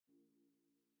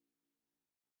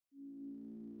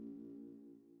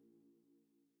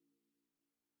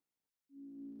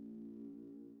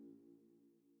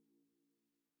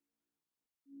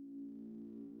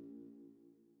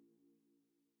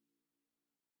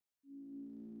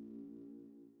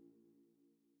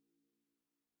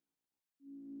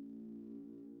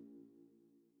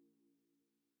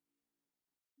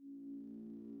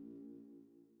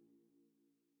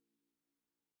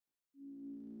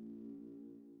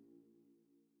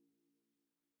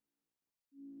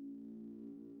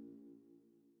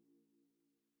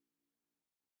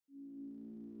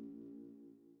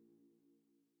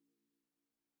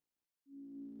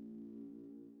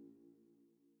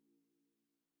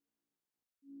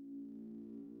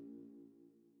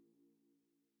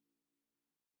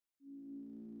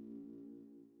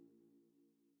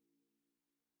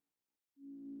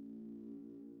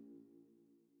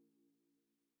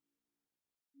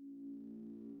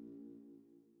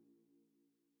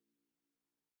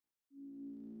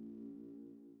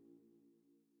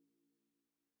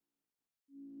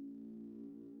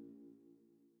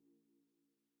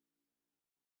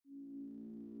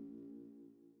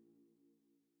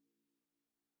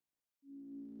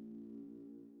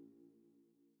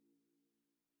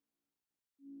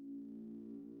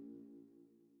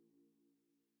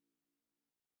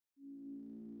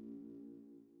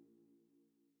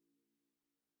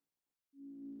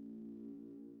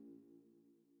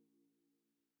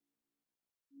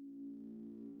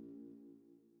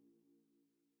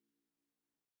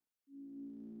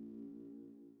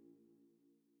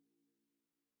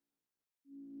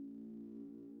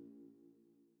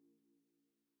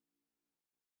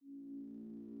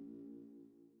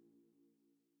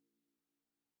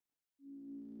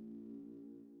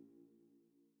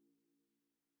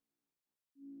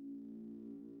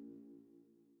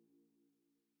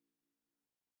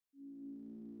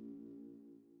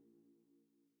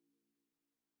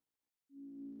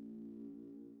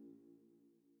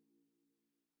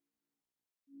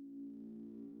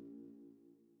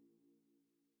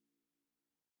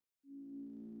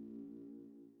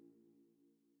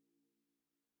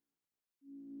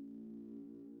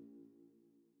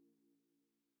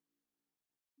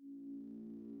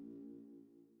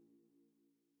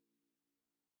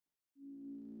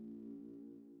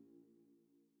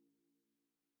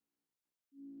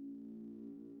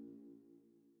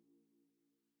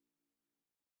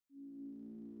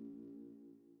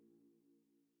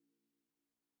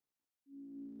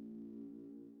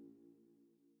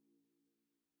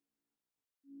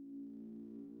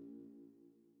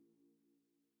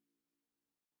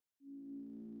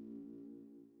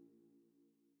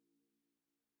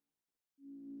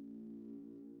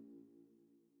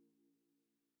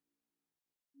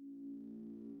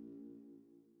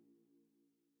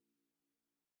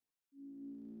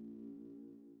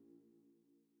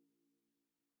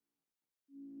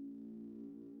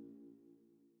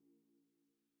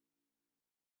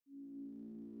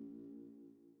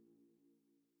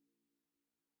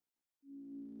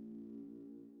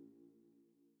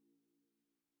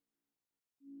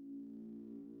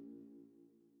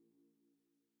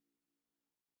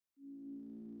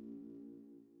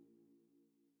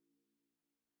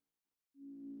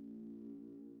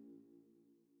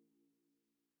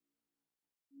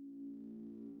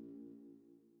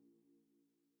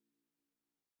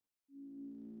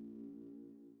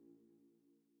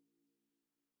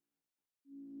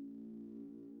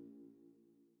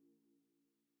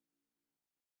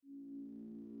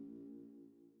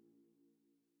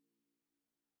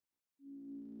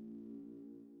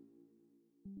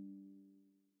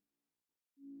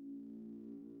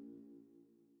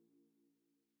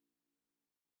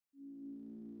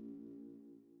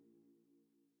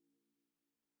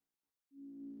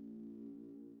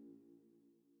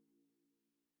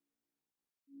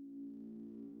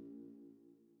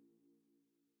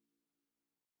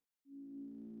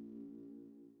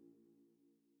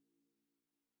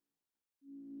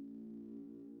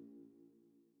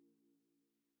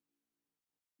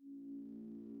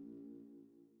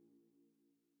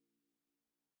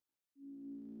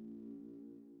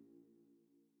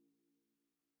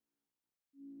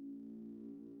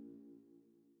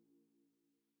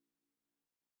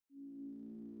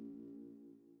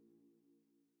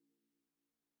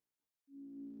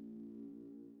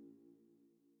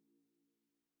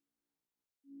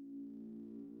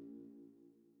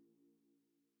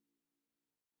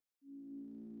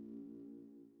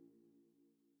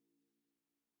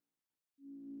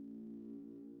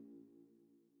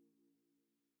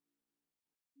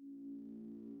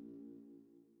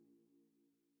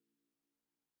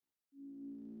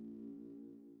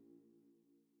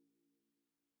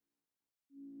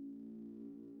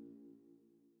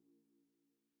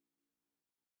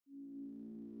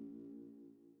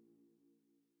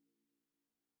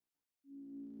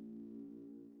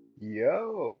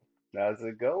Yo, how's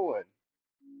it going?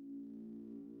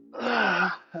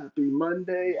 Happy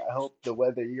Monday. I hope the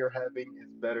weather you're having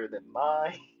is better than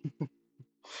mine.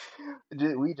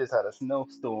 We just had a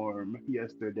snowstorm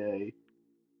yesterday,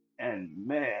 and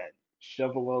man,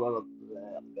 shoveling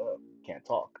all can't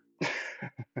talk.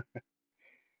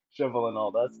 Shoveling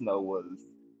all that snow was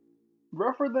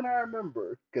rougher than I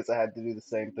remember because I had to do the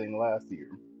same thing last year.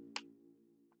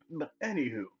 But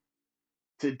anywho,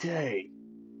 today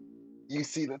you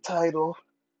see the title,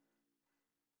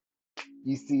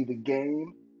 you see the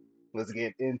game. Let's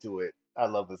get into it. I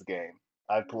love this game.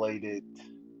 I played it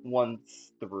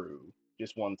once through,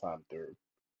 just one time through.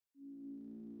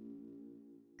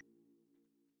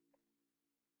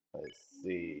 Let's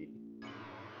see.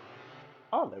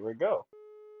 Oh, there we go.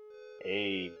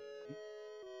 A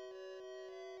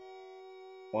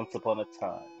Once upon a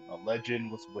time, a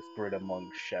legend was whispered among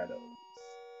shadows.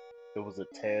 It was a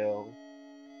tale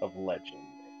of legend.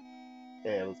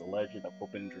 It was a legend of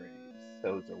hope and dreams. It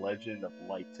was a legend of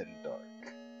light and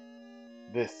dark.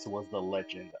 This was the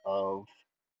legend of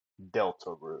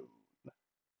Deltarune.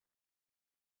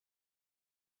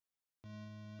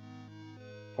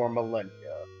 For millennia,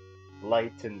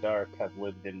 light and dark have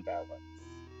lived in balance,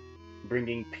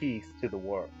 bringing peace to the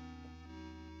world.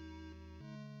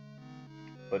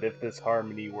 But if this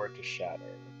harmony were to shatter,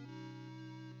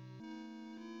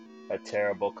 a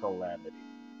terrible calamity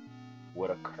would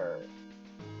occur.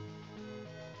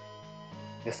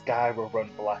 The sky will run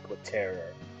black with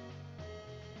terror,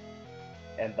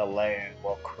 and the land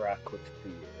will crack with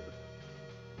fear.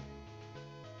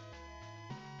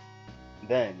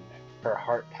 Then, her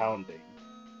heart pounding,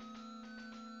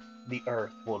 the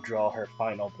earth will draw her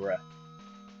final breath.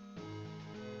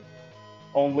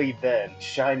 Only then,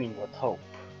 shining with hope,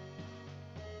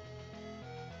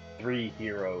 three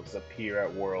heroes appear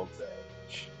at world's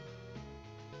edge.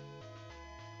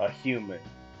 A human,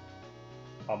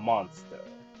 a monster,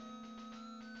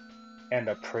 and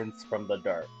a prince from the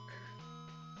dark.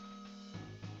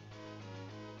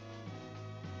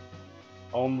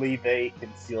 Only they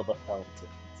can seal the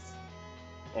fountains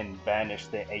and banish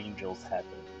the angels' heaven.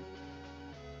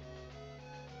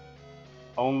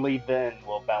 Only then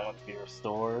will balance be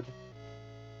restored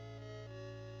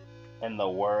and the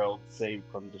world saved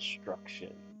from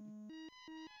destruction.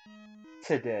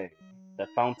 Today, the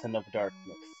fountain of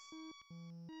darkness,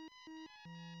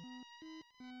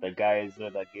 the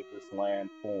geyser that gives this land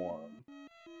form,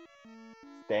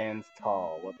 stands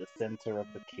tall at the center of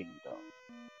the kingdom.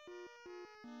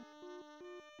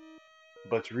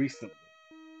 But recently,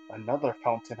 another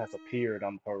fountain has appeared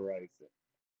on the horizon,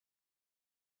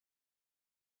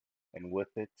 and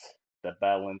with it, the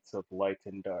balance of light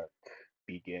and dark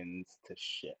begins to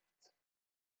shift.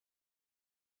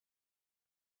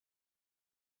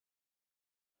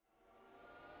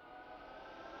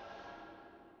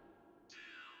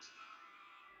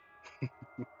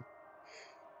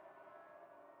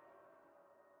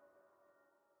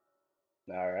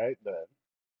 Alright then,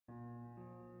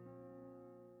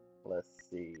 let's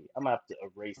see. I'm gonna have to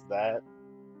erase that.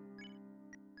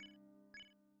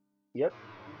 Yep,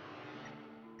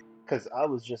 because I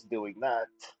was just doing that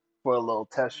for a little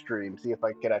test stream, see if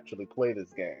I could actually play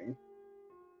this game.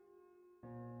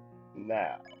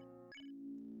 Now,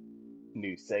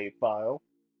 new save file.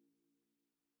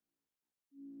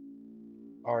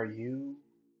 Are you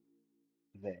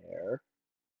there?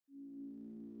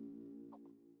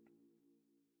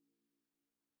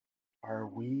 Are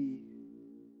we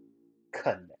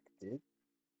connected?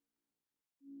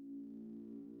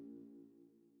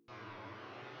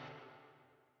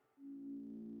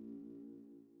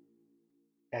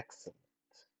 Excellent.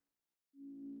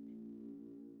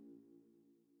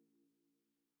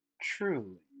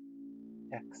 Truly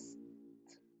excellent.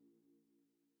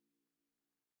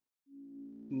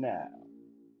 Now,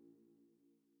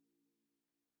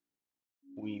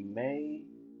 we may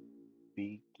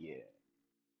begin.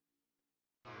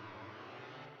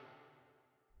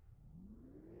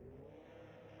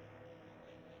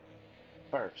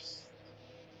 First,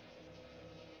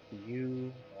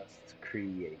 you must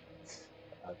create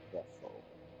a vessel.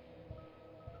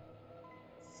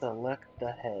 Select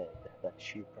the head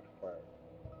that you prefer.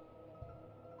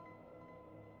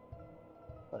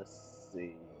 Let's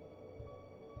see.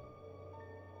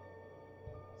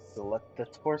 Select the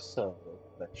torso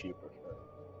that you prefer.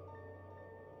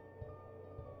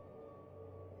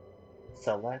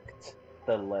 Select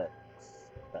the legs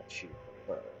that you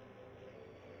prefer.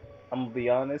 I'm gonna be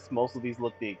honest, most of these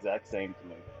look the exact same to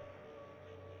me.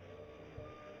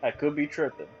 I could be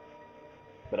tripping,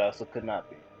 but I also could not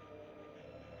be.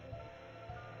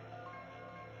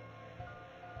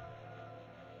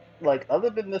 Like, other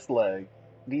than this leg,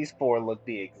 these four look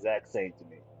the exact same to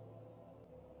me.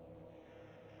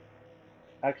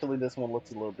 Actually, this one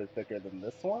looks a little bit thicker than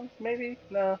this one, maybe?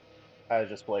 Nah, I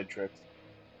just played tricks.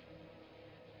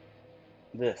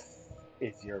 This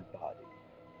is your body.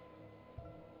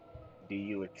 Do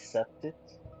you accept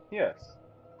it? Yes.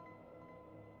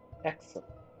 Excellent.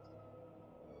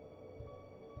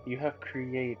 You have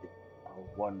created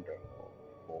a wonderful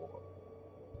form.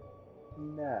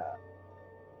 Now,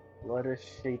 let us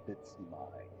shape its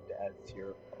mind as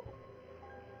your own.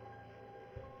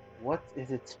 What is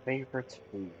its favorite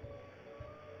food?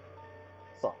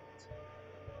 Salt.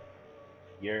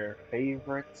 Your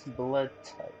favorite blood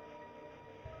type?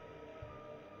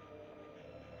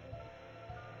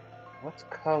 What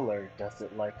color does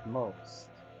it like most?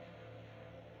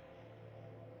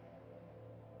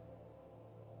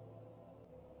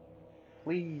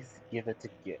 Please give it a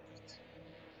gift.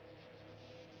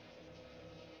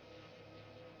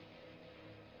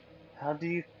 How do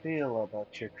you feel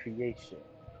about your creation?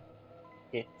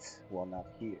 It will not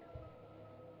hear.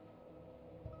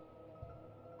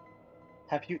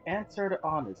 Have you answered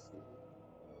honestly?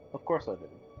 Of course I did.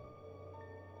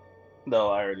 Though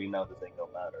I already know this ain't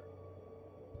gonna matter.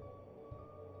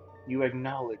 You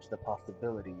acknowledge the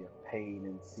possibility of pain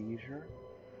and seizure?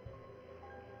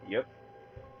 Yep.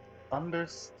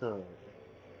 Understood.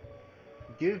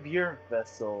 Give your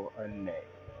vessel a name.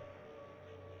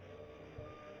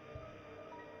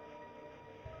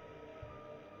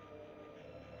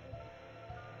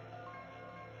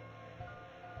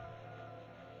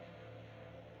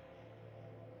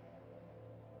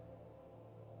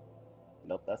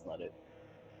 Nope, that's not it.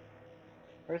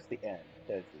 Where's the N?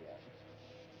 There's the N.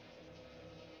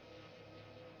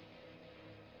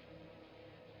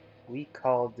 We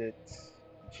called it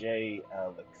J.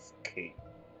 Alex King.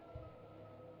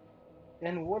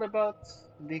 And what about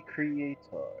the creator?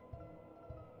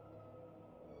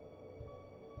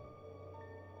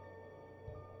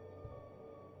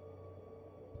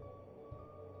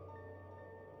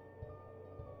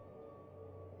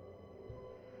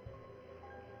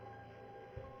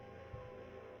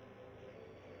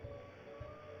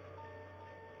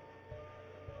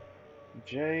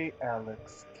 J.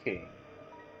 Alex King.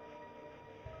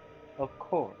 Of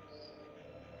course.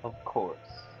 Of course.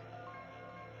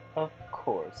 Of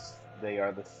course they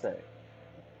are the same.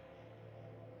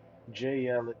 J.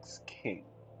 Alex King.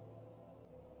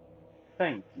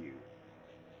 Thank you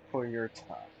for your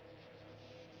time.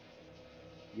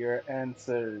 Your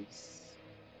answers,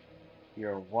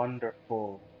 your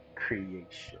wonderful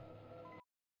creation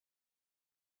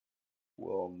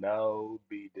will now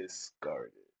be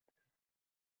discarded.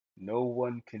 No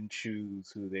one can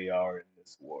choose who they are in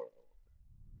this world.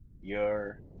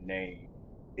 Your name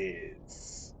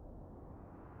is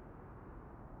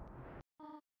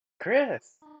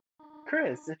Chris.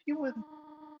 Chris, if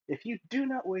you do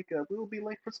not wake up, we will be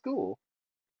late for school.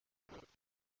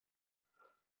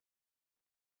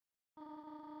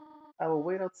 I will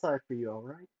wait outside for you,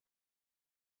 alright?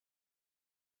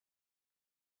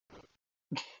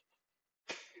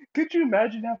 Could you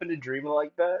imagine having a dream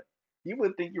like that? You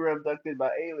would think you were abducted by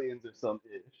aliens or some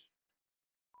ish.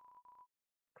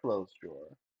 Closed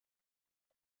drawer.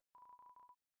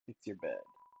 It's your bed.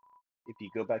 If you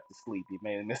go back to sleep, you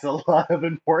may miss a lot of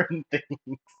important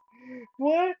things.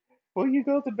 What? Will you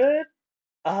go to bed?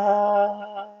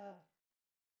 Uh,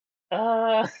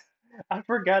 uh, I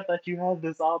forgot that you had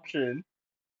this option.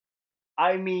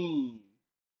 I mean,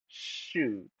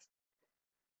 shoot.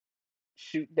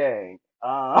 Shoot dang.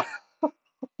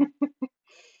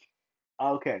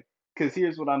 Okay. Because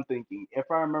here's what I'm thinking. If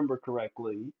I remember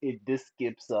correctly, it this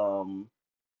skips the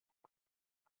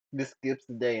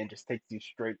day and just takes you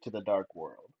straight to the dark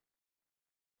world.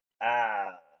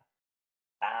 Ah,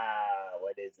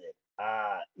 what is it?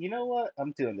 You know what?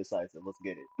 I'm too indecisive. Let's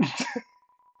get it.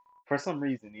 For some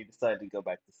reason, you decided to go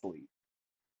back to sleep.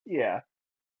 Yeah,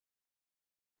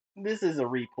 this is a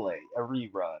replay, a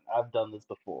rerun. I've done this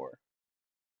before.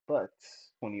 But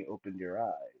when you opened your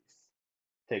eyes,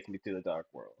 take me to the dark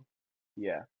world.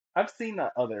 Yeah, I've seen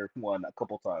that other one a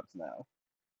couple times now.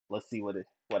 Let's see what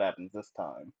happens this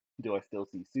time. Do I still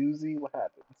see Susie? What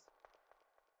happens?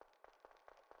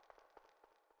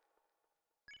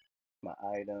 My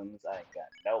items. I ain't got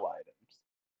no items.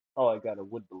 Oh, I got a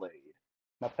wood blade.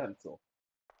 My pencil.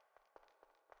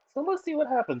 So let's see what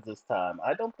happens this time.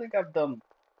 I don't think I've done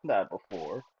that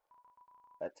before.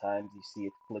 At times you see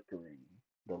it flickering,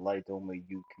 the light only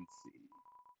you can see.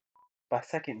 By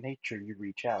second nature, you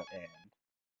reach out and.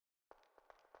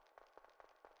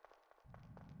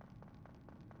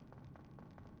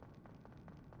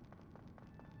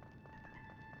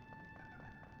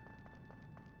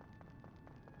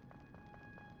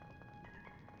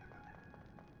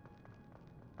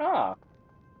 Ah,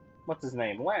 what's his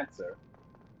name? Lancer.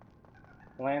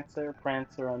 Lancer,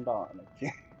 Prancer, and Dawn.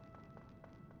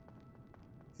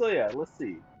 So yeah, let's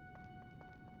see.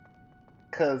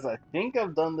 Cause I think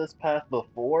I've done this path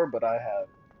before, but I have,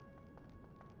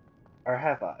 or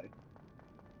have I?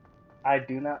 I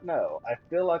do not know. I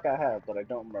feel like I have, but I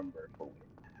don't remember fully.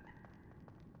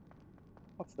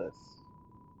 What's this?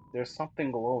 There's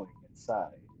something glowing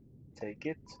inside. Take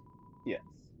it? Yes.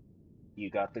 You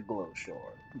got the glow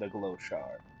shard. The glow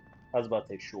shard. I was about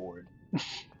to say shard.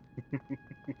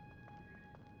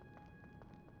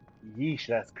 Yeesh,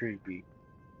 that's creepy.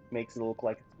 Makes it look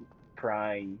like it's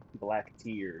crying black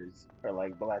tears or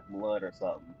like black blood or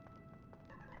something.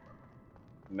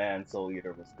 Man, Soul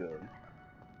Eater was good.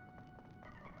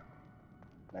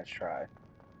 Let's try.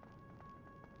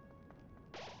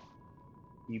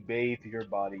 You bathe your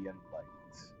body in light.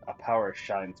 A power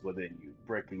shines within you,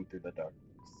 breaking through the darkness.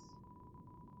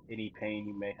 Any pain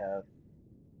you may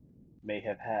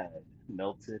have had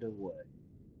melted away.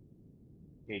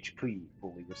 HP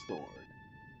fully restored.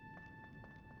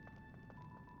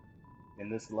 In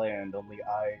this land, only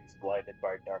eyes blinded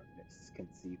by darkness can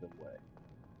see the way.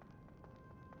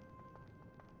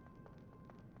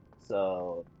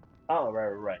 So, oh,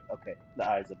 right. Okay, the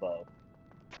eyes above.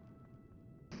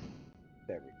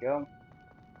 There we go.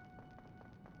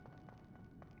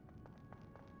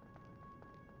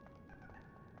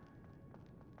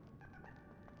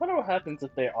 Wonder what happens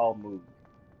if they all move.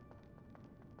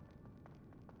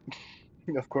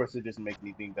 Of course, it just makes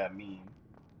me think that meme.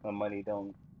 My money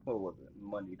don't. What was it?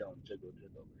 Money don't jiggle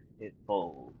jiggle. It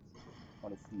folds.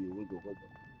 Want to see you wiggle wiggle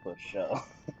for sure.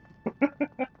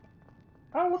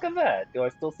 Oh, look at that. Do I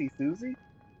still see Susie?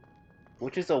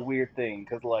 Which is a weird thing,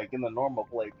 because, like, in the normal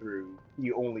playthrough,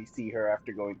 you only see her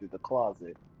after going through the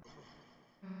closet.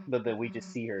 But then we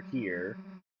just see her here.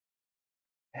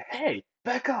 Hey,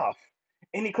 back off!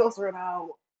 Any closer and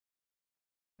I'll.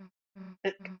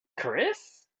 Uh, Chris?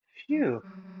 Phew.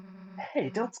 Hey,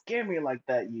 don't scare me like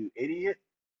that, you idiot.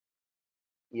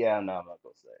 Yeah, no, I'm not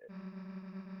gonna say it.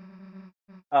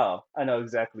 Oh, I know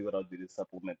exactly what I'll do to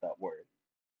supplement that word.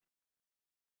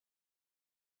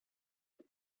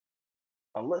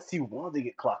 Unless you want to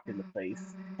get clocked in the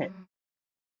face.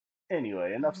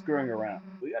 Anyway, enough screwing around.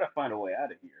 We gotta find a way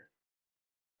out of here.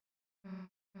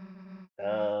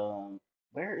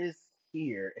 Where is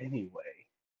here anyway?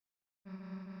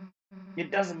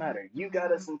 It doesn't matter. You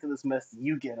got us into this mess,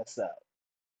 you get us out.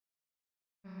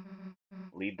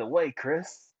 Lead the way,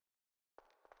 Chris.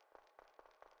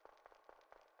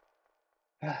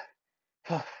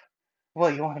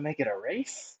 Well, you want to make it a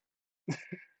race?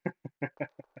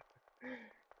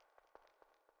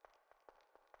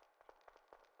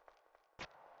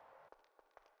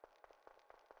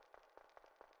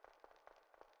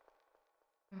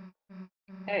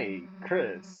 Hey,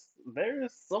 Chris,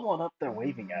 there's someone up there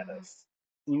waving at us.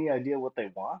 Any idea what they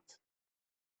want?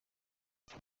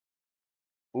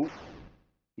 Ooh,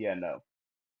 yeah, no.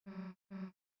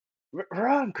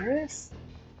 Run, Chris!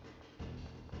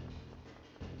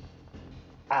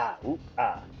 Ah, ooh,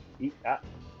 ah, eat, ah,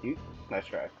 eat. Nice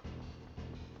try.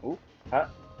 Ooh, ah.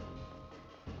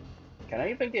 Can I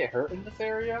even get hurt in this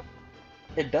area?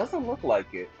 It doesn't look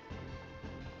like it.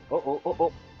 Oh.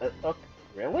 Okay.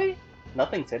 Really?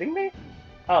 Nothing's hitting me?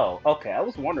 Oh, okay. I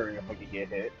was wondering if I could get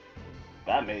hit.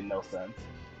 That made no sense.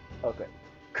 Okay.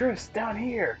 Chris, down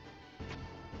here!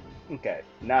 Okay,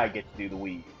 now I get to do the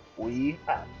weave. Weave?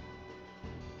 Ah,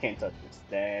 can't touch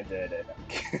this.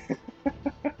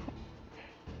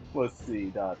 Let's see.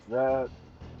 Dodge that.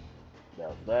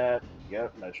 Dodge that.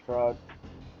 Yep, nice try.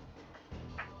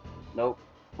 Nope.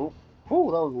 Oop. Ooh,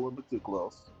 that was a little bit too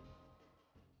close.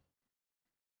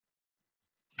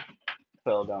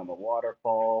 Fell down the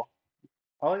waterfall.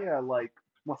 Oh yeah, like,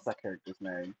 what's that character's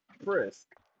name? Frisk.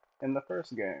 In the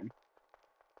first game.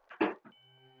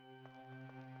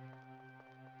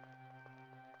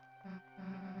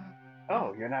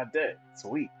 Oh, you're not dead.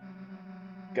 Sweet.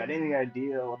 Got any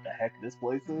idea what the heck this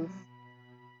place is?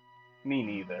 Me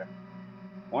neither.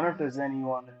 Wonder if there's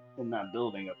anyone in that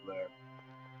building up there.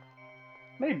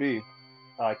 Maybe.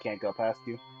 Oh, I can't go past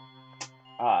you.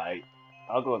 Alright.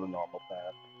 I'll go the normal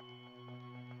path.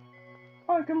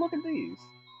 Oh, I can look at these.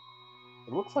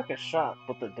 It looks like a shop,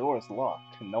 but the door is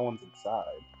locked and no one's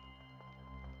inside.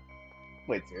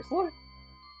 Wait, seriously?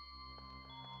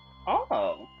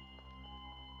 Oh.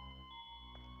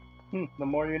 The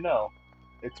more you know.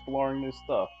 Exploring new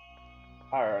stuff.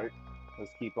 Alright.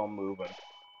 Let's keep on moving.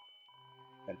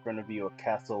 In front of you, a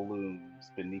castle looms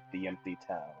beneath the empty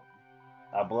town.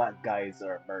 A black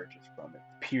geyser emerges from it,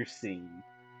 piercing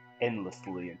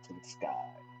endlessly into the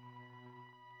sky.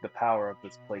 The power of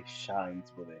this place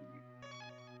shines within you.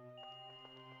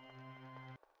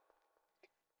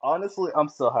 Honestly, I'm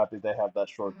so happy they have that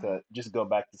shortcut. Just go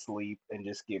back to sleep and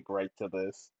just skip right to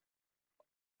this.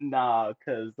 Nah,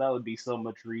 because that would be so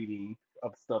much reading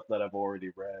of stuff that I've already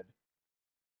read.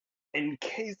 In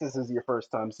case this is your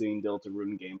first time seeing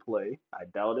Deltarune gameplay, I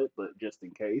doubt it, but just in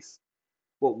case,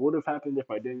 what would have happened if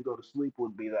I didn't go to sleep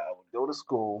would be that I would go to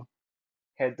school,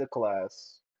 head to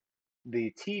class,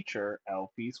 the teacher,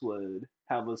 Alphys, would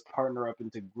have us partner up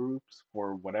into groups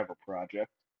for whatever project.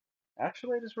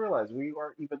 Actually, I just realized we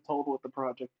aren't even told what the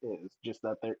project is, just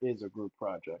that there is a group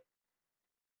project.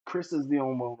 Chris is the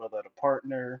only one without a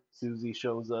partner. Susie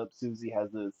shows up. Susie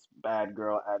has this bad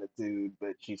girl attitude,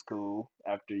 but she's cool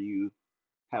after you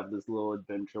have this little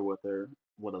adventure with her.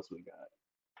 What else we got?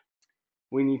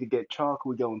 We need to get chalk.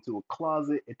 We go into a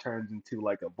closet. It turns into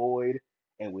like a void,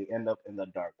 and we end up in the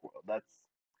dark world.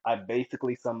 I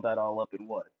basically summed that all up in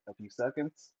what, a few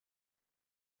seconds?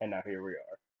 And now here we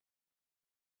are.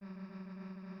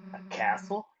 A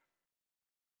castle?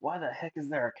 Why the heck is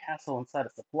there a castle inside a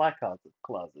supply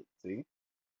closet? See?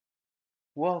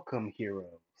 Welcome, heroes.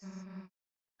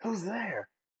 Who's there?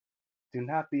 Do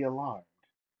not be alarmed.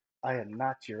 I am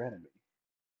not your enemy.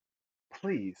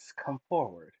 Please come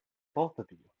forward, both of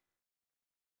you.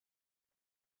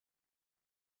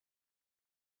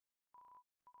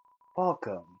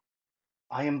 Welcome.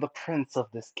 I am the prince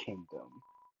of this kingdom,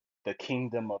 the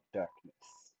kingdom of darkness.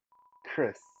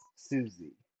 Chris,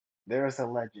 Susie, there is a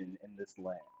legend in this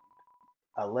land.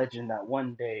 A legend that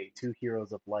one day two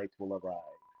heroes of light will arrive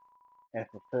and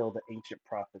fulfill the ancient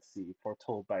prophecy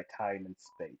foretold by time and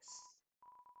space.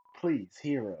 Please,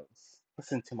 heroes,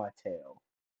 listen to my tale.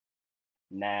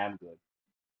 Nah, I'm good.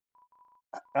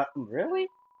 Really?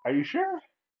 Are you sure?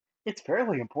 It's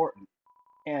fairly important.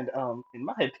 And in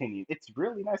my opinion, it's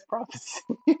really nice prophecy.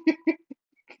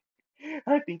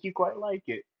 I think you quite like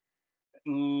it.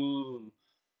 Mm,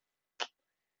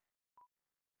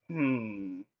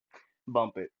 hmm.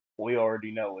 Bump it. We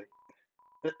already know it.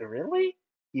 But really?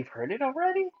 You've heard it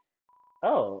already?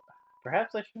 Oh,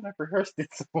 perhaps I shouldn't have rehearsed it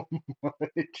so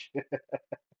much.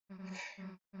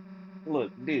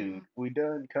 Look, dude, we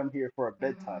done come here for a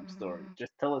bedtime story.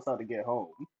 Just tell us how to get home.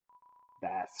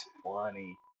 That's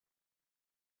funny.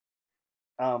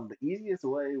 The easiest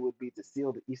way would be to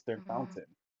seal the eastern fountain.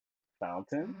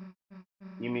 Fountain?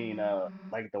 You mean,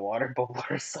 like the water bubble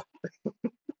or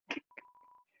something?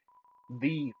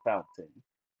 The fountain.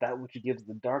 That which gives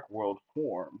the dark world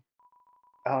form.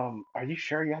 Are you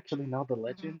sure you actually know the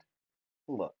legend?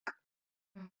 Look,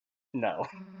 no.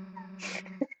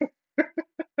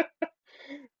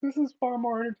 This is far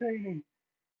more entertaining.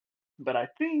 But I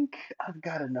think I've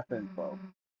got enough info.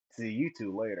 See you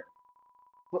two later.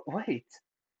 But wait,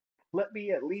 let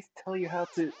me at least tell you how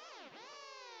to.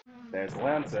 There's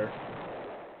Lancer.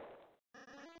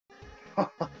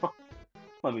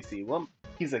 Let me see. Well,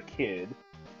 he's a kid.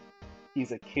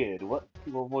 He's a kid. What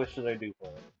voice should I do for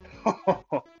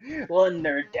him? One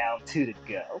nerd down, two to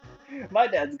go. My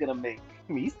dad's gonna make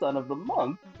me son of the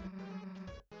month.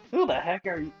 Who the heck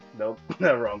are you? Nope,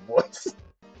 that wrong voice.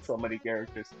 So many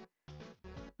characters.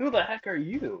 Who the heck are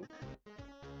you?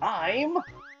 I'm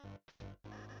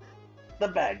the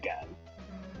bad guy.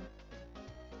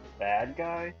 Bad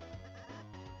guy?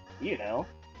 You know,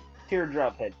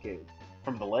 Teardrop Head Kid.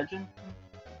 From the legend?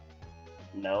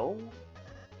 No?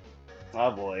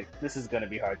 Oh boy, this is gonna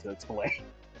be hard to explain.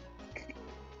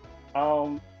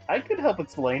 I could help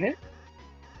explain it.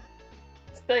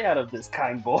 Stay out of this,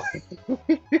 kind boy.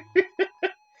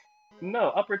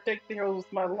 No, I'll protect the heroes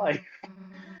with my life.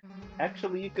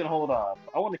 Actually, you can hold off.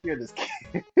 I want to hear this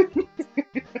kid.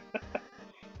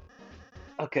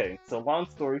 Okay, so long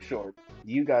story short,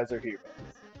 you guys are heroes.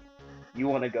 You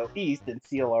want to go east and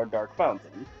seal our dark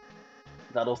fountain.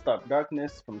 That'll stop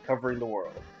darkness from covering the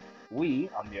world. We,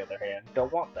 on the other hand,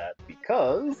 don't want that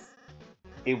because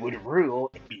it would rule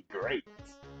and be great.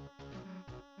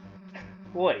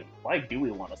 Wait, why do we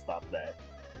want to stop that?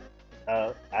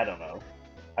 I don't know.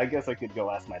 I guess I could go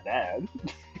ask my dad.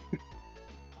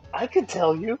 I could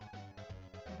tell you.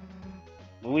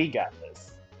 We got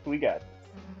this. We got this.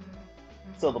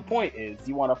 So the point is,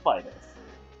 you want to fight us.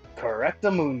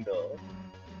 Correctamundo.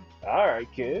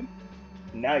 Alright, kid.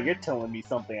 Now you're telling me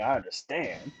something I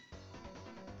understand.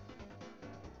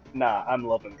 Nah, I'm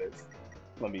loving this.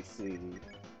 Let me see.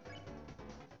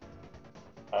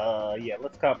 Yeah,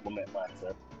 let's compliment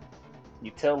Lancer.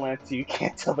 You tell Lancer you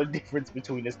can't tell the difference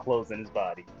between his clothes and his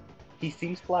body. He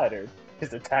seems flattered.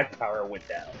 His attack power went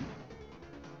down.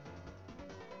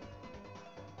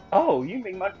 Oh, you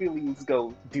make my feelings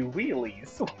go do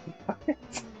wheelies. What?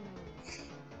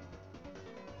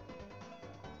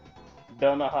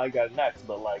 Don't know how I got next,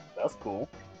 but like, that's cool.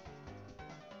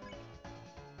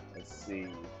 Let's see.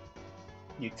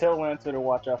 You tell Lancer to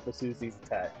watch out for Susie's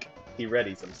attack. He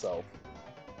readies himself.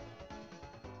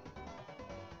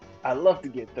 I love to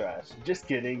get thrashed. Just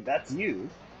kidding, that's you.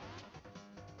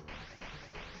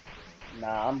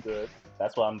 Nah, I'm good.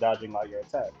 That's why I'm dodging all your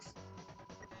attacks.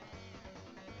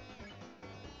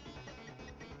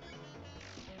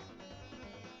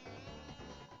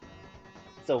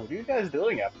 So what are you guys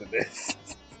doing after this?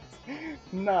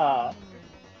 Nah.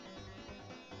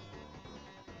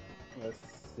 Let's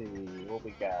see what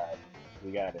we got.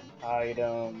 We got an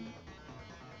item.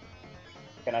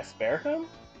 Can I spare him?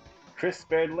 Chris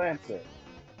spared Lancer,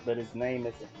 but his name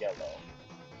isn't yellow.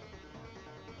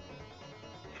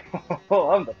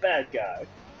 Oh, I'm the bad guy.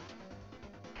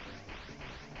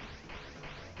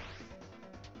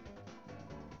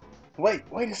 Wait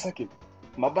a second.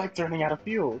 My bike's running out of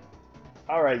fuel.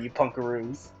 Alright, you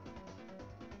punkaroos.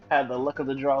 Had the luck of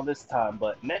the draw this time,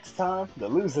 but next time, the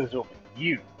losers will be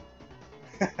you.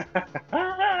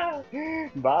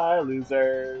 Bye,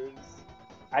 losers.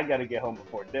 I gotta get home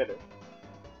before dinner.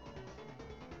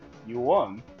 You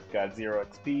won. Got 0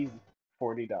 XP,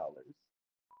 $40.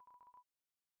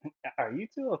 Are you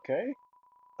two okay?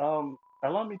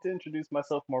 Allow me to introduce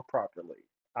myself more properly.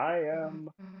 I am.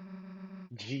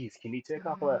 Jeez, can you take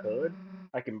off that hood?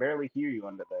 I can barely hear you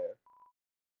under there.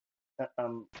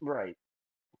 Right.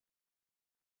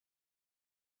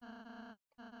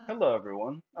 Hello,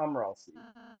 everyone. I'm Rossi.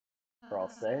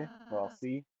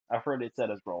 Rossi. I've heard it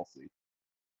said as Rossi.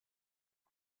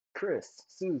 Chris,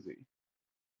 Susie.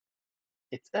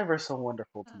 It's ever so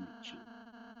wonderful to meet you.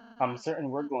 I'm certain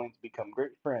we're going to become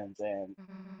great friends, and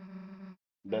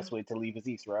best way to leave is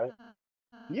east, right?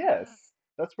 Yes,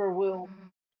 that's where we'll.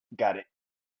 Got it.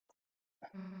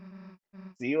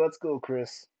 See you at school,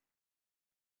 Chris.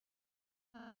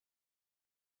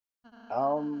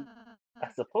 Um, I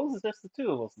suppose it's just the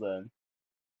two of us then.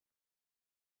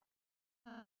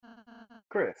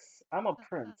 Chris, I'm a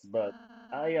prince, but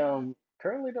I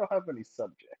currently don't have any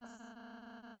subjects.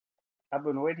 I've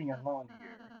been waiting alone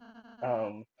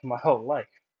here, my whole life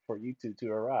for you two to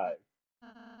arrive.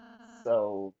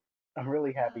 So I'm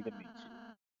really happy to meet you.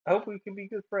 I hope we can be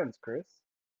good friends, Chris.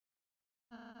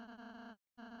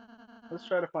 Let's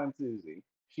try to find Susie.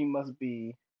 She must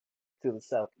be to the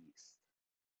southeast.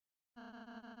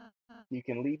 You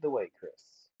can lead the way, Chris.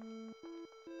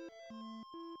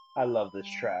 I love this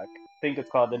track. Think it's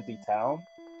called Empty Town?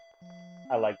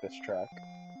 I like this track.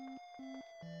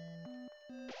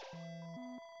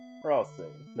 Ralsei,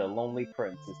 the lonely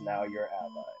prince is now your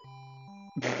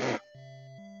ally.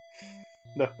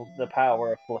 The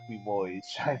power of fluffy boys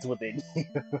shines within you.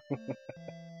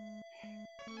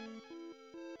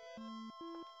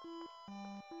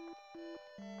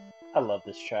 I love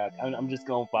this track. I'm just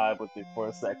gonna vibe with it for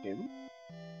a second.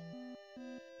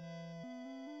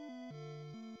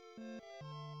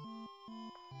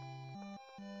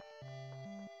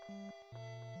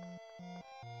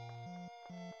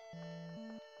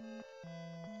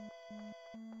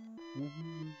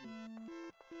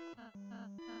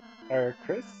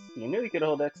 Chris, you knew you could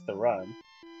hold X to run.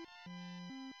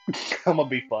 I'm gonna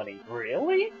be funny.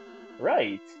 Really?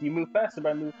 Right. You move faster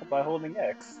by holding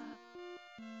X.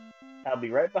 I'll be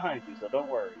right behind you, so don't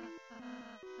worry.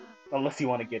 Unless you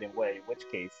want to get in way, in which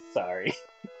case, sorry.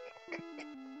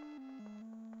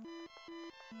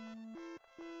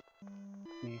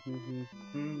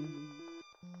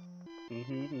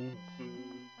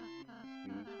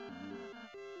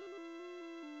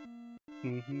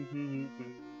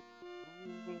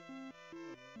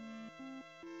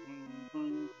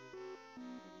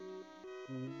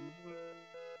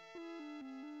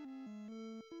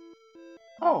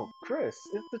 Oh, Chris,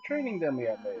 it's the training dummy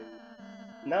I made.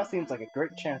 Now seems like a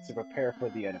great chance to prepare for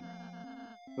the enemy.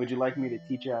 Would you like me to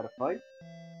teach you how to fight?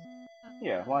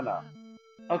 Yeah, why not?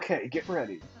 Okay, get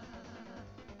ready.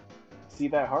 See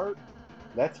that heart?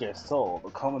 That's your soul, the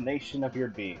culmination of your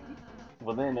being.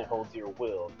 Within it holds your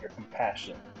will, your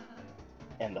compassion,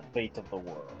 and the fate of the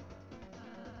world.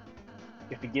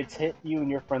 If it gets hit, you and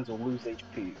your friends will lose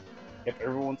HP. If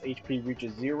everyone's HP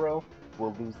reaches 0,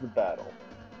 we'll lose the battle.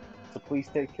 So please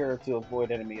take care to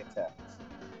avoid enemy attacks.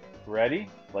 Ready?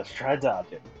 Let's try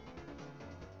dodging.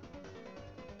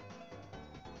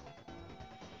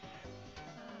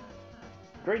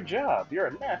 Great job, you're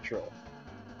a natural.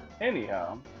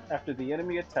 Anyhow, after the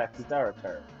enemy attacks, it's our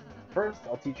turn. First,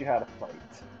 I'll teach you how to fight.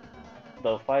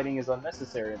 Though fighting is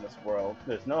unnecessary in this world,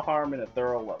 there's no harm in a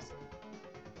thorough lesson.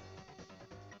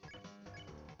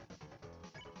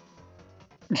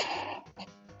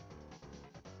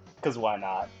 Cause why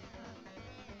not?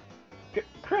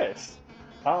 Chris!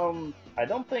 I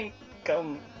don't think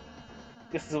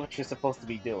this is what you're supposed to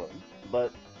be doing,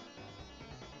 but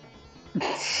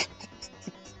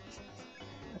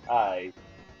I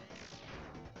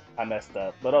I messed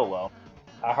up. But oh well.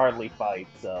 I hardly fight,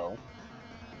 so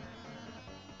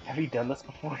have you done this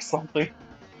before or something?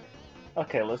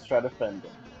 Okay, let's try defending.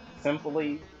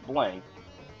 Simply blank,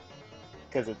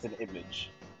 because it's an image.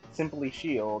 Simply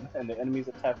shield, and the enemy's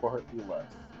attack will hurt you less.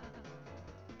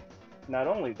 Not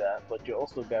only that, but you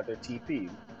also gather TP.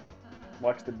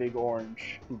 Watch the big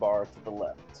orange bar to the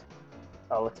left.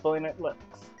 I'll explain it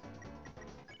next.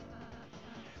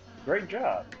 Great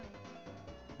job!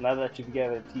 Now that you've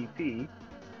gathered TP,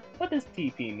 what does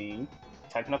TP mean?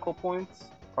 Technical points?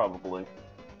 Probably.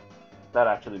 That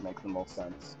actually makes the most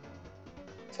sense.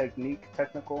 Technique,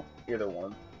 technical, either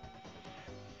one.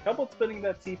 How about spending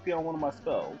that TP on one of my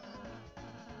spells?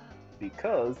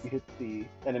 Because you hit the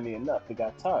enemy enough, it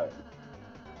got tired.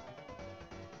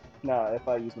 Now, if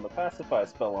I use my Pacify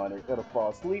spell on it, it'll fall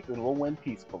asleep and we'll win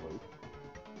peacefully.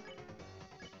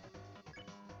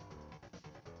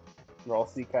 Roll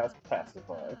C cast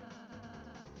Pacify.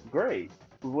 Great!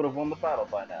 We would have won the battle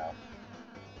by now.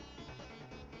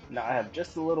 Now I have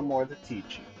just a little more to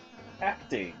teach you.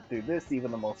 Acting. Through this, even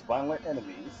the most violent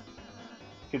enemies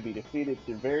can be defeated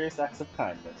through various acts of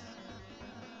kindness.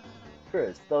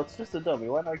 Chris, though it's just a dummy,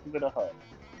 why not give it a hug?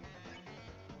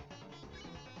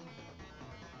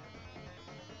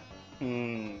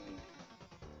 Hmm.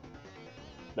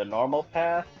 The normal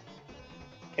path?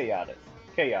 Chaotic.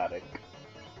 Chaotic.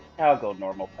 I'll go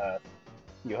normal path.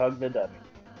 You hug the dummy.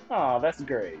 Aw, that's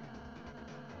great.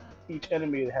 Each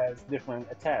enemy has different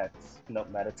attacks. Nope,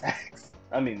 not attacks.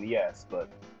 I mean, yes, but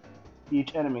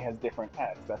each enemy has different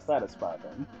acts that satisfy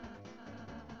them.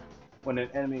 When an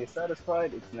enemy is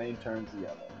satisfied, its name turns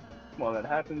yellow. When that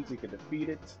happens, you can defeat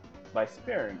it by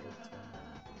sparing it.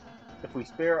 If we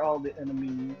spare all the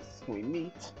enemies we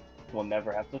meet, we'll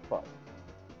never have to fight.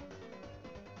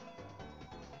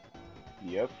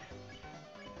 Yep,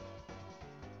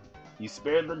 you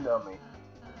spared the dummy.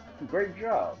 Great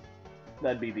job.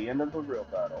 That'd be the end of the real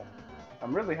battle.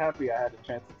 I'm really happy I had a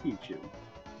chance to teach you.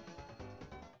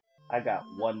 I got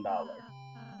 $1.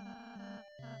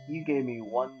 You gave me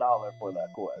 $1 for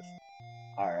that quest.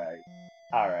 Alright.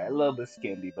 Alright, a little bit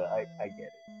skimmy, but I get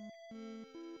it.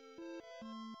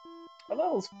 Well,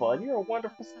 that was fun. You're a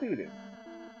wonderful student.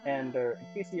 And in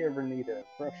case you ever need a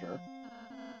refresher,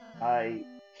 I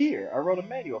wrote a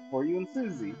manual for you and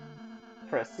Susie.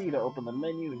 Press C to open the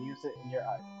menu and use it in your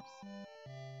items.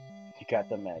 You got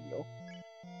the manual.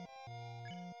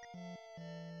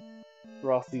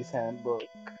 Rossi's handbook,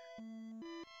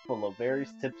 full of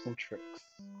various tips and tricks.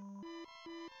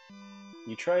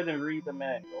 You tried to read the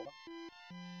manual,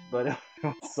 but it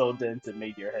was so dense it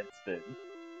made your head spin.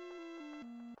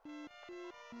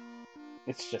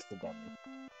 It's just a dummy.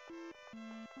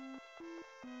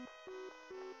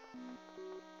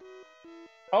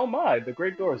 Oh my, the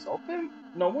great door is open?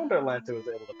 No wonder Lanta was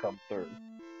able to come through.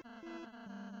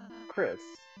 Chris,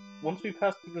 once we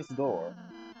pass through this door,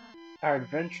 our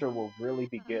adventure will really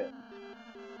begin.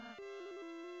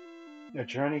 A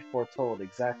journey foretold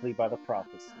exactly by the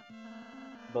prophecy.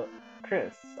 But,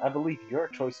 Chris, I believe your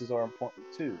choices are important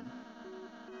too.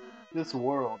 This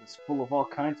world is full of all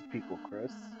kinds of people,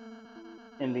 Chris.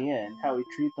 In the end, how we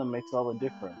treat them makes all the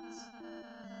difference.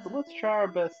 So let's try our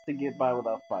best to get by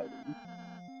without fighting.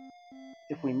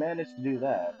 If we manage to do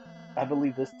that, I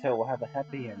believe this tale will have a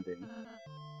happy ending.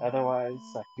 Otherwise,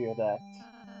 I fear that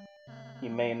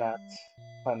you may not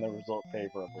find the result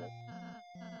favorable.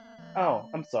 Oh,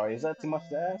 I'm sorry, is that too much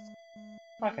to ask?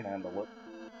 I can handle it.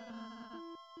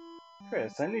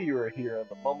 Chris, I knew you were a hero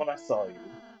the moment I saw you.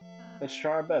 Let's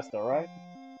try our best, alright?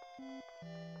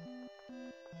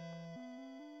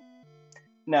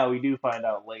 Now, we do find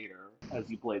out later, as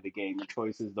you play the game, your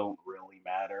choices don't really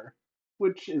matter,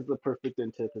 which is the perfect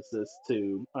antithesis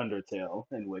to Undertale,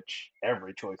 in which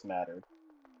every choice mattered.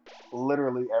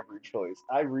 Literally every choice.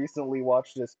 I recently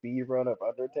watched a speed run of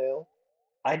Undertale.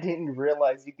 I didn't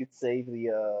realize you could save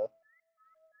the,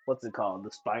 what's it called?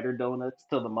 The spider donuts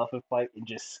to the muffin fight and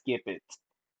just skip it.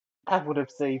 That would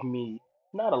have saved me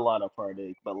not a lot of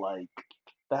heartache, but like,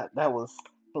 that was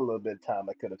a little bit of time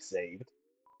I could have saved.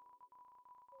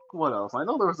 What else? I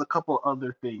know there was a couple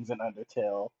other things in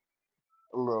Undertale,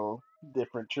 little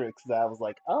different tricks that I was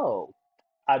like, oh,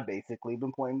 I basically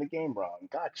been playing the game wrong.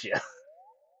 Gotcha.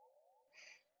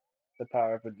 The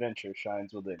power of adventure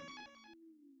shines within you.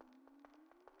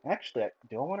 Actually,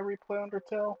 do I want to replay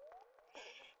Undertale?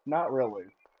 Not really.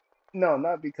 No,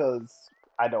 not because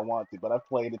I don't want to, but I've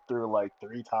played it through like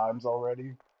 3 times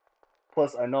already.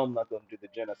 Plus, I know I'm not going to do the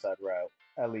genocide route.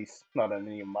 At least, not on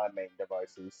any of my main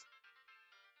devices.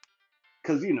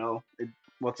 Because,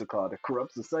 what's it called? It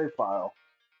corrupts the save file.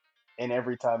 And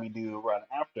every time you do a run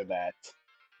after that,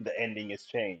 the ending is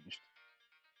changed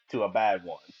to a bad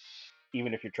one.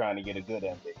 Even if you're trying to get a good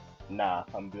ending. Nah,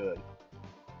 I'm good.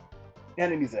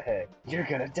 Enemies ahead. You're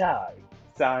gonna die.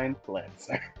 Signed,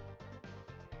 Lancer.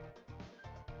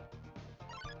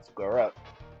 Square up.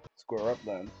 Square up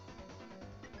then.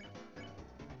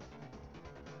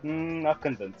 I'll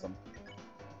convince him.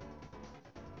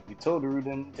 You told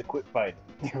Rudin to quit fighting.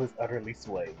 He was utterly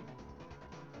swayed.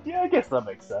 Yeah, I guess that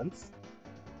makes sense.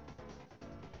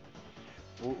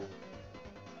 Ooh.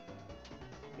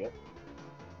 Yep.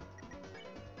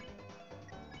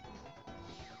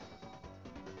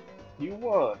 You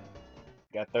won.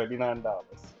 Got $39.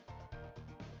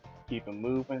 Keep it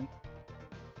moving.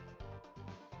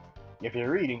 If you're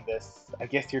reading this, I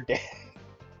guess you're dead.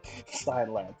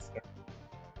 Sign Lancer.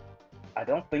 I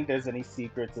don't think there's any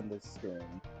secrets in this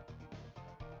stream.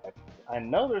 I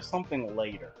know there's something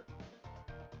later.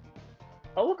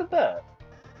 Oh, look at that.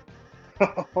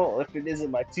 Oh, if it isn't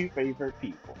my two favorite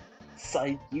people.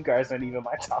 Psych, you guys aren't even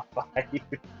my top 5.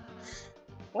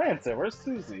 Lancer, where's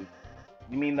Susie?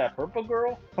 You mean that purple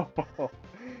girl?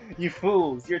 You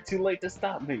fools, you're too late to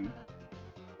stop me.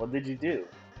 What did you do?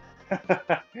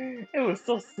 It was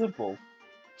so simple.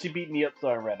 She beat me up, so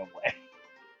I ran away.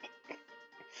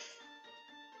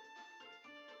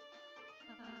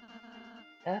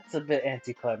 That's a bit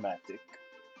anticlimactic.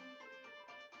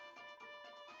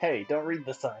 Hey, don't read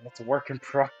the sign, it's a work in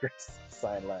progress.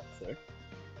 Sign Lancer.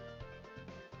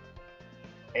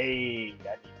 Hey,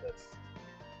 I need this.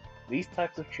 These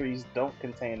types of trees don't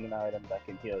contain an item that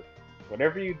can heal you.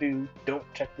 Whatever you do, don't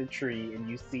check the tree and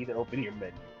use C to open your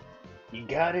menu. You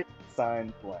got it?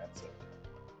 Signed, Lancer.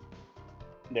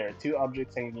 There are 2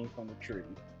 objects hanging from the tree.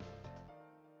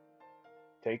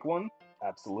 Take one?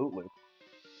 Absolutely.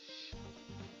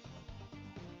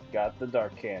 Got the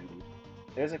dark candy.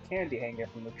 There's a candy hanging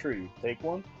from the tree. Take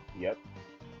one? Yep.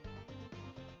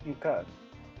 Okay.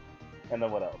 And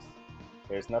then what else?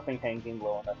 There's nothing hanging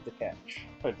low enough to catch,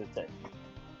 or to take.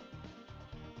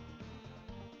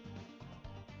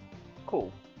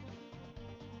 Cool.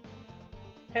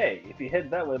 Hey, if you head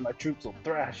that way, my troops will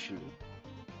thrash you.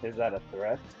 Is that a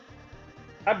threat?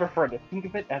 I prefer to think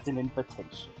of it as an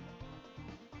invitation.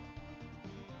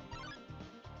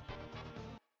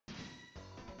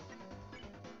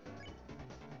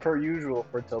 Per usual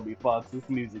for Toby Fox, this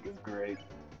music is great.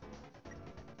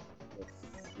 Let's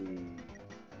see.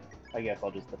 I guess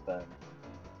I'll just defend.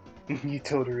 You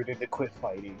told Rudy to quit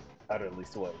fighting. Utterly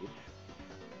swayed.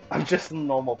 I'm just a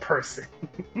normal person.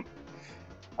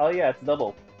 Oh yeah, it's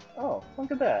double. Oh,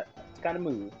 look at that. It's kind of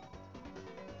move.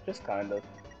 Just kind of.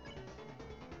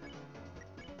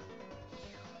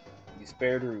 You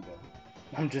spared Ruben.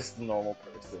 I'm just a normal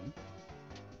person.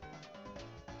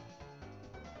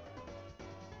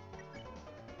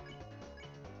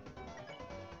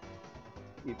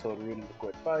 You told Ruben to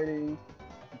quit fighting.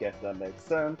 Guess that makes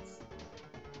sense.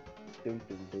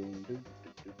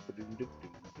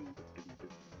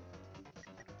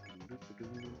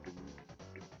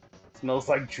 Smells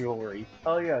like jewelry.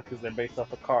 Oh yeah, because they're based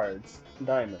off of cards.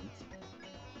 Diamonds.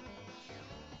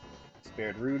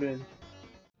 Spared Rudin.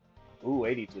 Ooh,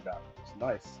 $82.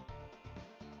 Nice.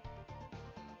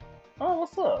 Oh,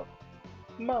 what's up?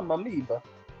 Mamma Mia.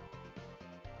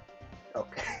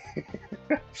 Okay.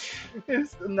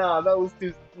 That was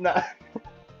too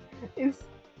it's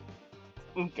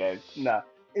okay.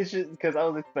 It's just because I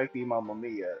was expecting Mamma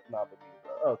Mia, Mamma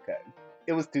Mia. Okay.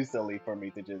 It was too silly for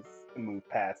me to just move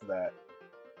past that.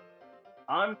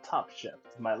 I'm Top Chef.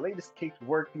 My latest cake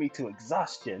worked me to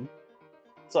exhaustion,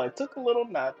 so I took a little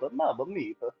nap, but Mamma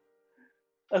Mia.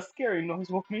 A scary noise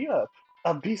woke me up.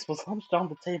 A beast was hunched on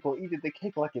the table, eating the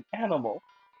cake like an animal.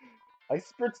 I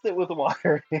spritzed it with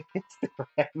water and it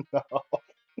ran off.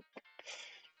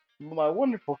 My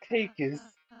wonderful cake is.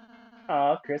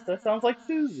 Ah, Chris, that sounds like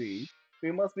Susie.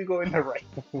 We must be going the right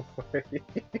way.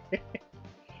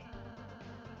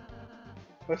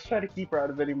 Let's try to keep her out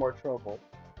of any more trouble.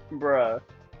 Bruh,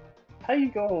 how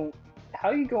you gon'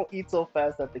 how you gonna eat so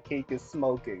fast that the cake is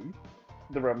smoking?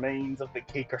 The remains of the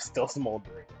cake are still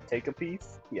smoldering. Take a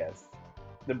piece? Yes.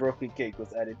 The broken cake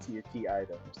was added to your key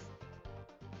items.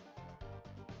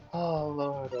 Oh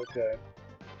lord, okay.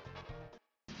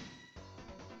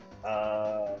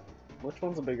 Uh, which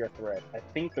one's a bigger threat? I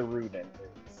think the Rudin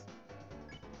is.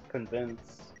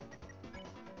 Convince,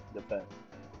 defend.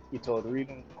 You told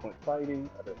Rudin to quit fighting,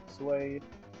 utterly swayed.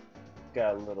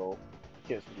 Got a little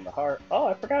kiss from the heart. Oh,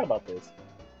 I forgot about this.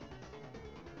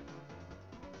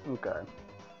 Okay.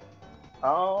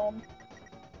 Um,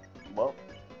 well,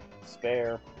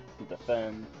 spare,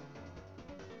 defend.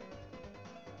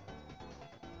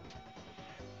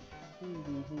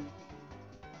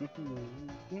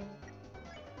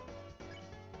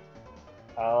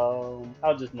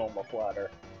 I'll just normal flatter.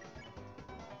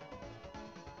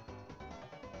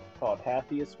 Called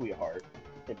Happy a Sweetheart.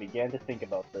 It began to think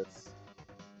about this.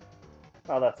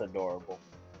 Oh, that's adorable.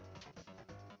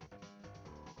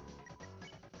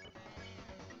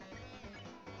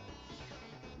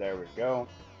 There we go.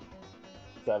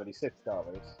 $76.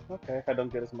 Okay, I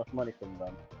don't get as much money from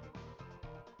them.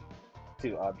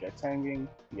 Two objects hanging.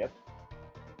 Yep.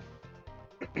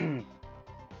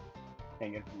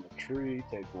 Hanging from the tree.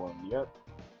 Take one. Yep.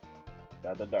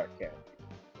 Got the dark candy.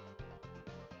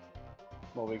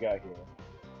 What we got here?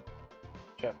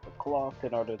 Check the clock.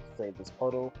 In order to save this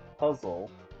puzzle,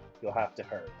 you'll have to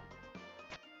hurry.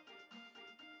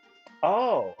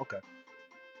 Oh, okay.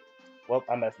 Well,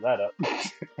 I messed that up.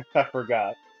 I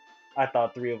forgot. I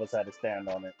thought three of us had to stand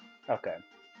on it. Okay.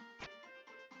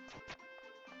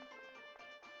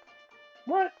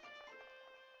 What?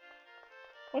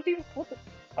 What do you? What the?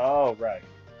 Oh, right.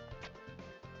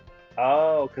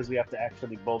 Oh, because we have to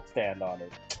actually both stand on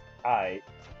it. Alright.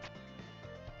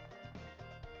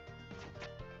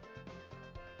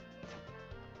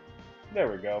 There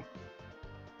we go.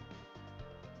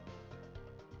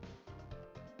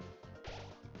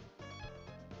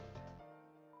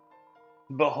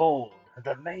 Behold,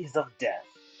 the maze of death.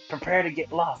 Prepare to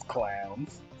get lost,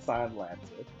 clowns. Signed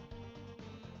Lancer.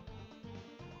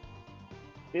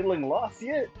 Feeling lost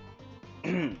yet?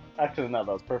 Actually, no,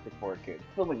 that was perfect for a kid.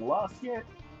 Feeling lost yet?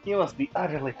 You must be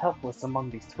utterly helpless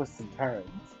among these twists and turns.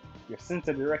 Your sense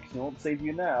of direction won't save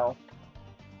you now.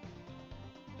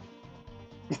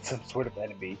 It's some sort of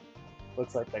enemy.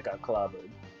 Looks like they got clobbered.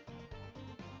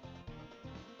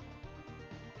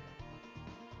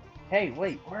 Hey,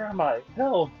 wait, where am I?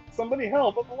 Help! Somebody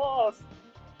help, I'm lost!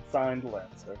 Signed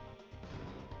Lancer.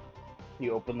 He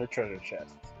opened the treasure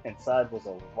chest. Inside was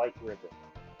a white ribbon.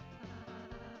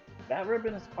 That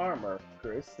ribbon is armor,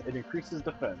 Chris. It increases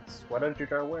defense. Why don't you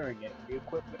try wearing it in the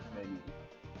equipment menu?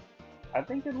 I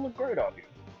think it'd look great on you.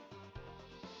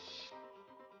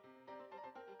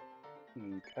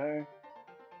 Okay.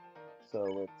 So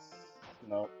let's...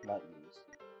 No, not use.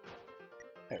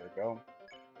 There we go.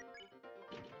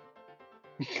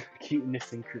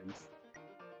 Cuteness increased.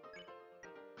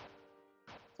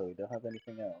 So we don't have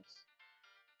anything else.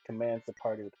 Commands the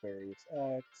party with various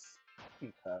acts.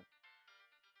 Okay.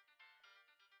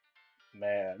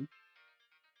 Man.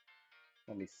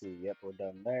 Let me see. Yep, we're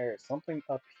done there. Something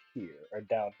up here. Or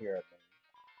down here, I mean.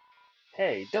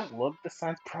 Hey, don't look. The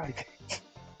sign's private.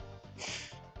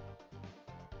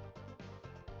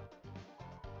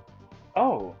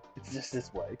 Oh, it's just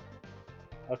this way.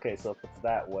 Okay, so if it's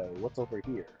that way, what's over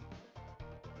here?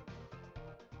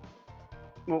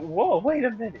 Whoa, wait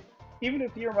a minute! Even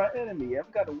if you're my enemy,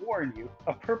 I've got to warn you.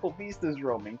 A purple beast is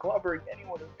roaming, clobbering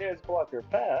anyone who dares block her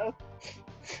path.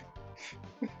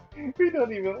 We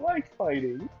don't even like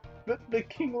fighting. The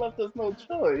king left us no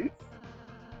choice.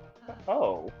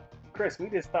 Oh, Chris, we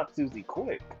just stopped Susie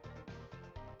quick.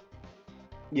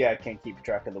 Yeah, I can't keep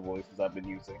track of the voices I've been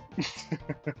using.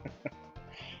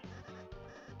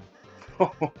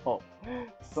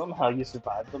 Somehow you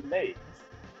survived the maze.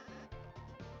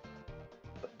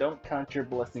 But don't count your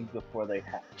blessings before they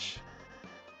hatch.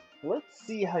 Let's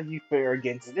see how you fare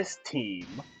against this team.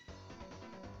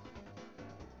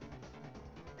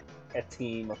 A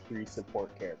team of 3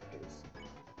 support characters.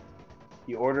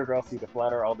 You ordered Ralphie to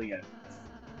flatter all the enemies.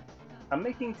 I'm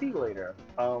making tea later.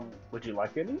 Would you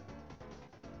like any?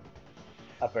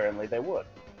 Apparently they would.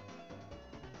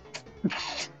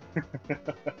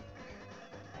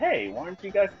 Hey, why aren't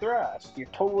you guys thrashed? You're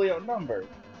totally outnumbered.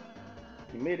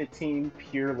 You made a team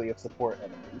purely of support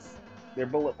enemies. Their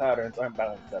bullet patterns aren't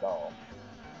balanced at all.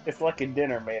 It's like a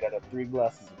dinner made out of 3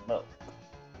 glasses of milk.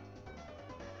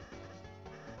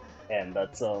 And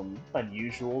that's,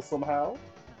 unusual somehow.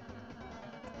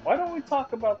 Why don't we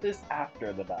talk about this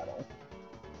after the battle?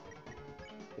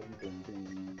 Dun, dun,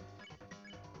 dun.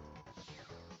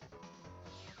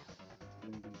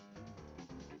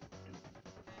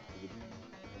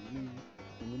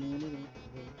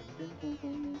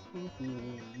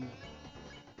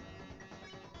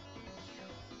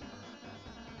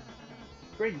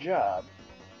 Great job.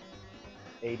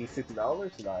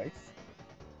 $86? Nice.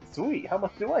 Sweet, how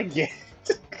much do I get?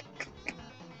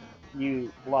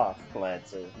 You lost,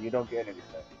 Lancer. You don't get anything.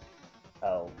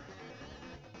 Oh.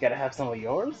 Gotta have some of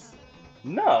yours?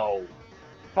 No!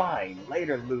 Fine,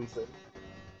 later, loser.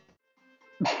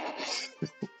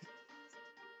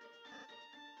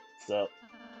 up?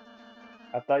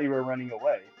 I thought you were running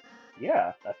away.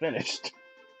 Yeah, I finished.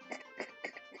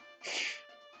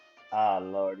 Ah,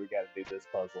 Lord, we gotta do this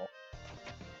puzzle.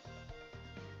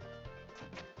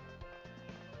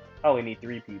 Oh, we need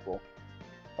 3 people.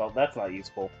 Well, that's not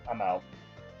useful. I'm out.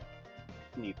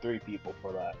 We need 3 people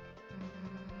for that.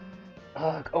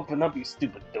 Ugh, open up, you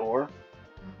stupid door.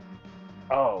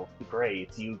 Oh, great,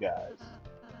 it's you guys.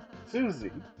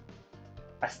 Susie,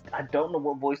 I don't know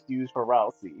what voice to use for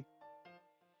Rousey.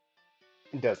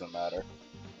 It doesn't matter.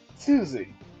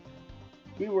 Susie,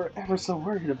 we were ever so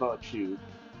worried about you.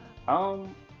 How'd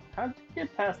you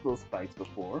get past those spikes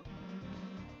before?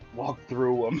 Walk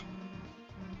through them.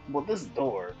 Well, this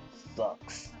door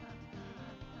sucks.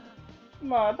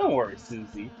 Nah, don't worry,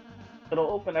 Susie. It'll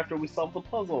open after we solve the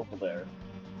puzzle over there.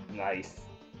 Nice.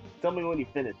 Tell me when you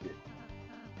finish it.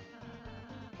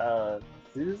 Uh,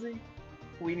 Susie?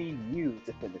 We need you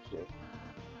to finish it.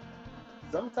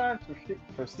 Sometimes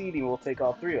proceeding will take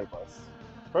all 3 of us.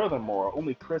 Furthermore,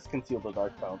 only Chris can seal the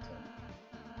Dark Fountain.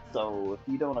 So if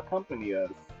you don't accompany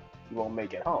us, you won't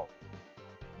make it home.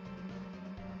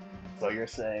 So you're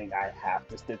saying I have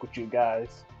to stick with you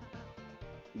guys?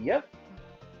 Yep.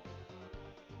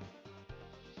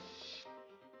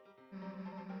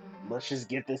 Let's just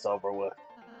get this over with.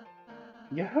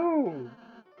 Yahoo!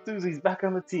 Susie's back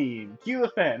on the team. Cue the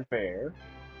fanfare.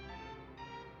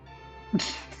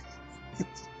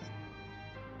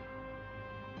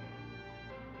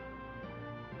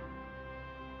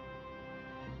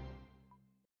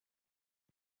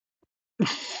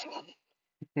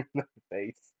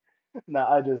 Face. Nah,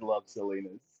 I just love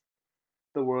silliness.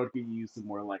 The world could use some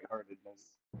more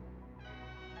lightheartedness.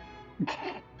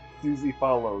 Susie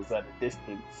follows at a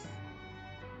distance,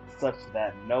 such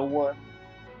that no one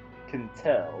can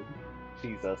tell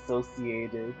she's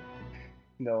associated.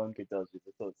 No one can tell she's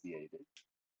associated.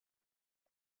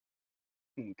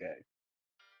 Okay,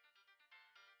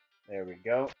 there we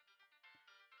go.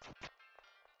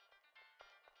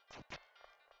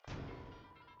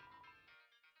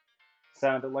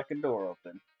 Sounded like a door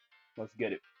open. Let's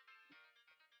get it.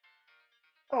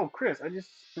 Oh, Chris, I just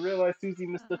realized Susie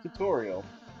missed the tutorial.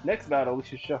 Next battle, we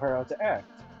should show her how to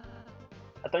act.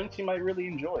 I think she might really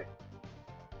enjoy it.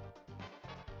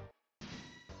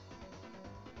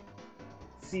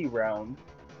 C round.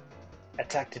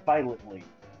 Attacked violently.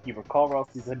 You recall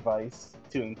Rossi's advice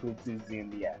to include Susie in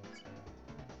the act.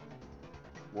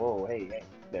 Whoa, hey.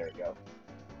 There we go.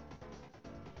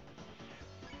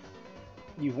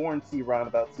 You warned C round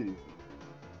about Susie.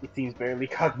 It seems barely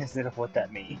cognizant of what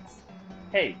that means.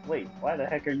 Hey, wait, why the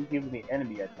heck are you giving the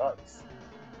enemy advice?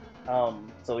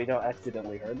 So we don't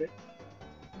accidentally hurt it?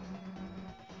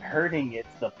 Hurting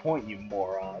it's the point, you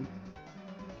moron.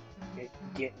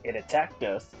 It attacked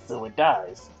us, so it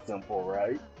dies. Simple,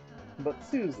 right? But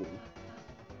Susie,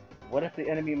 what if the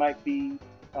enemy might be,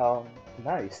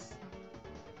 nice?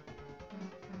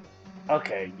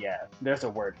 Okay, yeah, there's a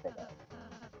word for that.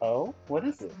 Oh, what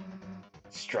is it?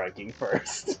 Striking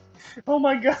first. Oh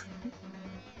my god!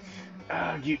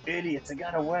 Ah, you idiots, I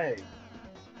got away!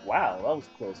 Wow, that was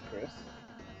close, Chris.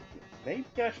 Maybe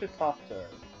I should talk to her.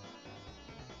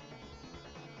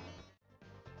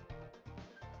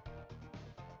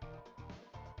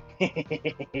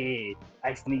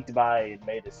 I sneaked by and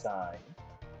made a sign.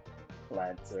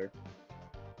 Lancer.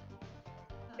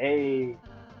 Hey,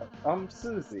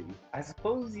 Susie, I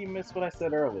suppose you missed what I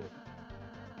said earlier.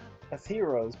 As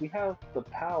heroes, we have the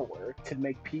power to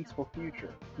make a peaceful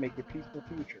future.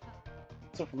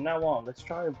 So from now on, let's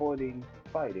try avoiding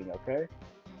fighting, okay?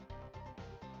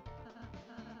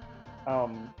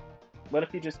 Um, what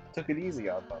if you just took it easy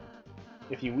on them?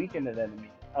 If you weaken an enemy,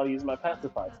 I'll use my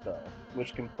pacify spell,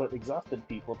 which can put exhausted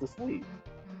people to sleep.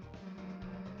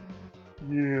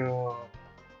 Yeah.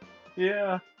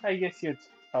 Yeah, I guess you'd.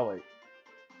 Oh, wait.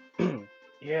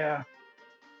 Yeah,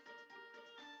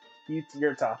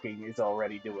 you're talking is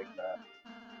already doing that.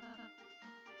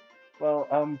 Well,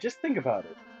 just think about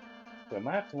it. We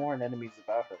might have to warn enemies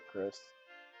about her, Chris.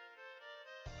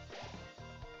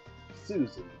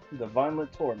 Susan, the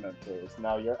violent tormentor, is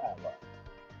now your ally.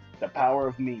 The power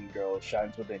of Mean Girl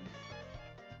shines within you.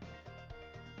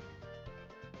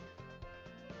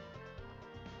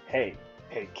 Hey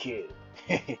kid.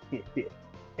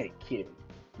 Hey kid,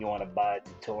 you wanna buy a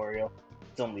tutorial?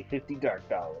 It's only 50 dark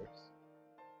dollars.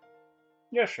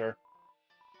 Yeah, sure.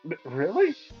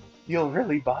 Really? You'll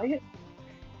really buy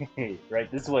it?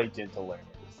 Right this way, gentle learners.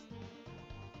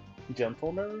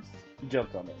 Gentleners?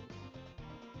 Gentleners.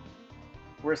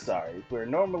 We're sorry, we're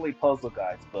normally puzzle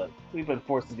guys, but we've been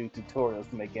forced to do tutorials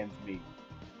to make ends meet.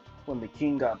 When the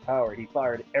king got power, he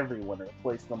fired everyone and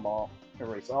replaced them all.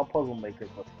 Erase all puzzle makers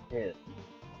with him.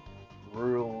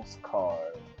 Rules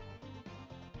card.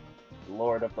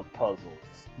 Lord of the puzzles.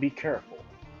 Be careful.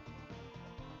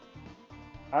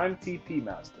 I'm TP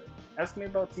Master. Ask me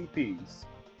about TPs.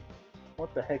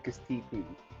 What the heck is TP?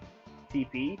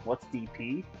 TP? What's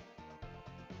TP?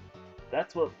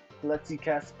 That's what lets you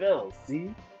cast spells,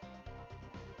 see?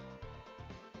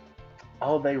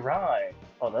 Oh, they rhyme.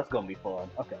 Oh, that's gonna be fun.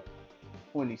 Okay.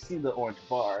 When you see the orange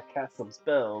bar, cast some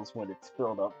spells when it's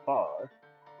filled up far.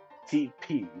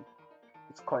 TP.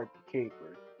 It's quite the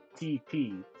caper.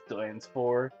 TP stands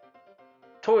for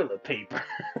toilet paper.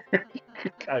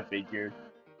 I figured.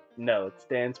 No, it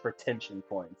stands for tension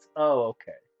points. Oh,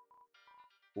 okay.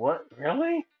 What?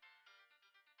 Really?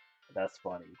 That's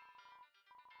funny.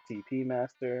 TP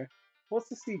Master. What's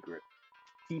the secret?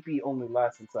 TP only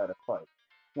lasts inside a fight.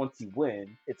 Once you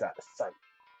win, it's out of sight.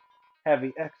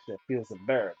 Having extra feels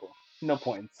unbearable. No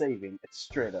point in saving, it's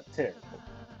straight up terrible.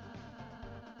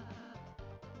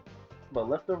 But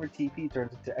leftover TP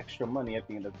turns into extra money at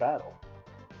the end of battle.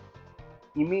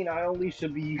 You mean I only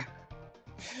should be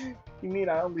You mean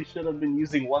I only should have been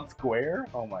using one square?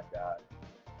 Oh my god.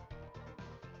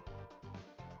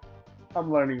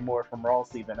 I'm learning more from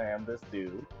Ralsei than I am this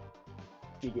dude.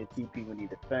 You get TP when you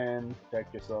defend,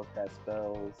 protect yourself, cast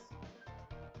spells,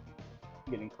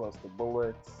 getting close to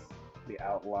bullets, the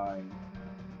outline.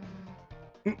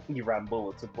 You run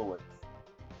bullets with bullets.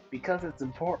 Because it's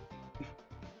important.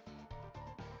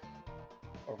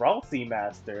 Ralsei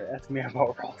Master? Ask me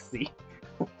about Ralsei.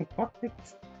 What?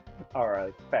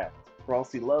 Alright, fact.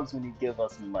 Ralsei loves when you give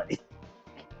us money.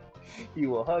 He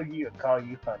will hug you and call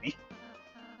you honey.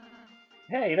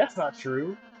 Hey, that's not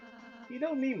true. You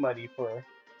don't need money for.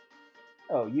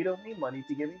 Oh, you don't need money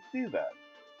to get me to do that.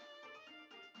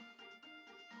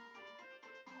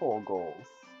 Whole goals.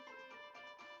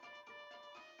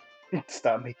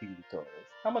 Stop making tutorials.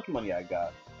 How much money I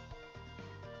got?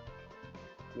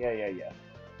 Yeah.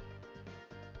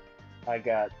 I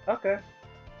got. Okay.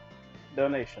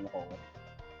 Donation hole.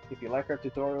 If you like our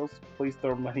tutorials, please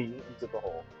throw money into the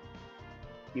hole.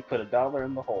 You put $1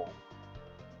 in the hole.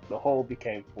 The hole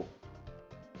became full.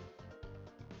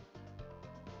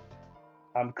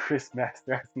 I'm Chris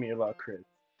Master. Ask me about Chris.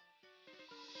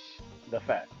 The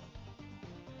fact.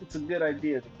 It's a good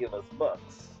idea to give us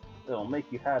bucks. It'll make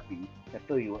you happy and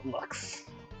fill you with lux.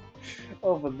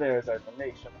 Over there is our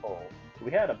donation hole.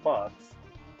 We had a box,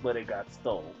 but it got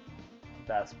stole.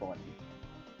 That's funny.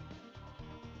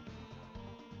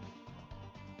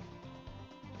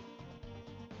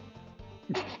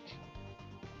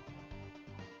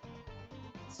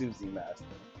 Susie Master.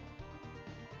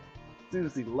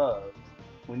 Susie loves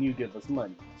when you give us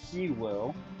money. She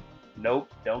will.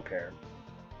 Nope, don't care.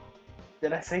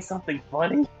 Did I say something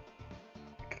funny?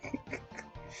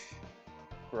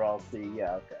 For all see,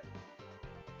 yeah, okay.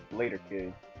 Later,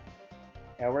 kid.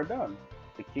 And we're done.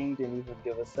 The king didn't even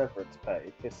give us severance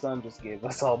pay. His son just gave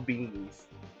us all beanies.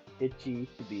 Itchy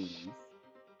beanies.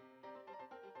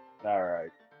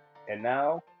 Alright. And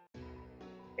now,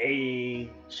 a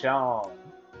Sean.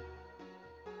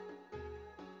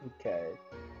 Okay.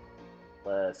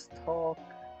 Let's talk.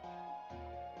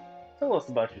 Tell us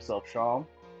about yourself, Sean.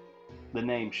 The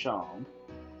name Sean,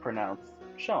 pronounced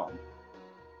Sean.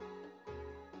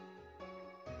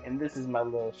 And this is my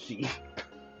little sheep.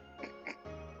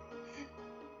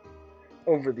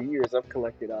 Over the years, I've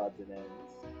collected odds and ends.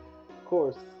 Of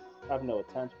course, I've no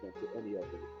attachment to any of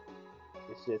it.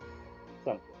 It's just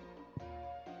something.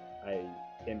 I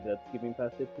ended up skipping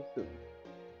past it too soon.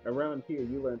 Around here,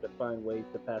 you learn to find ways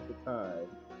to pass the time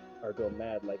or go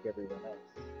mad like everyone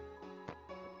else.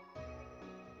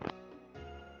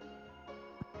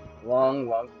 Long,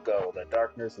 long ago, the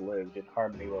darkness lived in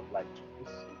harmony with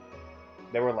lightness.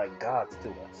 They were like gods to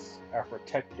us, our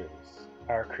protectors,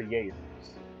 our creators,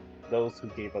 those who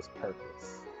gave us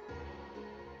purpose.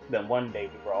 Then one day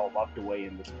we were all locked away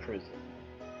in this prison,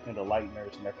 and the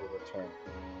Lightners never returned.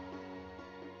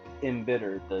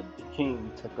 Embittered, the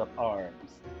king took up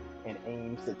arms and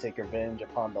aims to take revenge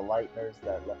upon the Lightners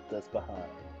that left us behind.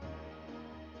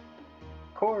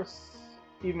 Of course,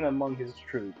 even among his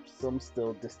troops, some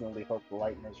still distantly hope the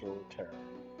Lightners will return.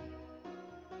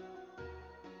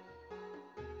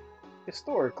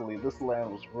 Historically, this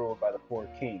land was ruled by the four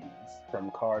kings, from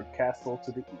Card Castle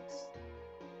to the east.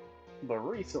 But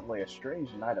recently a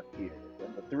strange knight appeared,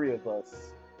 and the three of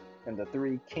us and the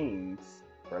three kings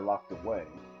were locked away.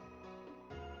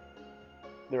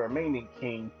 The remaining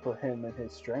king put him and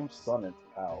his strange son into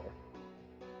power.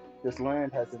 This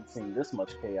land hasn't seen this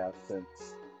much chaos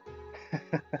since.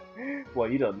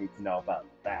 Well, you don't need to know about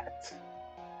that.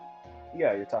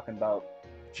 Yeah, you're talking about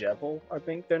Jebel, I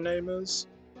think their name is.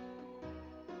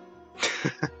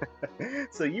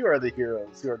 So you are the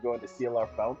heroes who are going to steal our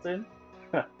fountain?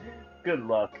 Good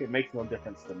luck, it makes no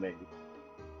difference to me.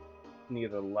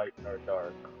 Neither light nor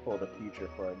dark hold a future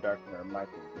for a darkener in my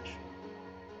condition.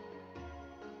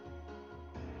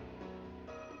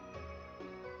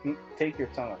 Take your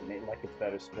time, it ain't like it's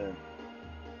better spent.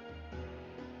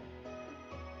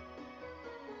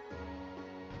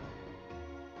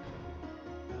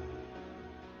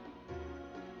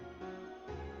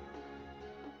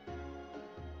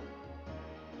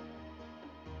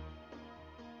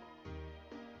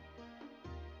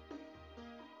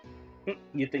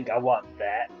 You think I want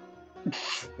that?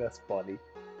 That's funny.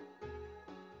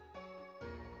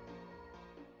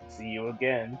 See you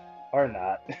again. Or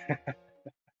not.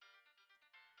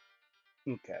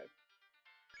 Okay.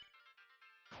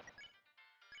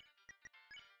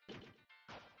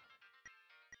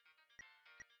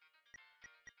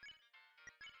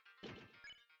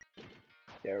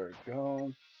 There we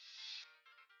go.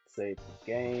 Save the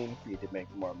game. Need to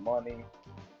make more money.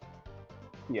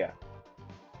 Yeah.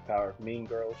 Power of Mean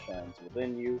Girl shines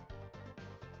within you.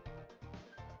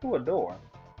 Ooh, a door.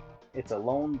 It's a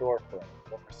lone door frame,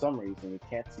 but for some reason you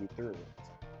can't see through it.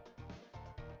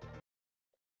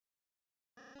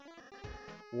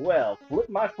 Well, flip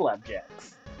my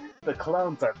flapjacks. The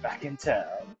clowns are back in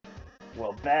town.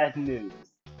 Well, bad news.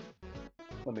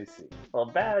 Let me see. Well,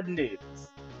 bad news.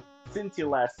 Since you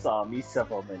last saw me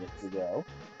several minutes ago,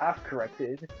 I've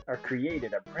created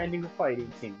a brand new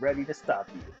fighting team ready to stop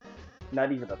you.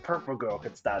 Not even the purple girl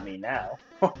could stop me now.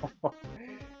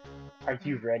 Are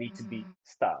you ready to be...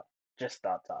 Stop. Just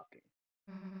stop talking.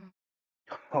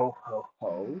 Ho ho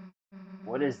ho?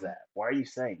 What is that? Why are you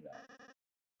saying that?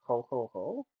 Ho ho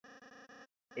ho?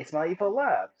 It's my evil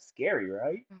laugh. Scary,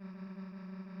 right?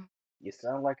 You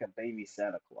sound like a baby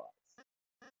Santa Claus.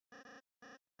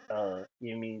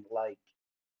 You mean like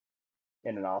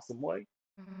in an awesome way?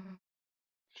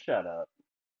 Shut up.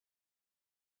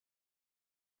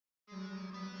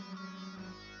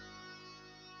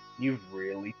 You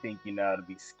really think you know how to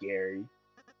be scary?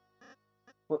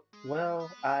 Well,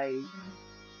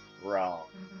 wrong.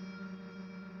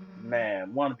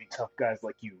 Man, wannabe tough guys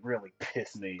like you really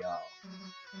piss me off.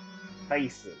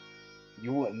 Face it,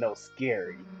 you wouldn't know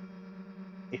scary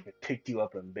if it picked you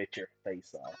up and bit your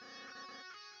face off.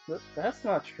 But that's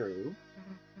not true.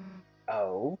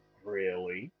 Oh,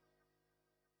 really?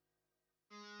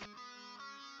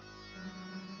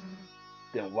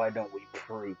 Then why don't we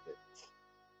prove it?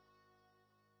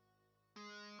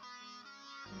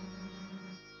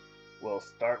 We'll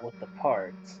start with the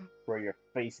parts where your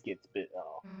face gets bit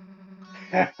off.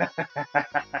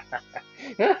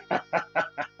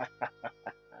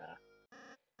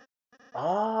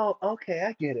 Oh, okay,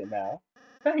 I get it now.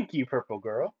 Thank you, Purple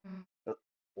Girl.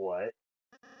 What?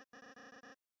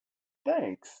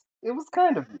 Thanks. It was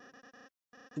kind of you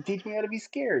to teach me how to be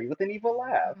scary with an evil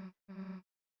laugh.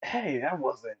 Hey, that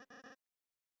wasn't.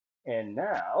 And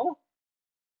now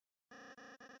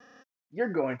you're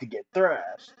going to get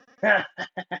thrashed.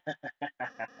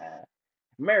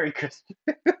 Merry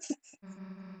Christmas.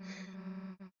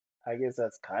 I guess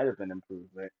that's kind of an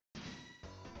improvement.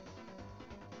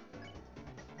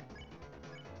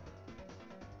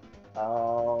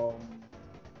 Um,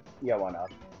 yeah, why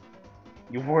not?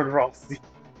 You warned Ralsei.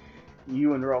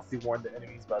 You and Ralsei warned the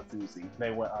enemies about Susie. They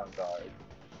went on guard.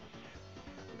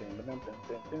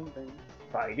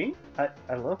 Fighting?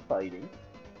 I love fighting.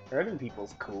 Hurting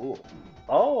people's cool.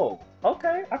 Oh,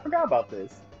 okay. I forgot about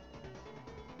this.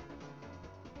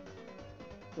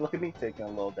 Look at me taking a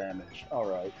little damage.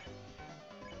 Alright.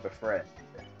 Befriend.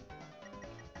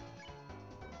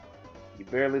 You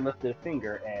barely lifted a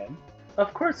finger and...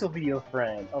 Of course he'll be your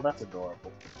friend. Oh, that's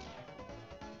adorable.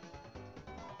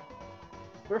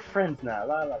 We're friends now.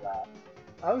 La la la.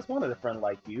 I always wanted a friend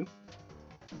like you.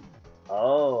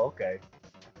 Oh, okay.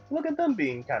 Look at them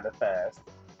being kind of fast.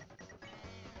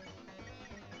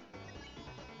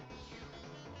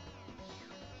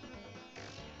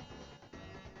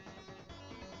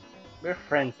 We're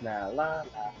friends now. La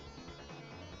la.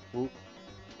 Oop.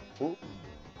 Oop.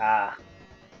 Ah.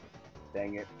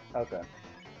 Dang it. Okay.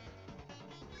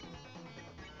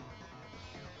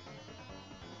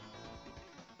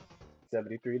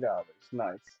 $73.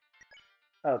 Nice.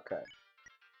 Okay.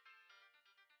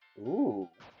 Ooh.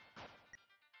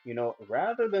 You know,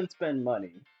 rather than spend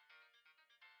money,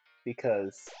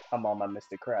 because I'm on my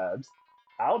Mr. Krabs,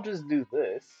 I'll just do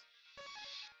this.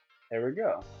 There we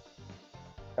go.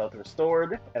 Health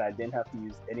restored, and I didn't have to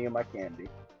use any of my candy.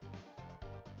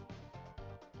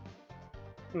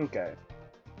 Okay.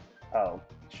 Oh,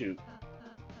 shoot.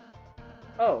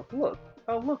 Oh, look.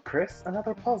 Oh, look, Chris.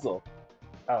 Another puzzle.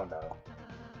 Oh, no.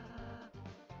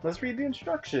 Let's read the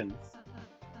instructions.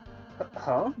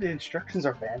 Huh? The instructions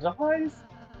are vandalized?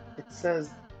 It says,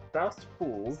 thou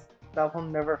fools, thou will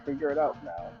never figure it out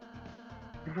now.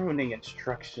 Ruining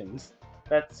instructions.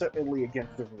 That's certainly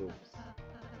against the rules.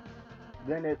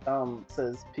 Then it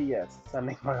says P.S.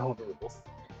 Sending my own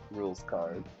rules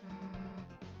card.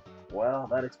 Well,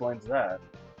 that explains that.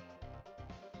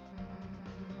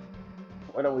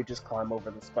 Why don't we just climb over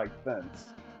the spiked fence?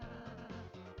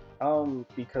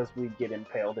 Because we get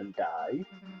impaled and die.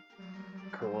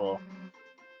 Cool.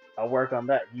 I'll work on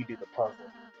that. You do the puzzle.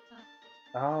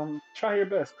 Try your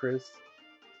best, Chris.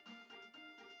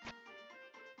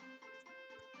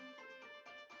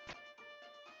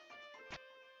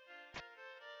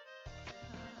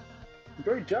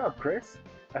 Great job, Chris.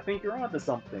 I think you're onto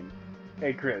something.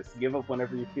 Hey, Chris, give up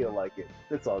whenever you feel like it.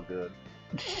 It's all good.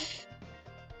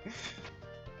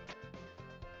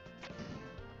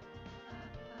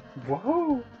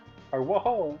 Whoa! Or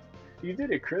whoa! You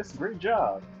did it, Chris. Great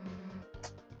job.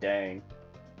 Dang.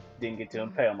 Didn't get to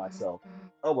impale myself.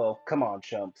 Oh well, come on,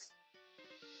 chumps.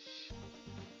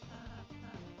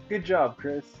 Good job,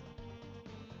 Chris.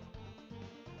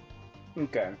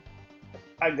 Okay.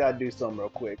 I gotta do something real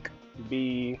quick.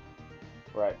 Be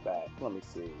right back. Let me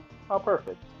see. Oh,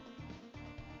 perfect.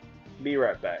 Be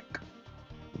right back.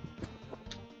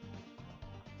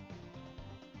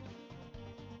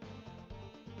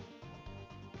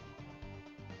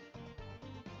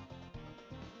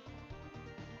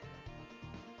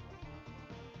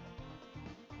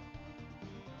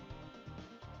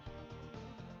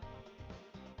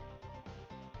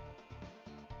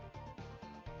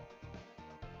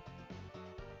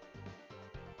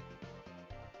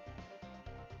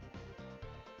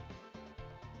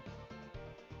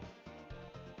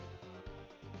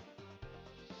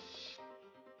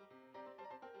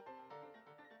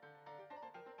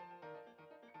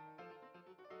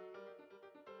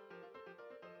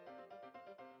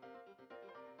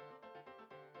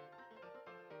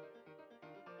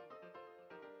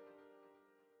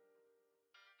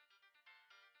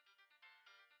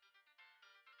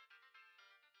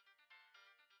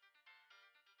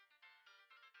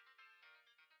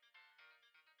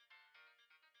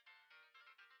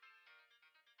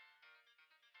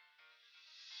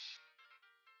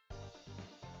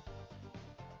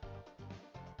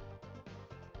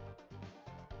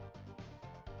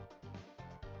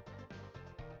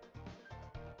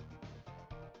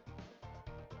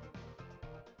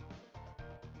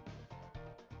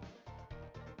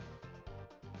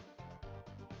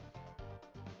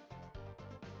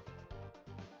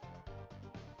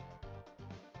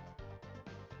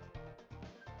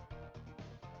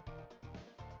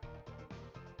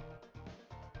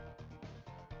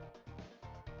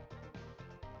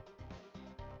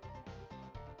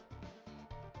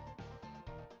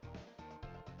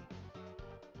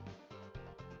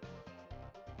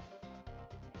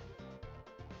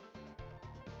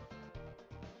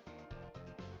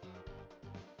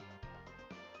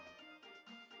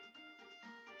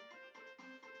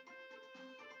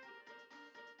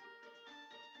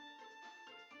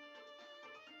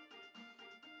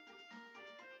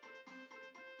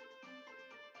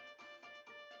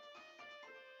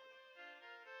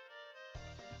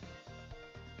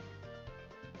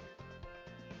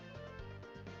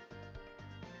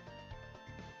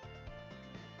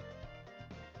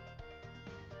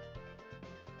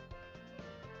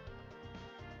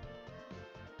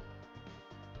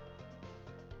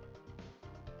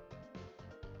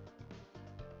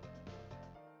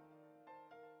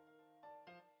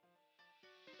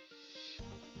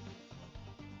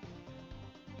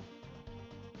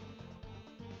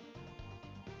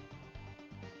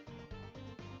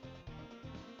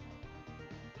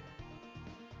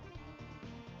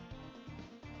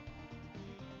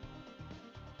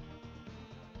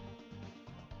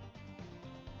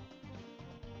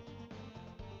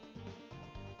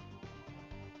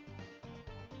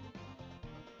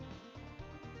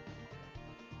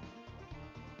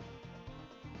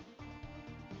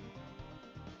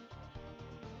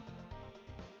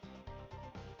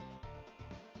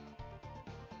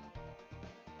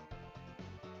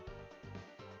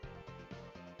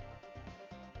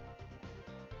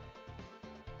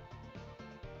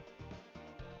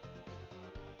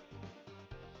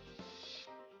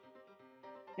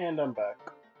 And I'm back.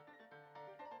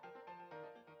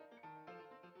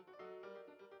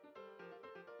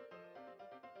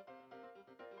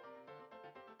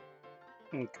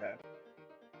 Okay.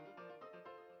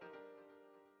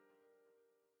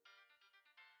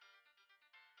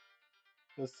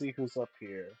 Let's see who's up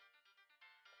here.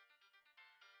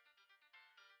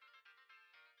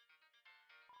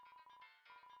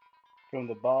 From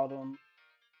the bottom,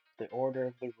 the Order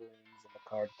of the Rings and the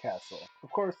Card Castle.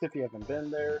 Of course, if you haven't been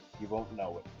there, you won't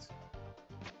know it.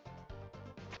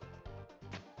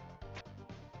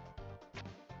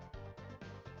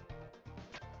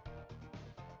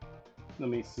 Let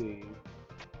me see.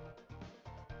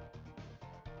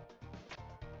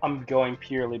 I'm going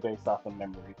purely based off of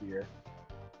memory here.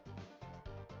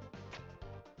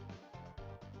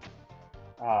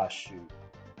 Ah, shoot.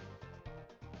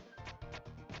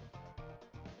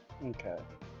 Okay.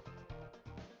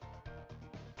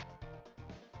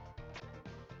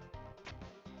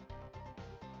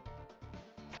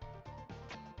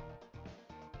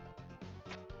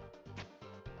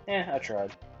 I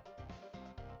tried.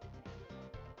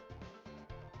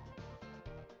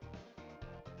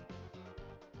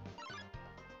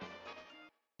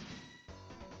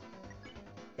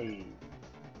 Hey.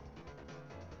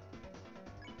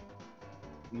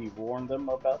 We warned them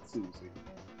about Susie.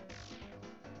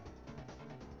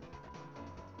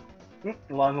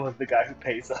 Along with the guy who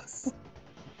pays us.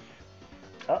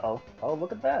 Uh-oh. Oh,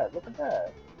 look at that. Look at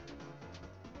that.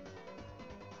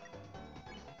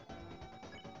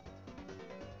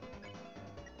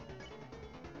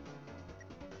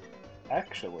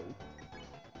 Actually.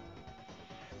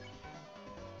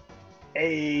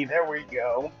 Hey, there we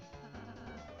go.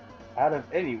 Out of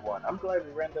anyone, I'm glad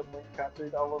we randomly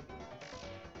encountered all of you.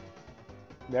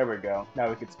 There we go. Now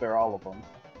we can spare all of them.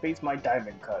 Face my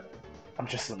diamond cutter. I'm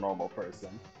just a normal person.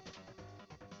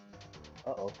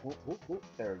 Uh-oh.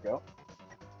 There we go.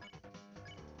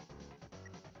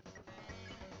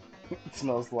 It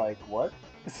smells like what?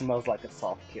 It smells like a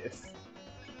soft kiss.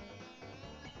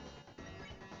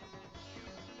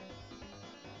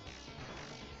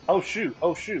 Oh shoot!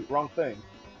 Oh shoot! Wrong thing.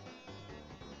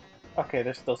 Okay,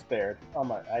 they're still spared. Oh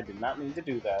my, I did not mean to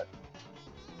do that.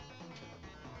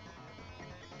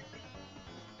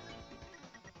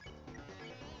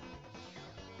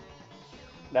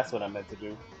 That's what I meant to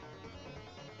do.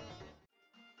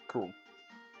 Cool.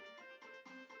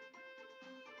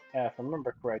 Yeah, if I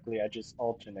remember correctly, I just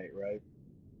alternate, right?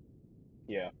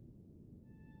 Yeah.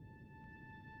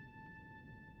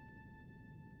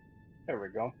 There we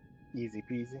go. Easy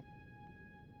peasy.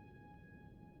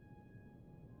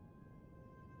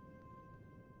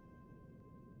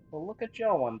 Well, look at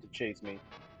y'all wanting to chase me.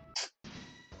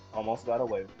 Almost got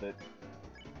away with it.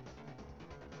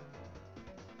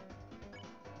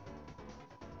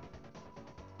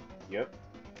 Yep.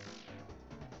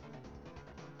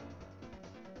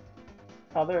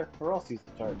 Oh, there. Rosie's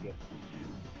the target.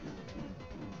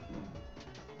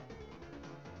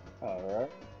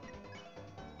 Alright.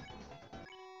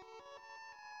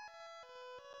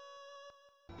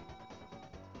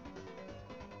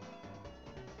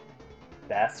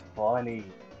 That's funny.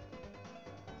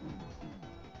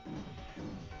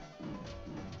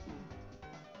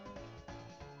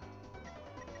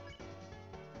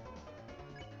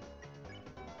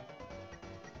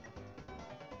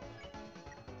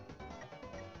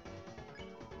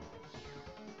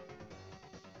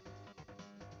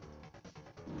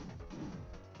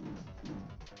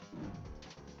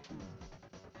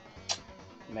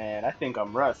 Man, I think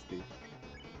I'm rusty.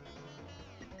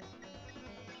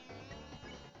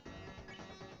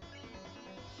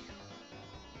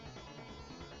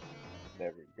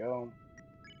 There we go.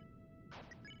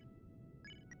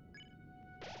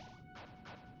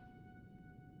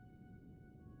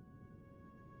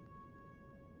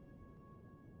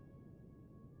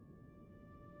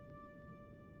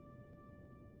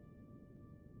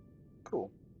 Cool.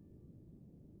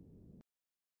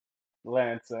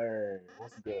 Lancer,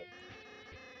 what's good?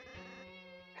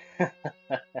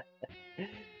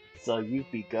 So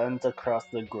you've begun to cross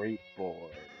the Great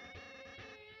Board,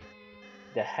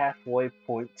 the halfway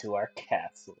point to our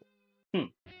castle.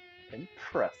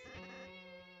 Impressive.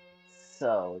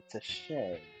 So it's a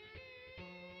shame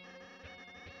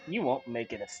you won't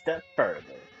make it a step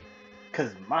further,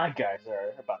 'cause my guys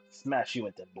are about to smash you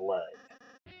into blood.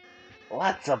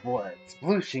 Lots of blood,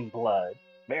 splooshing blood,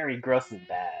 very gross and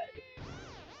bad.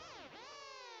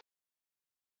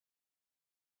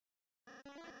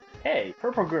 Hey,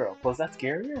 Purple Girl, was that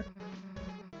scarier?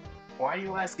 Why are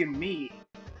you asking me?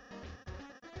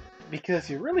 Because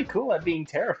you're really cool at being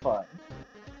terrifying.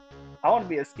 I want to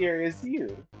be as scary as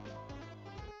you.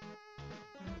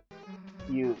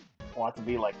 You want to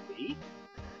be like me?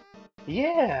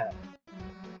 Yeah.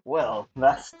 Well,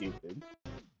 that's stupid.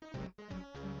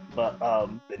 But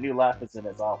the new laugh isn't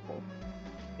as awful.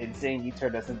 And saying you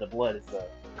turned us into blood is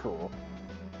cool.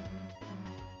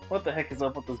 What the heck is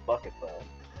up with this bucket, though?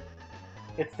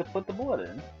 It's to put the blood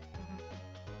in.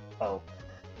 Oh,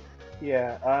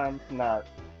 yeah, I'm not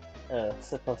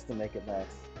supposed to make a mess.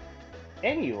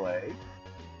 Anyway,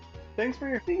 thanks for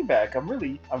your feedback. I'm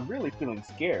really feeling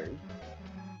scared.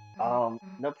 No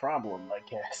problem, I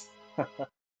guess.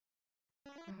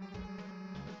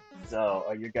 So,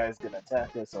 are you guys gonna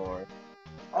attack us or?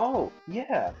 Oh,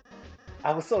 yeah.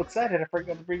 I was so excited I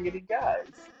forgot to bring any guys.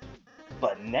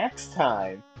 But next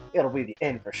time, it'll be the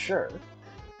end for sure.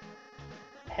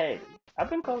 Hey, I've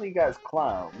been calling you guys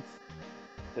clowns.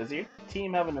 Does your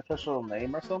team have an official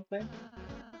name or something?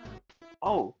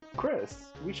 Oh,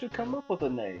 Chris, we should come up with a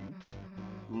name.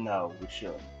 No, we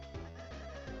shouldn't.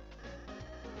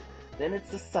 Then it's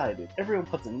decided. Everyone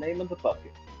puts a name in the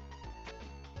bucket.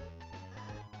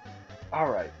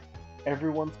 Alright,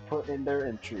 everyone's put in their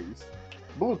entries.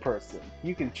 Blue person,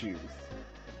 you can choose.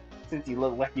 Since you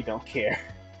look like you don't care.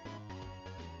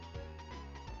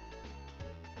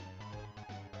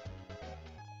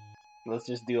 Let's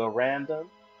just do a random.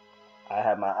 I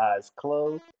have my eyes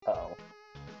closed. Uh-oh.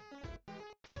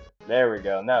 There we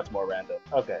go. Now it's more random.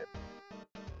 Okay.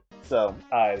 So,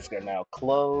 eyes are now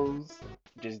closed.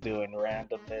 Just doing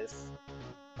randomness.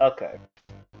 Okay.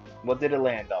 What did it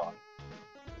land on?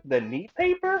 The neat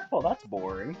paper? Well, that's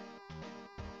boring.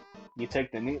 You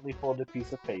take the neatly folded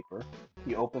piece of paper.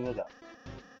 You open it up.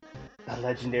 The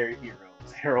legendary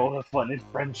heroes, herald of fun and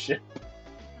friendship.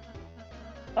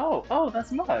 Oh,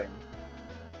 that's mine.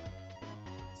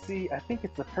 See, I think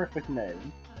it's the perfect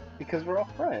name. Because we're all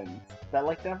friends that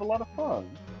like to have a lot of fun.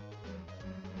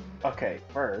 Okay,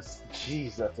 first,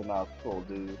 jeez, that's a mouthful,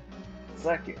 dude.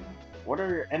 Second, what are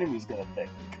your enemies gonna think?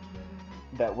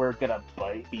 That we're gonna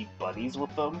be buddies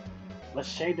with them? Let's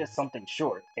shade it something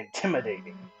short,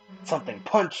 intimidating, something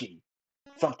punchy,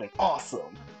 something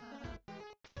awesome.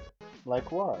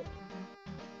 Like what?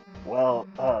 Well,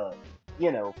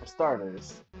 for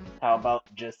starters, how about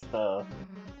just the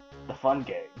fun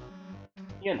game?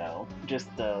 Just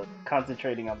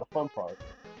concentrating on the fun part.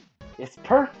 It's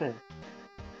perfect.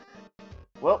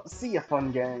 Well, see ya,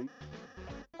 fun gang.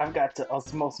 I've got to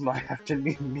osmose my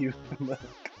afternoon milk.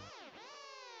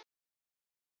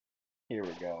 Here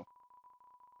we go.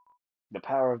 The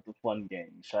power of the fun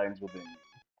game shines within you.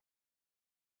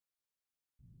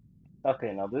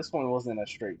 Okay, now this one wasn't as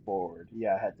straightforward.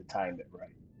 Yeah, I had to time it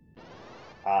right.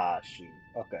 Ah, shoot.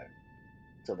 Okay.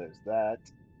 So there's that,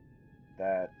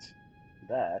 that,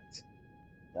 that,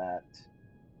 that,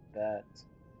 that,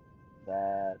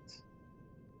 that.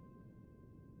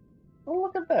 Oh,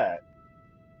 look at that.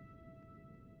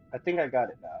 I think I got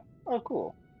it now. Oh,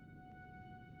 cool.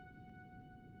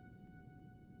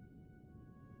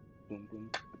 Dun, dun,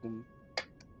 dun,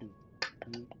 dun,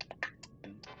 dun, dun,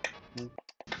 dun.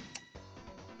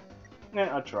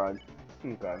 Yeah, I tried.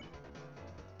 Okay.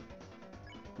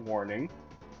 Warning.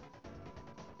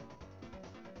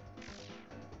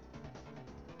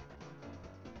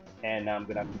 And now I'm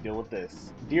gonna have to deal with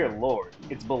this. Dear Lord,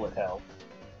 it's bullet hell.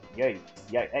 Yay.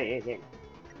 Yay. Hey, hey, hey.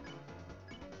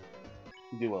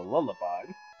 Do a lullaby.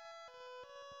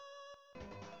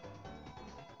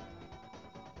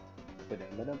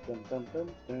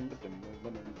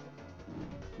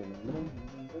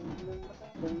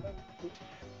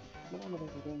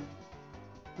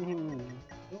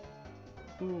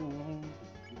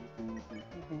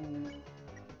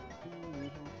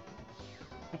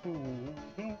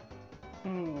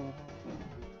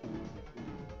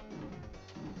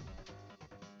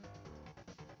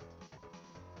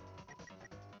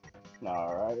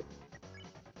 Alright,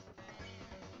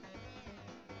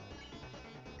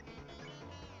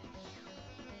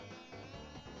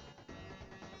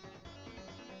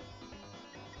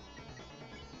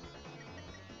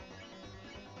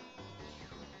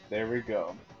 there we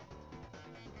go.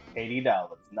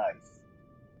 $80. Nice.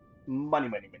 Money,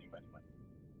 money, money, money, money.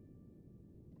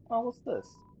 Oh, what's this?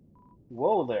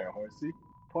 Whoa there, horsey.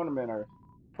 Pointmen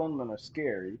are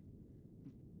scary.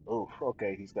 Oof,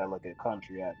 okay, he's got like a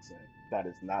country accent. That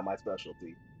is not my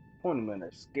specialty. Pointmen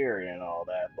are scary and all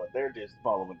that, but they're just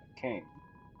following the king.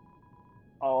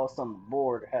 Us on the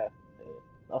board have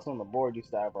us on the board used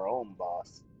to have our own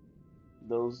boss.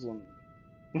 Those in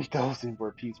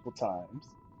were peaceful times.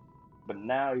 But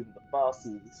now even the boss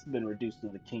has been reduced to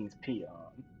the king's peon.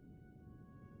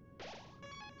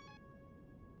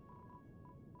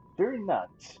 Fear not,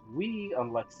 we,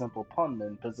 unlike simple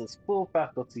pundmen, possess full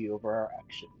faculty over our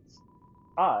actions.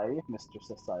 I, Mr.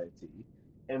 Society,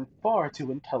 am far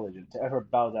too intelligent to ever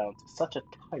bow down to such a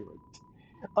tyrant.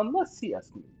 Unless he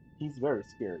asks me. He's very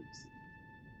scary, you see.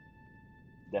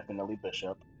 Definitely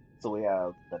Bishop. So we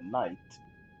have the Knight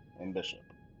and Bishop.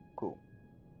 Cool.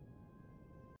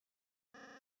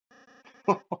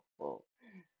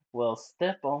 Well,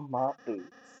 step on my boots.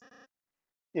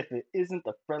 If it isn't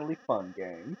a friendly fun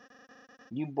game,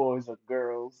 you boys or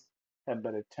girls had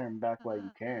better turn back while you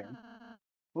can.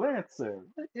 Lancer,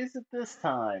 what is it this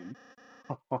time?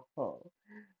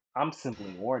 I'm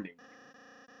simply warning you.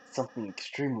 Something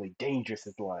extremely dangerous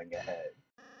is lying ahead.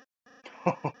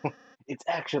 It's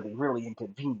actually really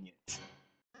inconvenient.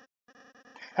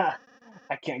 Ha!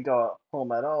 I can't go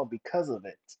home at all because of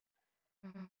it.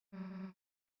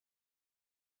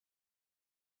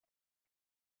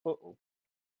 Uh-oh.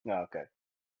 No, okay.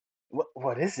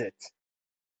 What is it?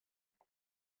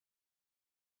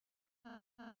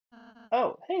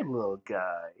 Oh, hey little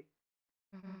guy.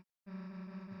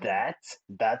 That's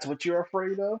what you're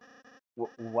afraid of?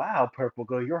 Wow, Purple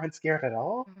Girl, you aren't scared at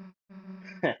all?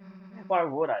 Why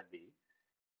would I be?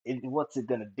 What's it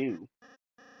gonna do?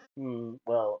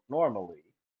 Well, normally.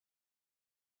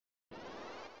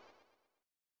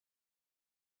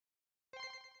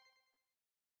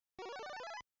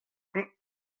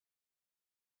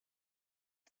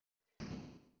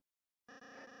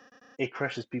 It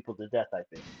crushes people to death, I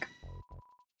think.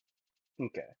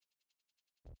 Okay.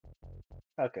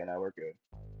 Okay, now we're good.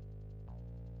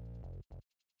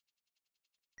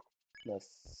 Let's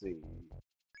see.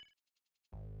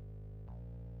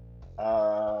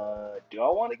 Do I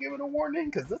want to give it a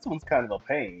warning? Because this one's kind of a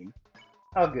pain.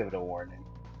 I'll give it a warning.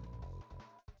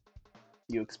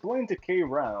 You explained to K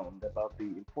Round about the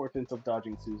importance of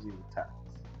dodging Susie's attacks,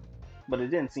 but it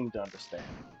didn't seem to understand.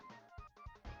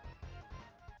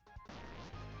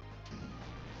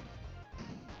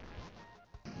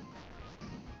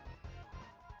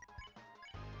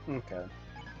 Okay,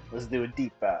 let's do a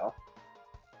deep bow.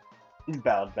 He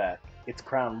bowed back, its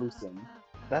crown loosened.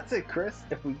 That's it, Chris.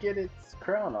 If we get its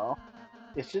crown off,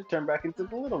 it should turn back into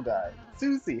the little guy.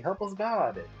 Susie, help us bow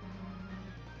at it.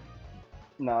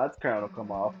 Nah, its crown will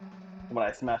come off when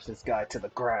I smash this guy to the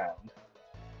ground.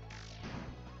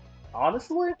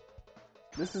 Honestly,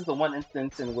 this is the one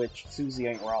instance in which Susie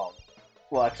ain't wrong.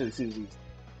 Well, actually, Susie's.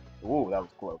 Ooh, that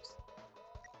was close.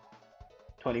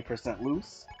 20%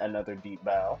 loose, another deep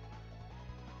bow.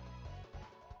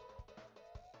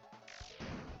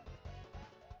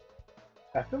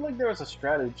 I feel like there was a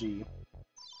strategy.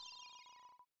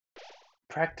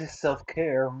 Practice self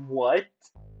care. What?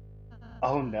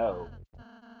 Oh no.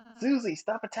 Susie,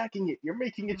 stop attacking it. You're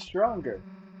making it stronger.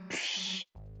 Psh,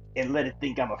 and let it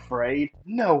think I'm afraid?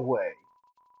 No way.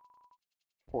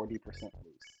 40% loose.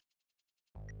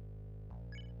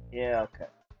 Yeah, okay.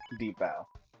 Deep bow.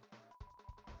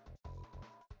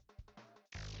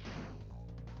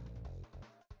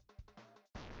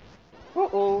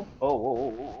 Uh-oh.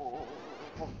 Oh.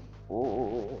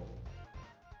 Oh.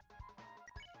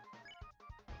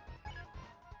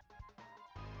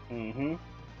 Mm-hmm.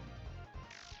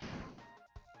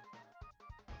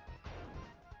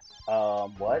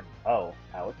 What? Oh,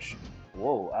 ouch.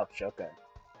 Whoa, ouch, okay.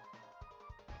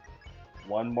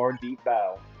 One more deep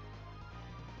bow.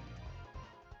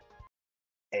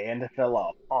 And it fell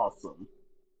off. Awesome.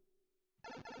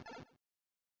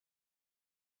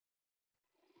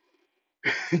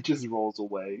 It just rolls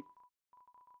away.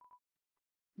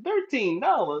 $13.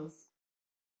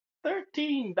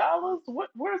 $13? What?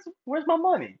 Where's my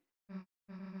money?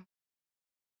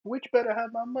 Which better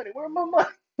have my money? Where my money?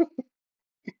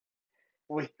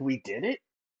 We did it?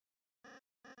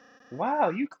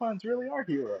 Wow, you clowns really are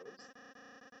heroes.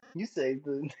 You saved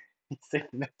the you saved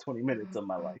the next 20 minutes of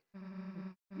my life.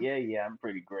 Yeah, I'm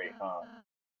pretty great, huh?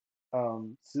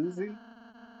 Susie,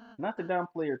 not to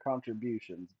downplay your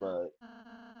contributions, but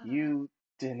you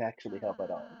didn't actually help at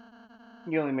all.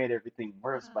 You only made everything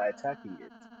worse by attacking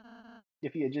it.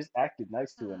 If you had just acted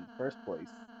nice to it in the first place,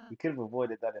 we could have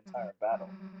avoided that entire battle.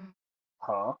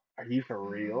 Huh? Are you for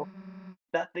real?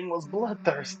 That thing was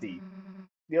bloodthirsty.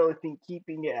 The only thing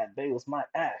keeping it at bay was my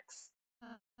axe.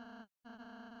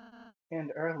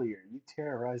 And earlier, you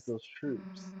terrorized those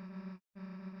troops.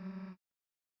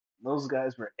 Those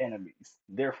guys were enemies,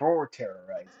 therefore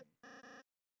terrorizing.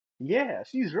 Yeah,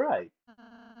 she's right.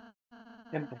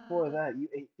 And before that, you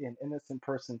ate an innocent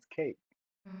person's cake.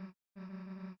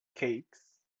 Cakes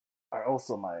are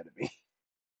also my enemy.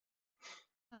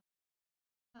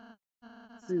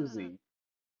 Susie,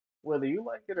 whether you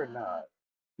like it or not,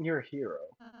 you're a hero.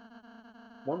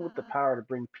 One with the power to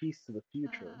bring peace to the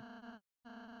future.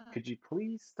 Could you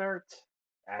please start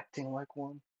acting like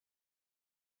one?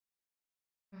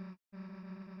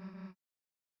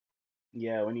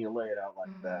 Yeah, when you lay it out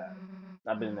like that.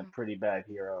 I've been a pretty bad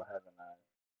hero, haven't I?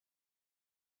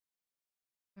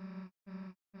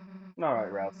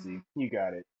 Alright, Rousey, you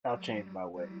got it. I'll change my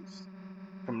ways.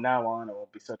 From now on, I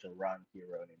won't be such a rotten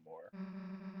hero anymore.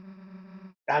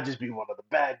 I'll just be one of the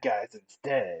bad guys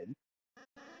instead.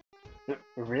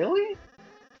 Really?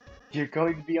 You're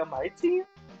going to be on my team?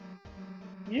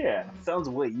 Yeah, sounds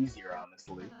way easier,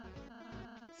 honestly.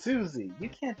 Susie, you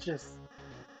can't just...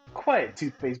 Quiet,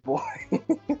 Toothpaste Boy.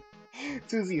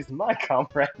 Susie is my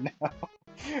comrade now,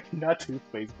 not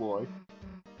Toothpaste Boy.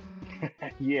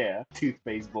 Yeah,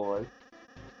 Toothpaste Boy.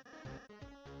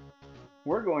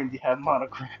 We're going to have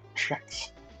monogram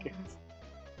tracks.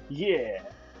 Yeah,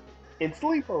 and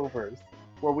sleepovers,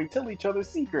 where we tell each other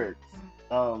secrets.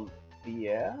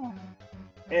 Yeah?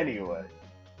 Anyway,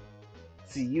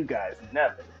 see you guys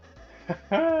never.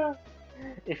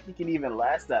 If you can even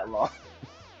last that long.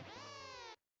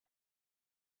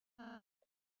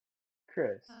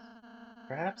 Chris,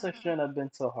 perhaps I shouldn't have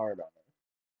been so hard on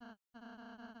her.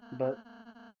 But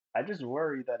I just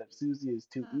worry that if Susie is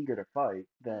too eager to fight,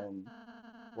 then,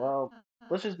 well,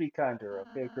 let's just be kind to her,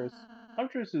 okay, Chris? I'm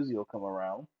sure Susie will come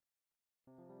around.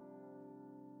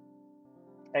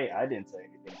 Hey, I didn't say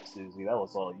anything to Susie, that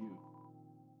was all you.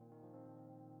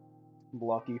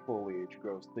 Blocky foliage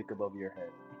grows thick above your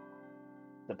head.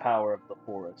 The power of the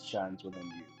forest shines within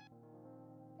you.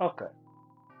 Okay.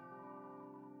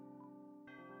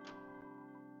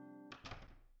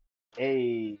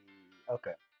 Hey,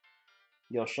 okay.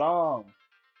 Yo, Sean.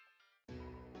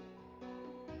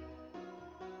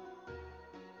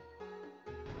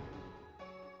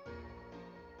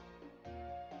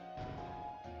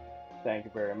 Thank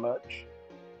you very much.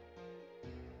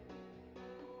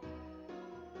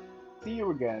 See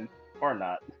you again. Or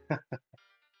not.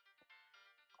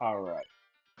 Alright.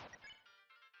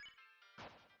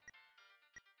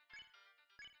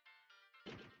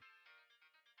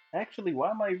 Actually,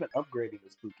 why am I even upgrading the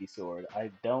spooky sword? I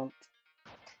don't...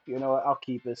 You know what, I'll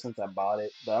keep it since I bought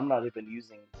it, but I'm not even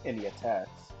using any attacks.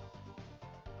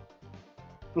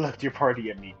 Left your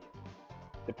party immediately.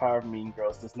 The power of Mean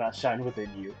Girls does not shine within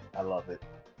you. I love it.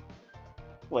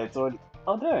 Wait, it's already...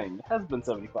 Oh dang, it has been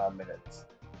 75 minutes.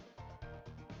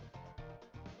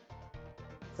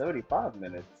 75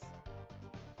 minutes?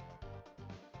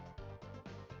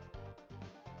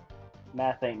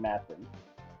 Math ain't mathin'.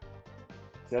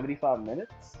 75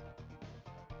 minutes?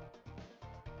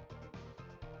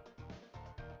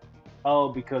 Oh,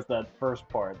 because that first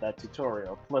part, that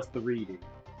tutorial, plus the reading.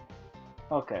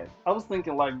 Okay, I was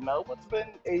thinking like, no, it's been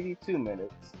 82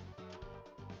 minutes.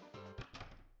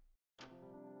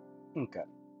 Okay.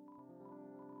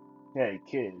 Hey,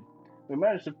 kid, we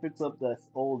managed to fix up this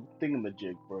old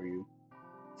thingamajig for you.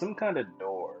 Some kind of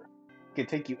door. Can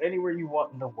take you anywhere you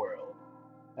want in the world,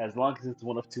 as long as it's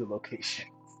one of two locations.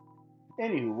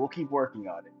 Anywho, we'll keep working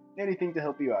on it. Anything to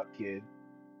help you out, kid.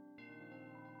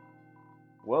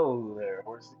 Whoa there,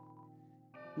 horsey.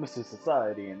 Mr.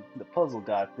 Society and the puzzle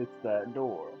guy fixed that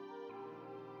door.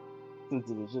 Since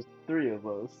it was just three of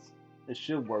us, it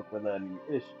should work without any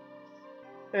issues.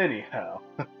 Anyhow,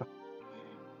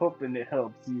 hoping it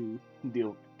helps you deal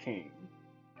with the king.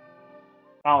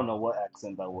 I don't know what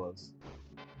accent that was.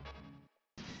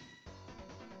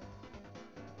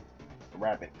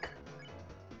 Arabic.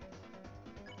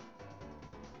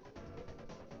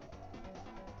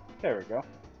 There we go.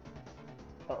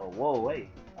 Uh-oh, whoa, wait.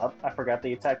 I forgot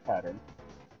the attack pattern.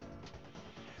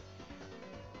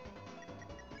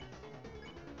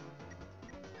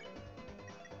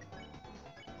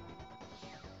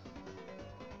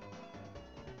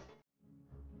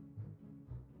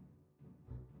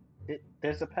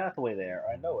 There's a pathway there.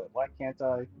 I know it. Why can't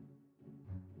I?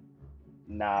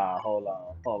 Nah, hold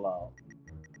on, hold on.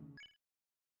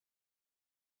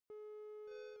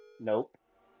 Nope.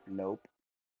 Nope.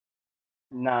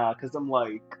 Nah, cause I'm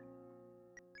like,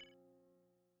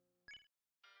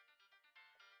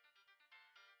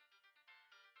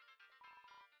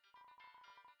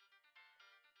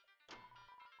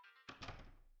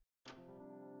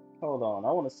 hold on.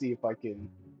 I want to see if I can.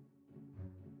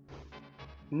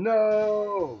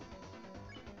 No.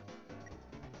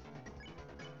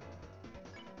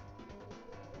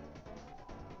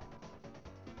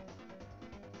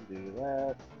 Do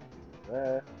that. Do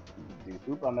that. Do.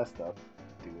 Oop, I messed up.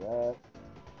 Do that.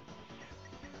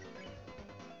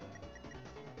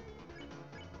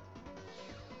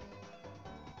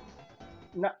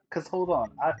 Nah, cause hold on.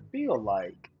 I feel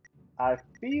like I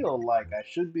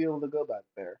should be able to go back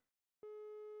there.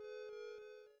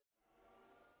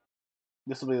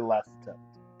 This will be the last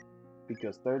attempt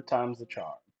because third time's the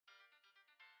charm.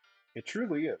 It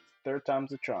truly is. Third time's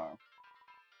the charm.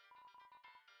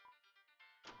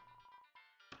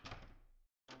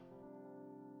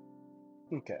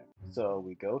 Okay, so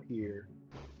we go here.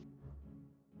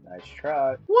 Nice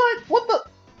try. What? What the?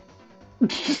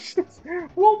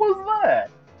 What was that?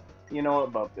 You know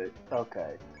what, bump it.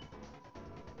 Okay.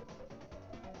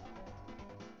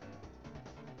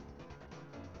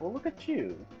 Well, look at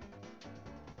you.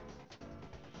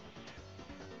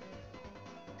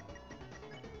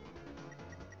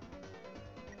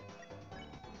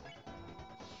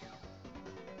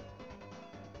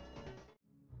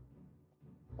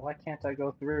 Why can't I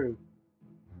go through?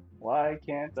 Why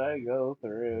can't I go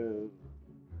through?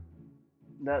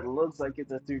 That looks like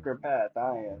it's a secret path.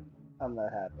 I'm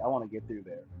not happy. I want to get through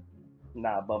there.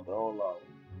 Nah, bump it. Oh, low.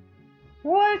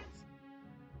 What?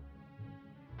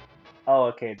 Oh,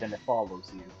 okay. Then it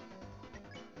follows you.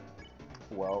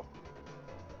 Well,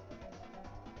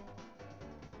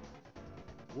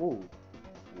 ooh,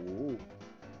 ooh.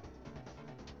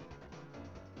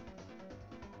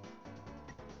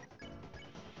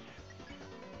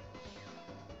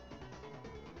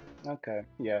 Okay.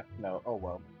 Yeah. No. Oh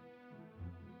well.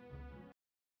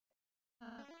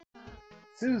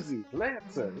 Susie,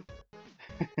 Lancer.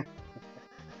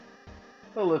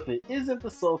 Well, if it isn't the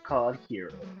so-called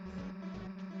hero,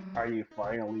 are you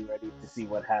finally ready to see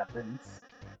what happens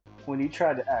when you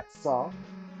try to act soft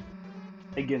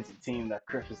against a team that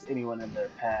crushes anyone in their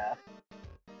path?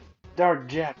 Dark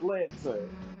Jack Lancer,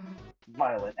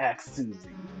 Violent Axe Susie.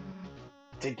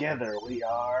 Together we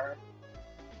are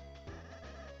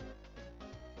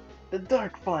the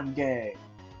Dark Fun Gang.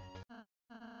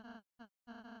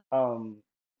 Um,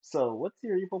 so what's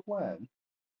your evil plan?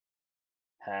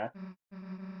 Huh?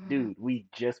 Dude, we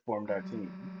just formed our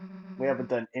team. We haven't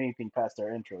done anything past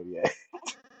our intro yet.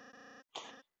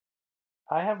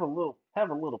 I have a little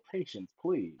patience,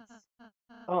 please.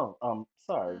 Oh,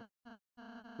 sorry.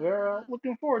 We're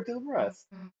looking forward to the rest.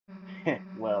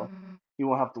 Well, you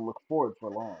won't have to look forward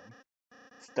for long.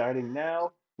 Starting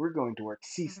now, we're going to work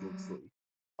ceaselessly,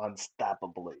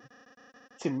 unstoppably,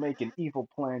 to make an evil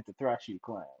plan to thrash you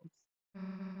clowns.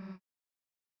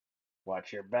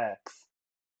 Watch your backs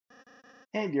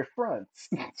and your fronts.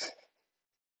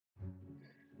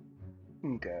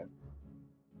 Okay,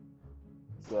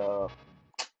 so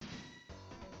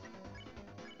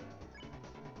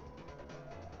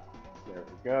there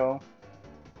we go.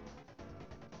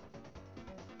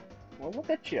 Well, look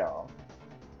at y'all.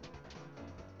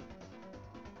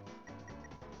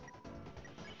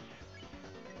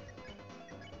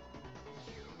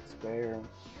 Spare,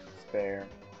 spare,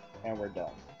 and we're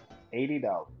done.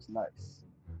 $80. Nice.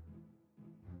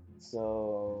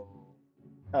 So,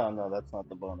 oh no, that's not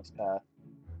the bonus path.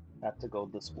 I have to go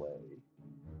this way.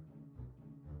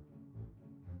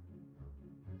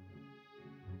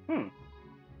 Hmm,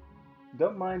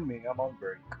 don't mind me, I'm on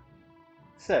break.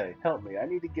 Say, help me, I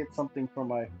need to get something for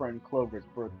my friend Clover's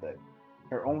birthday.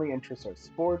 Her only interests are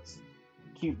sports,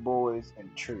 cute boys,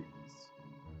 and trees.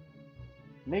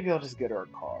 Maybe I'll just get her a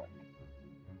card.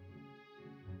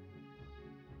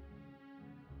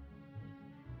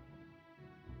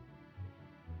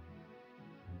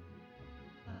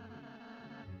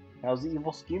 How's the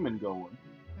evil scheming going?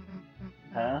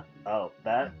 Huh? Oh,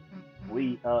 that?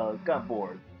 We, got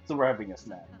bored, so we're having a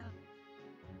snack.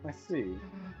 I see.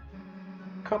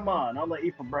 Come on, all I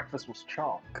ate for breakfast was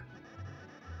chalk.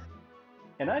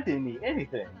 And I didn't eat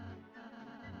anything.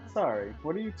 Sorry,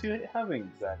 what are you two having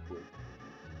exactly?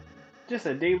 Just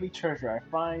a daily treasure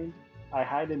I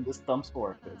hide in this thumb's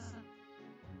orifice.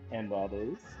 And that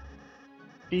is?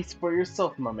 Feast for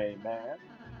yourself, my main man.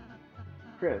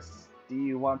 Chris, do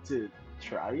you want to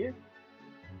try it?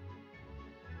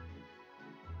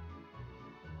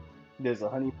 There's a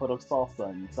honey pot of salsa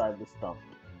inside the stump.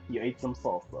 You ate some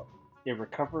salsa. It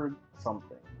recovered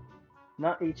something.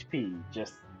 Not HP,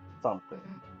 just something.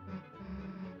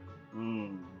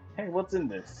 Mmm. Hey, what's in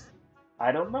this?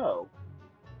 I don't know.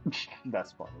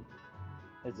 That's funny.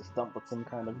 There's a stump with some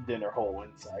kind of dinner hole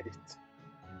inside it.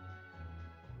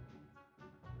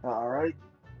 Alright,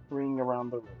 ring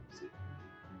around the rosy.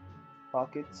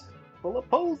 Pockets full of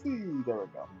posy. There we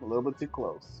go. A little bit too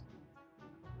close.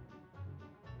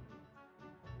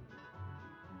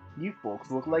 You folks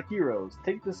look like heroes.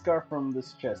 Take the scarf from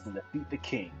this chest and defeat the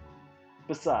king.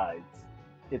 Besides,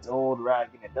 it's old,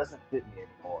 ragged, and it doesn't fit me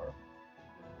anymore.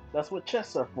 That's what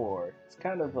chests are for. It's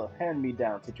kind of a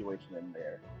hand-me-down situation in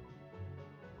there.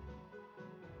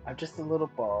 I'm just a little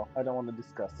ball. I don't want to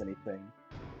discuss anything.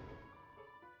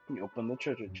 You open the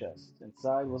treasure chest.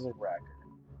 Inside was a ragger.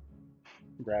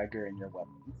 Ragger and your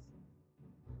weapons.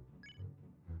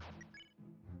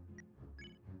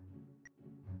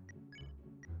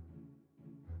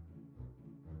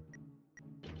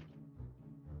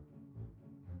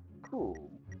 Cool.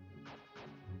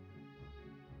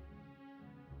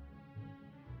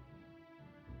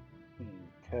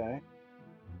 Okay.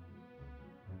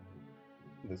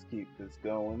 Let's keep this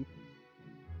going.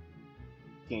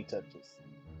 Can't touch this.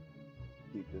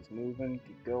 Keep this moving.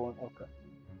 Keep going. Okay.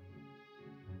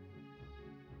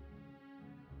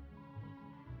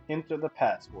 Enter the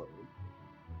password.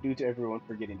 Due to everyone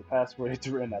forgetting the password, it's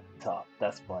written at the top.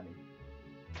 That's funny.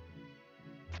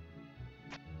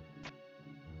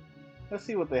 Let's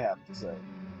see what they have to say.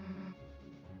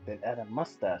 Then add a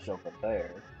mustache over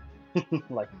there.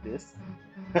 Like this.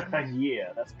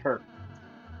 Yeah, that's perfect.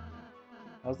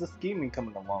 How's the scheming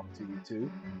coming along to you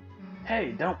two?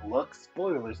 Hey, don't look.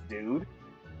 Spoilers, dude.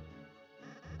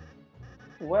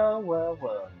 Well, well,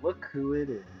 well. Look who it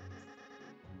is.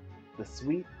 The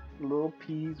sweet little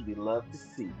peas we love to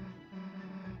see.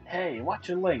 Hey, watch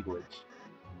your language.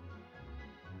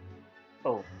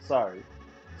 Oh, sorry.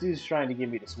 She's trying to get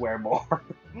me to swear more.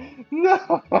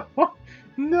 No!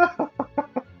 No!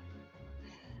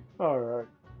 Alright.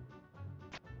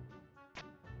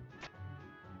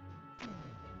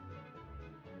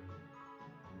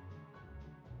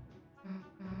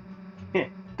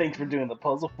 Thanks for doing the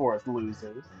puzzle for us,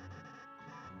 losers.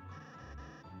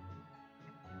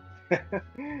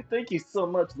 Thank you so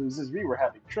much, losers. We were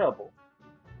having trouble.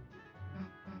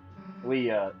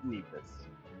 We, need this.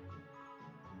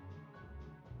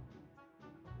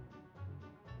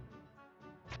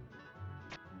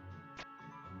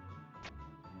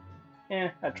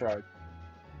 I tried.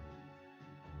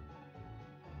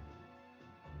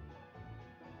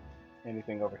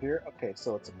 Anything over here? Okay,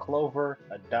 so it's a clover,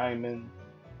 a diamond,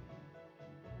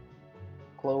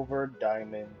 clover,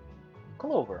 diamond,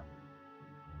 clover.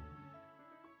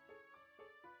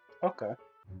 Okay.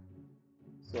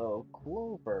 So,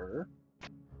 clover,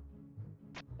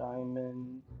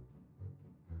 diamond.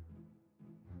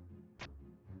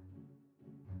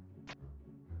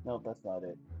 No, that's not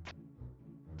it.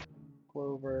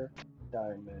 Clover,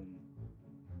 diamond.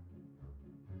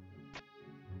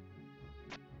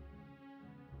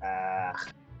 Ah.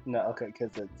 No, okay,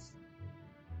 because it's.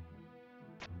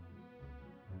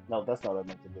 No, that's not what I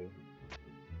meant to do.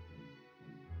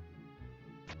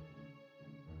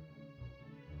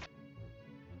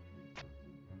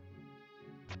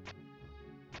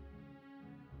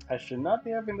 I should not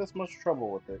be having this much trouble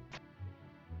with it.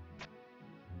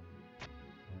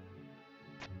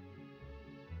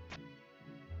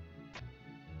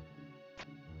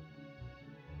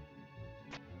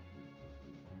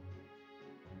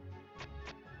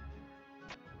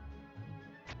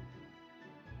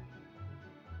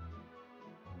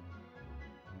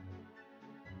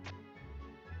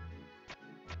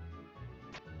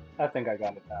 I think I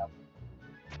got it now.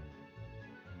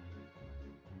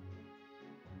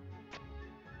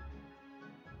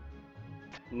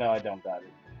 No, I don't got it.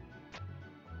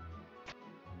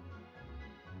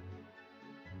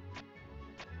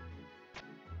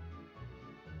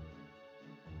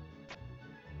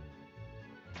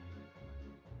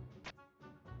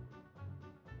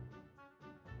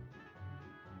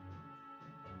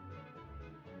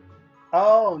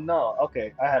 Oh no,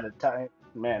 okay. I had a time.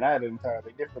 Man, I had an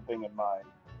entirely different thing in mind.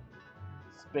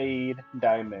 Spade,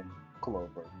 diamond,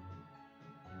 clover.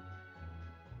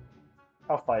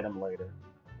 I'll fight him later.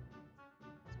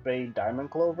 Spade,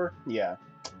 diamond, clover? Yeah.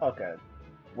 Okay.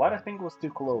 Why'd I think it was two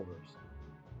clovers?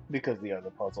 Because the other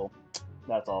puzzle.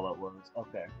 That's all it was.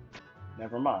 Okay.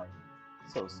 Never mind.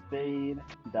 So spade,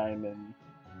 diamond.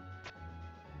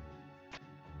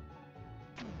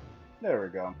 There we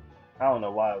go. I don't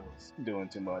know why I was doing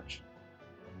too much.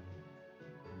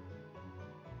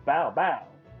 Bow, bow.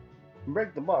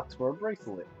 Break the box for a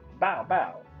bracelet. Bow,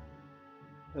 bow.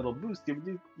 It'll boost your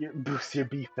boost your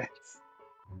defense.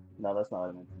 No, that's not what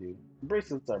I meant to do.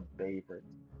 Bracelets are favorite.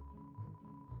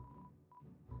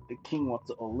 The king wants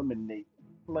to eliminate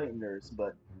Lightners,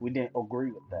 but we didn't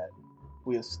agree with that.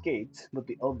 We escaped, but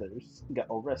the others got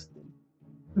arrested.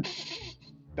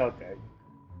 Okay.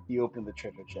 He opened the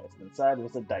treasure chest. Inside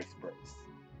was a dice brace.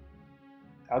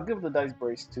 I'll give the dice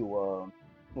brace to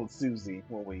Susie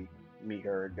when we meet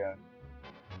her again.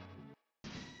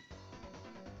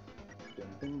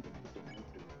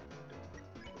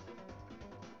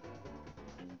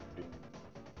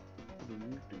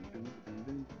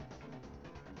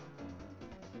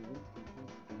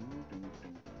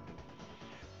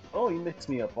 Oh, he mixed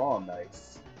me up all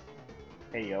nice.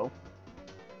 Hey yo.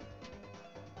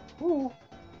 Ooh.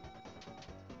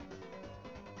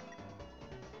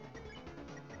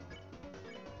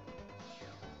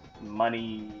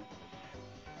 Money.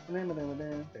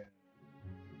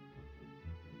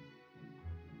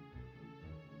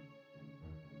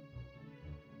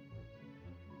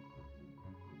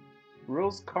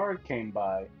 Rose card came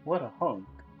by. What a hunk.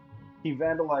 He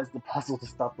vandalized the puzzle to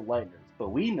stop the lightners, but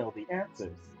we know the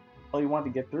answers. Oh, you want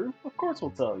to get through? Of course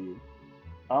we'll tell you.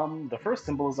 The first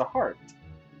symbol is a heart.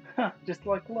 Just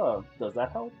like love. Does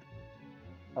that help?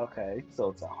 Okay, so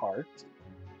it's a heart.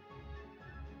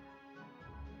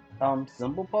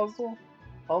 Symbol puzzle?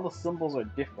 All the symbols are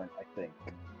different, I think.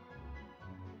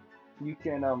 You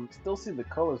can, still see the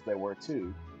colors they were,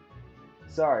 too.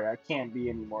 Sorry, I can't be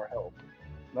any more help.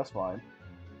 That's fine.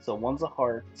 So one's a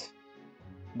heart,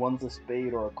 one's a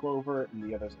spade or a clover, and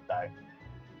the other's a diamond.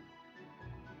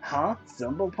 Huh?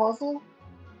 Symbol puzzle?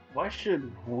 Why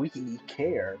should we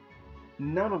care?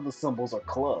 None of the symbols are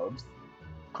clubs.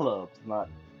 Clubs, not...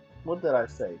 What did I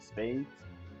say? Spades?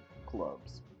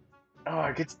 Clubs. Oh,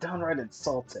 it gets downright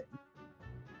insulting.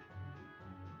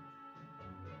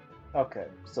 Okay,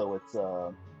 so it's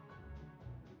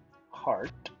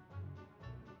heart,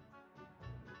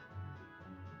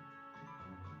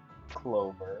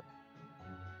 clover,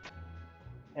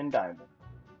 and diamond.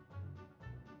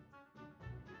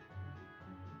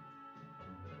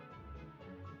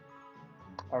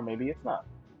 Or maybe it's not.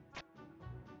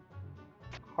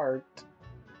 Heart.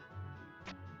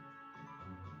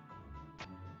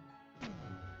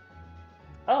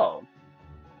 Oh.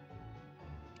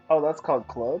 Oh, that's called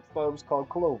clubs? Thought it was called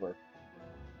clover.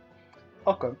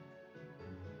 Okay.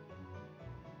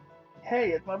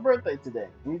 Hey, it's my birthday today.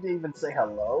 You didn't even say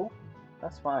hello?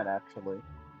 That's fine, actually.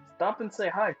 Stop and say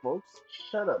hi, folks.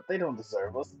 Shut up. They don't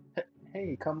deserve us.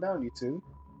 Hey, calm down, you two.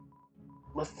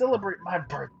 Let's celebrate my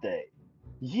birthday.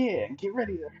 Yeah, and get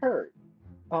ready to hurt.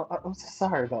 Oh, I'm so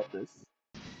sorry about this.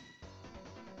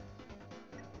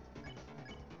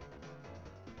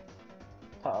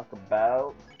 Talk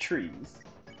about trees.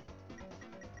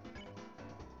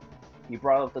 You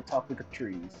brought up the topic of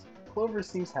trees. Clover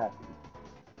seems happy.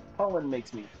 Pollen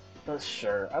makes me...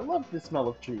 sure, I love the smell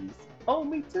of trees. Oh,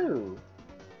 me too.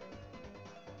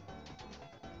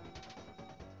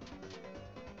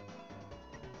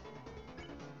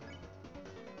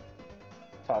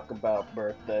 Talk about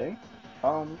birthday.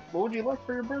 What would you like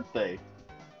for your birthday?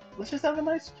 Let's just have a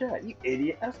nice chat. You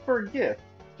idiot, ask for a gift.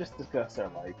 Just discuss our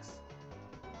likes.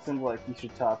 Seems like you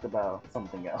should talk about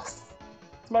something else.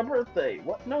 It's my birthday.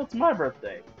 What? No, it's my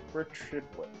birthday. We're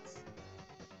triplets.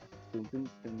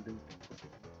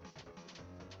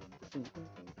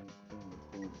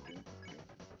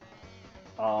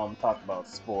 Talk about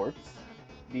sports.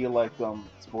 Do you like,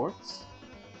 sports?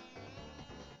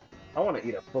 I want to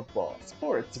eat a football.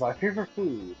 Sports, my favorite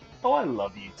food. Oh, I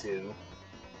love you too.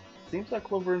 Seems like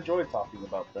Clover enjoyed talking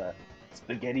about that.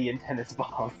 Spaghetti and tennis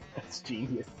balls. That's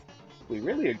genius. We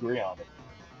really agree on it.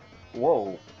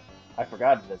 Whoa, I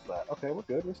forgot it is that. Okay, we're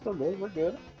good. We're still good. We're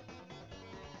good.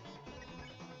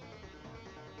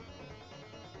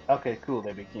 Okay, cool.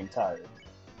 They became tired.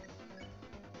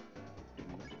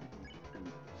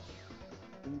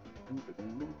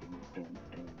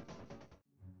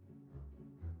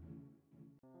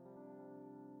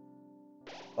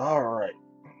 Alright.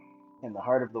 In the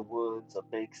heart of the woods, a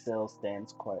bake cell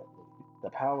stands quietly. The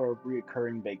power of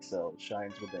reoccurring bake cells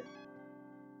shines within.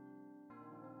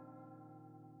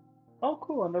 Oh,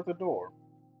 cool, another door.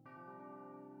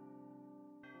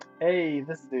 Hey,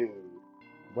 this dude.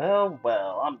 Well,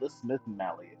 I'm the Smith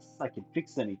Malleus. I can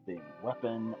fix anything.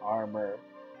 Weapon, armor.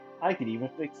 I can even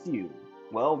fix you.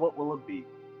 Well, what will it be?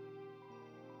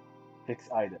 Fix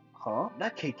item. Huh?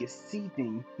 That cake is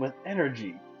seething with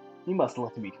energy. You must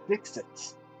let me fix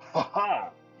it. Haha!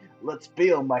 Let's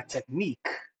feel my technique.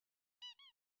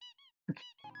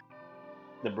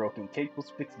 The broken cake was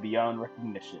fixed beyond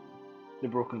recognition. The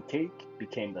broken cake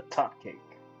became the top cake.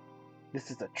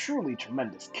 This is a truly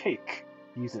tremendous cake.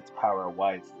 Use its power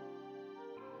wisely.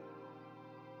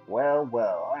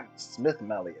 Well, I'm Smith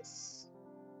Malleus.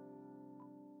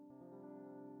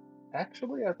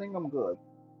 Actually, I think I'm good.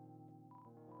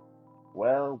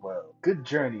 Well, good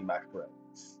journey, my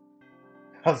friends.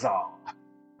 Huzzah!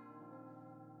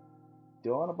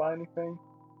 Do I want to buy anything?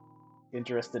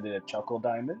 Interested in a Chuckle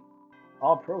Diamond?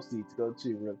 All proceeds go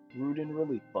to Root and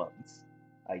Relief Funds.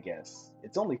 I guess.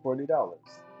 It's only $40.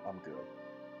 I'm good.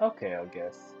 Okay, I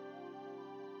guess.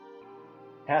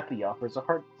 Happy offers a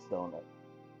heart donut.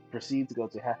 Proceeds go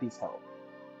to Happy's help.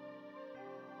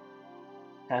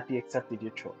 Happy accepted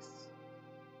your choice.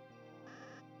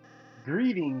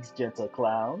 Greetings, gentle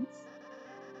clowns.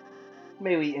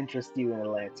 May we interest you in a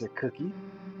Lancer cookie?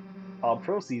 All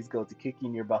proceeds go to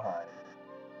kicking your behind.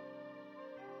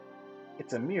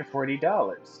 It's a mere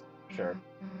 $40. Sure.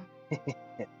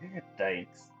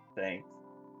 Thanks.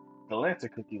 The Lancer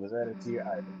cookie was added to your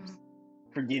items.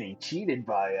 For getting cheated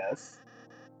by us.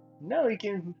 Now we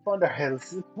can fund our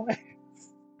headless plans.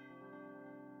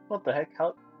 What the heck?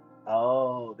 How?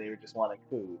 Oh, they were just wanting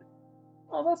food.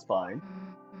 Oh, that's fine.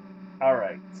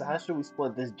 Alright, so how should we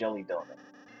split this jelly donut?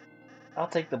 I'll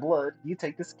take the blood, you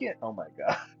take the skin. Oh my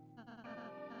god.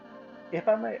 If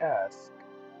I may ask,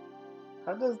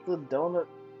 how does the donut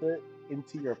fit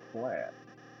into your plan?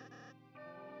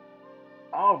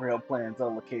 All real plans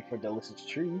allocate for delicious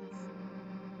treats.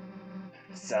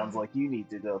 Sounds like you need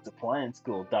to go to plan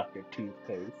school, Dr.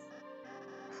 Toothpaste.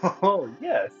 Oh,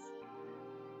 yes.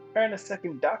 Earn a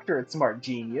second doctorate, smart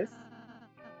genius.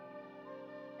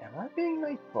 Am I being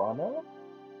made fun of?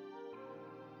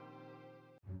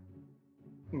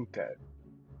 Okay.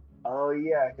 Oh,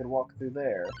 yeah, I could walk through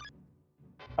there.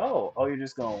 Oh, you're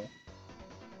just going.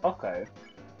 Okay.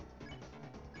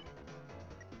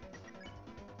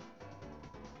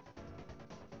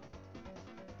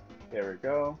 There we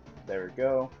go. There we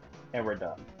go. And we're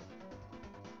done.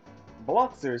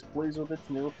 Bloxer is pleased with its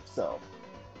new self.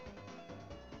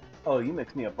 Oh, you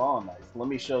mixed me up all nice. Let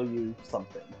me show you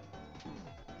something.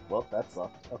 Well, that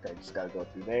sucked. Okay, just gotta go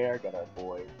through there. Gotta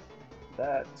avoid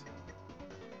that.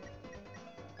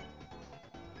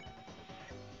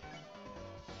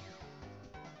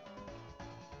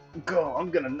 Go, I'm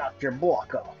gonna knock your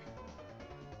block off.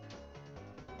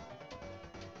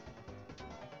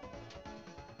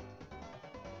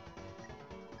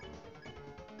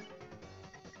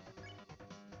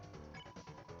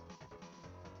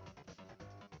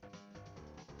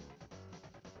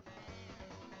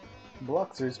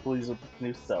 Bloxer is pleased with its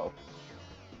new self.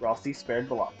 Rossi spared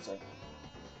Bloxer.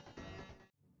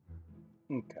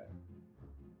 Okay.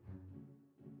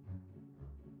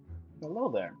 Hello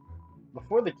there.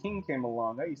 Before the king came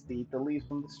along, I used to eat the leaves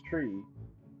from this tree.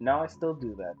 Now I still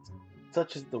do that.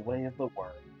 Such is the way of the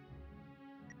worm.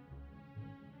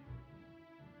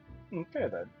 Okay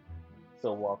then.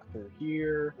 So walk through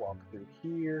here,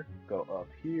 go up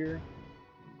here.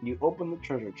 You open the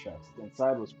treasure chest.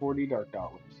 Inside was 40 dark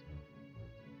dollars.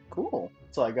 Cool.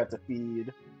 So I got to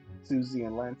feed Susie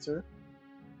and Lancer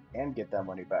and get that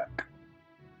money back.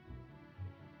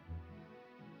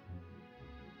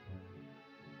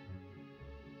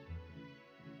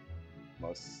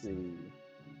 Let's see.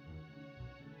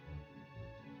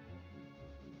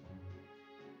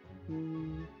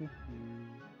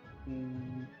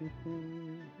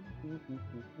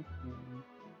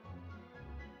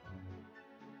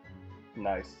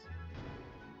 Nice.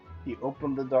 He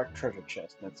opened the dark treasure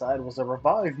chest, and inside was a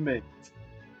revive mint.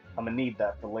 I'm gonna need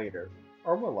that for later.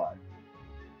 Or will I?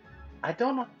 I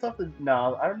don't know something.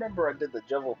 No, I remember I did the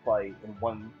Jevil fight in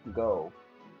one go.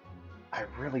 I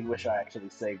really wish I actually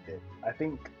saved it. I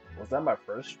think, was that my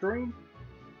first stream?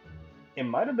 It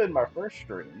might have been my first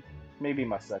stream. Maybe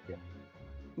my second.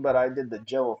 But I did the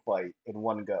Jevil fight in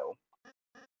one go.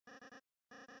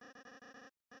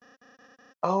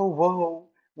 Oh, whoa!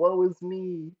 Woe is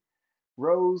me!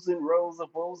 Rows and rows of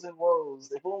woes and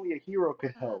woes. If only a hero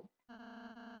could help.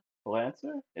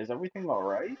 Lancer, is everything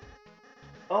alright?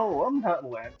 Oh, I'm not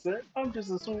Lancer. I'm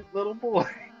just a sweet little boy.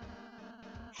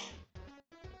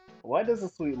 Why does a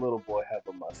sweet little boy have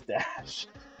a mustache?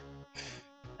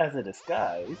 As a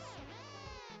disguise?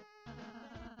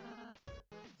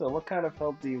 So what kind of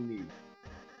help do you need?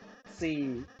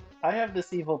 See, I have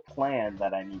this evil plan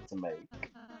that I need to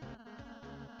make.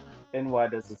 And why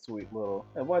does a sweet boy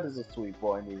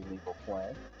need an evil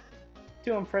plan?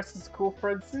 To impress his cool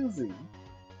friend Susie.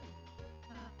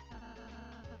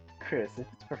 Chris, if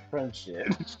it's for friendship.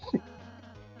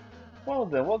 Well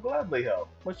then, we'll gladly help.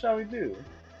 What shall we do?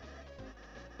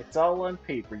 It's all on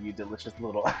paper, you delicious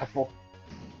little apple.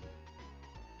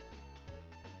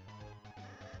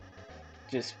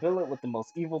 Just fill it with the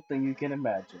most evil thing you can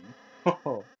imagine.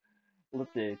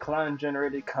 Let the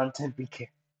clown-generated content begin.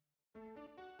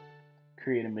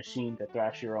 Create a machine to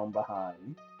thrash your own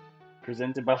behind.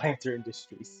 Presented by Lantern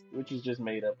Industries, which is just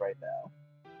made up right now.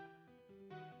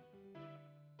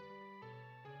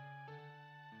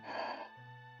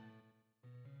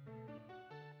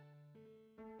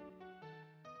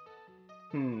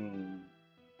 Hmm.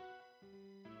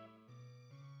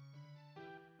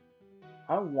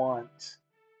 I want.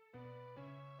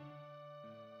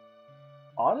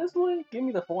 Honestly, give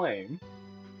me the flame.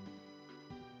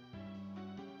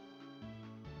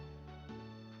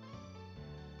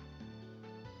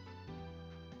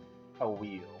 A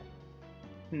wheel.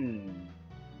 Hmm.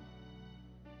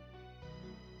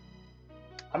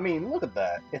 I mean, look at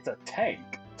that. It's a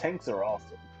tank. Tanks are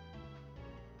awesome.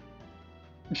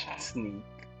 Sneak.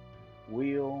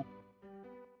 Wheel.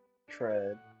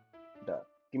 Tread. Duck.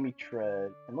 Give me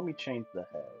tread. And let me change the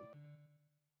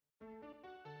head.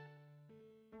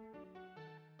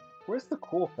 Where's the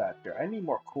cool factor? I need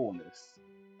more coolness.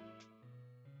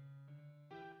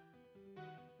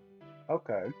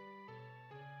 Okay.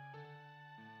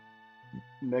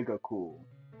 Mega cool.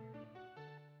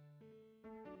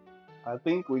 I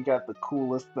think we got the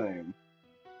coolest thing.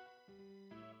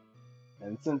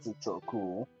 And since it's so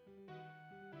cool,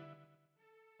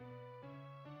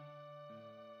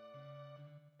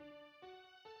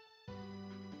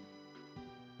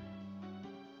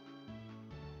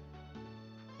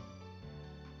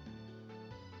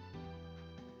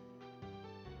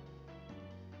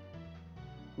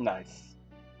 nice.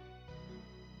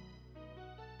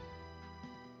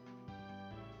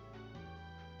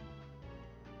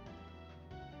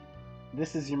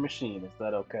 This is your machine, is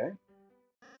that okay?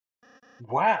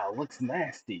 Wow, looks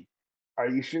nasty. Are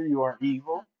you sure you aren't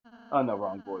evil? Oh no,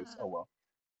 wrong voice. Oh well.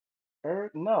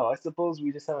 No, I suppose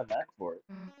we just have a knack for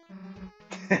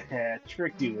it.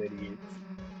 Tricked you idiots.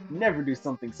 Never do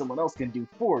something someone else can do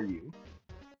for you.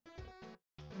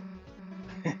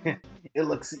 it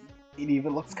looks it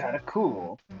even looks kinda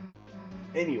cool.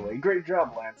 Anyway, great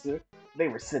job, Lancer. They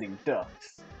were sitting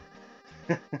ducks.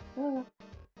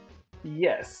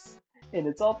 Yes, and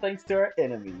it's all thanks to our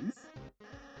enemies.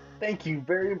 Thank you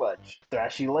very much.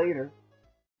 Thrash you later.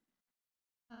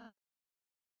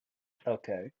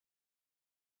 Okay.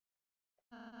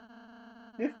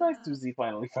 It's nice Susie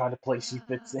finally found a place she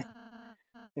fits in,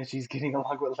 and she's getting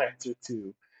along with Lancer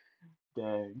too.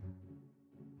 Dang.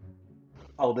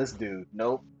 Oh, this dude.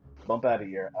 Nope. Bump out of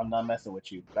here. I'm not messing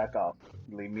with you. Back off.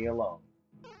 Leave me alone.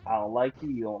 I don't like you.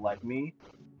 You don't like me.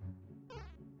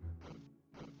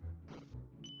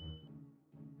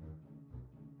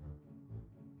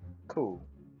 Cool.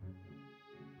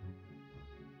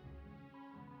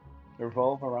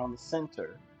 Revolve around the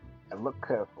center and look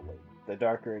carefully. The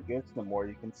darker it gets, the more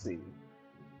you can see.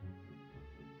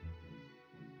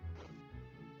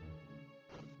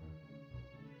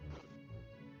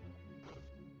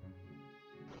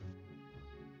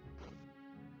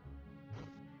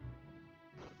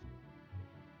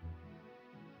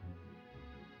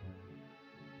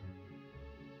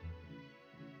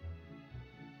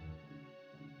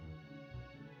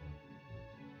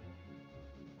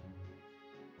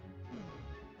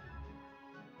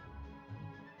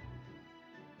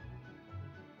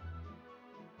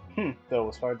 Though it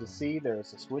was hard to see, there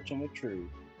is a switch in the tree.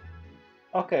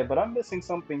 Okay, but I'm missing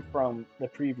something from the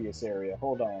previous area.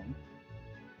 Hold on.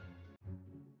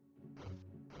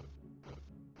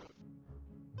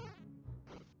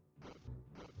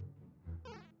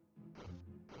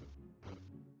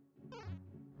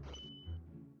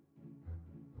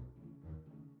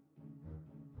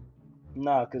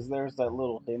 Nah, because there's that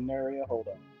little hidden area. Hold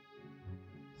on.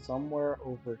 Somewhere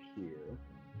over here.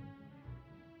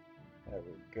 There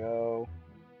we go.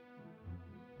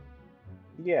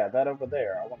 Yeah, that over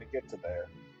there. I want to get to there.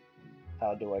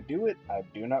 How do I do it? I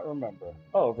do not remember.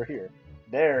 Oh, over here.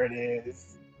 There it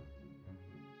is.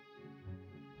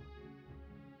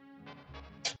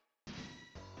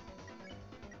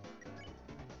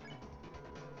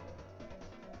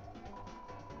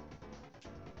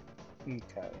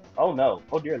 Okay. Oh no.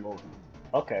 Oh dear lord.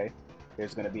 Okay.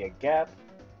 There's gonna be a gap.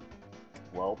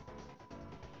 Well,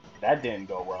 that didn't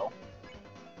go well.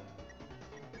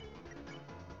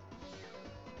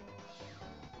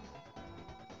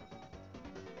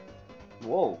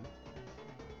 Whoa.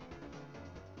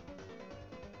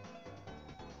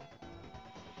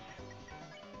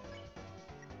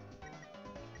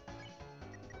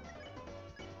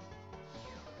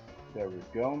 There we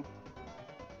go.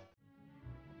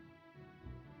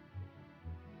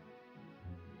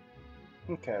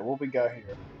 Okay, what we got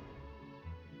here?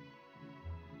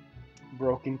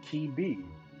 Broken key B.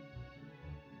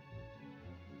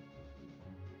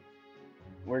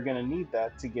 We're gonna need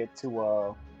that to get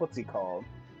to what's he called?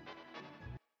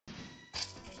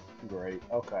 Great.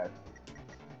 Okay.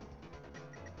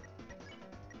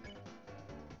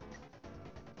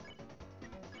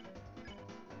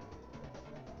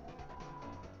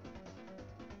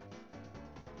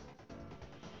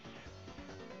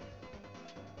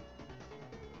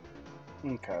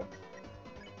 Okay.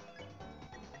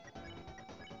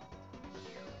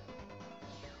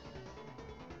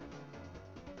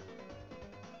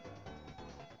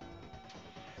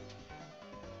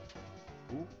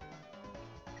 Ooh,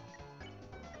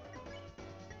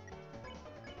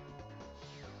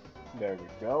 there we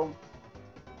go.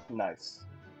 Nice.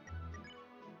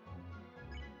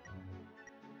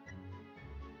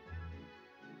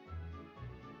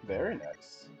 Very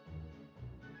nice.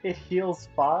 It heals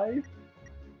 5?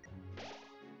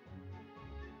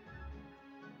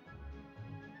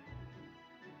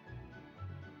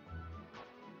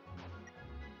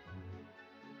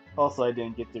 Also, I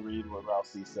didn't get to read what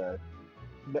Rousey said.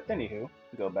 But anywho,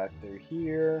 go back through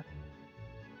here.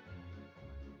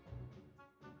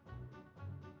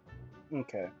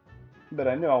 Okay. But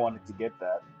I knew I wanted to get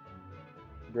that.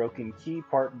 Broken Key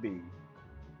Part B.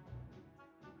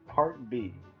 Part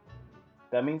B.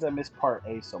 That means I missed Part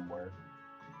A somewhere.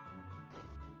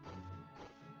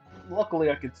 Luckily,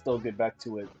 I could still get back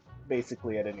to it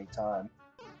basically at any time.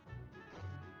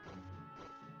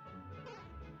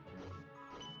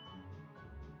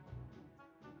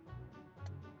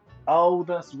 Oh,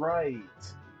 that's right.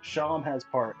 Sham has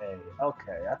Part A.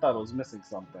 Okay, I thought I was missing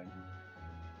something.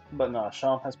 But no,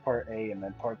 Sham has Part A, and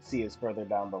then Part C is further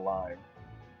down the line.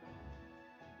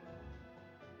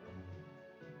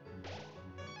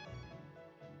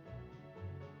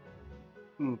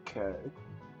 Okay.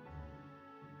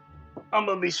 I'm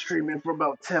gonna be streaming for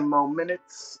about 10 more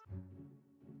minutes.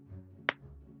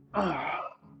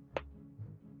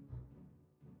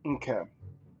 Okay.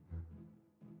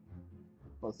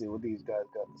 Let's see what these guys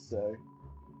got to say.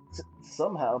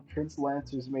 Somehow, Prince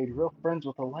Lancer's made real friends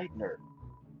with a Lightner.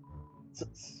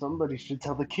 Somebody should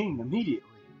tell the king immediately.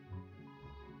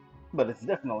 But it's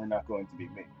definitely not going to be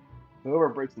me. Whoever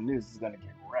breaks the news is going to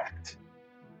get wrecked.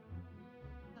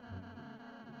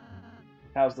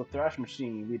 How's the thrash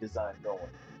machine we designed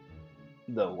going?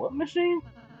 The what machine?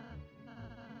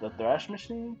 The thrash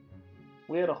machine?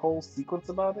 We had a whole sequence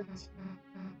about it?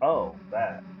 Oh,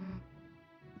 that.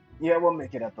 Yeah, we'll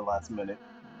make it at the last minute.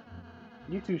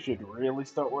 You two should really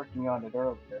start working on it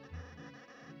earlier.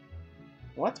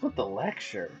 What's with the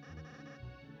lecture?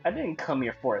 I didn't come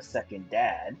here for a second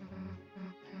dad.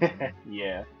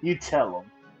 Yeah, you tell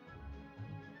him.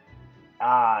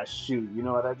 Ah, shoot, you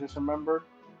know what I just remembered?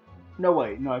 No,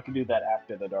 wait, no, I can do that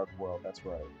after the Dark World, that's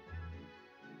right.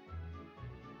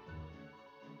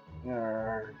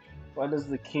 Why does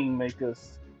the king make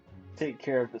us take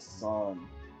care of the son?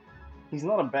 He's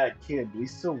not a bad kid, but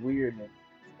he's so weird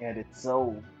and it's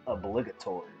so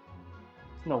obligatory.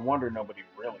 It's no wonder nobody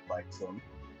really likes him.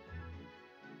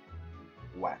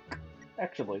 Whack.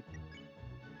 Actually,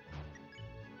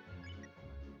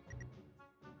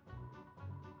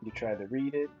 you tried to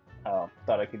read it? Oh,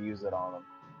 thought I could use it on him.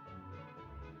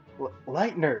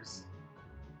 Lightners!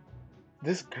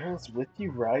 This girl's with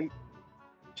you, right?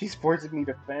 She's forcing me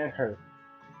to fan her.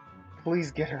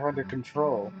 Please get her under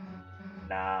control.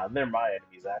 Nah, they're my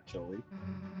enemies, actually.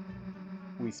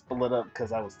 We split up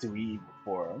because I was too evil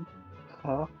for them.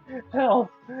 Huh?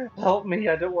 Help! Help me,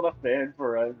 I don't want to fan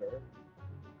forever.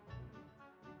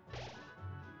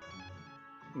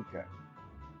 Okay.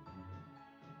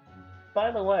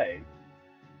 By the way,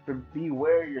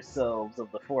 beware yourselves of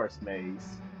the forest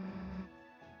maze.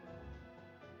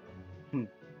 Hmm.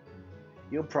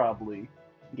 You'll probably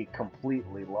get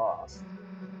completely lost.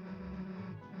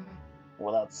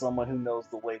 Without someone who knows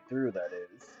the way through, that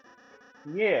is.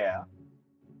 Yeah,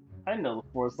 I know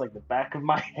the forest like the back of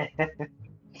my head.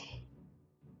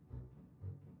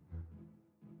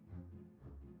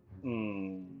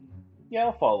 Hmm. Yeah,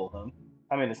 I'll follow him.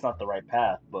 I mean, it's not the right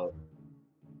path, but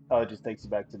oh, it just takes you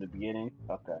back to the beginning.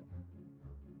 Okay.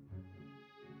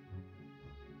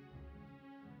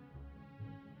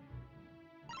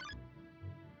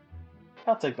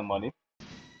 I'll take the money.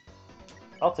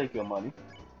 I'll take your money.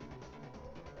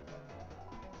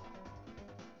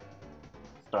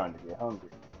 Starting to get hungry.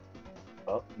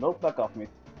 Oh, nope, back off me.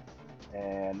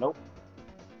 And nope,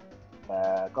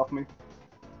 back off me.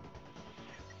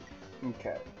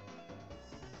 Okay.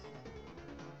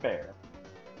 Spare.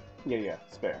 Yeah,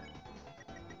 spare.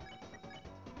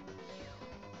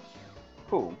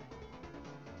 Cool.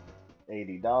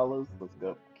 $80. Let's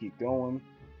go. Keep going.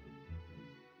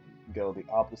 Go the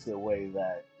opposite way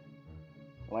that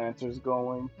Lancer's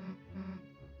going.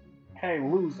 Hey,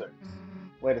 losers.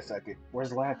 Wait a second.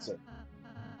 Where's Lancer?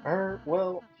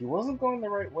 Well, he wasn't going the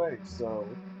right way, so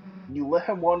you let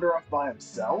him wander off by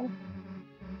himself?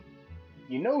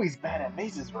 You know he's bad at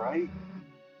mazes, right?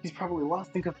 He's probably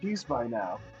lost and confused by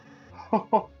now.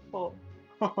 I'm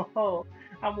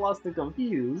lost and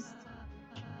confused.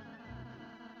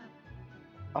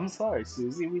 I'm sorry,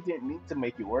 Susie. We didn't mean to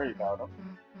make you worry about him.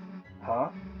 Huh?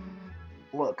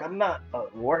 Look, I'm not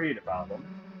worried about him.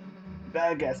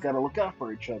 Bad guys gotta look out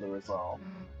for each other, is all.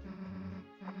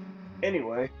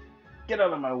 Anyway, get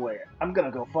out of my way. I'm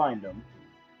gonna go find him.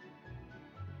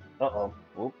 Uh-oh.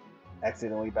 Whoop.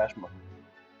 Accidentally bashed my...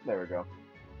 There we go.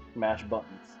 Mash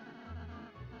buttons.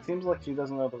 Seems like she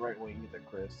doesn't know the right way either,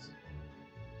 Chris.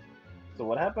 So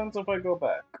what happens if I go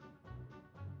back?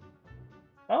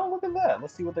 Oh, look at that.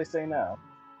 Let's see what they say now.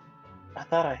 I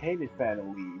thought I hated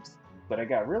Phantom Leaves, but I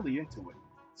got really into it.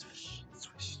 Swish,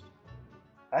 swish.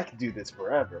 I could do this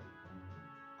forever.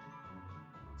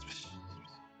 Swish, swish.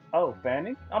 Oh,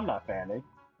 fanning? I'm not fanning.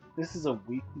 This is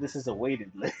a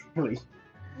weighted league.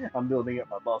 I'm building up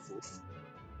my muscles.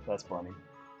 That's funny.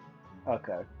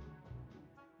 Okay.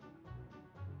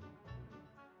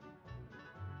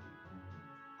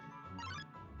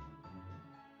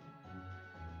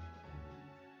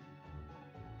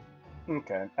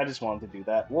 Okay. I just wanted to do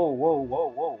that. Whoa, whoa, whoa,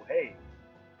 whoa. Hey.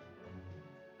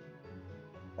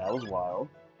 That was wild.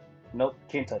 Nope,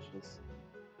 can't touch this.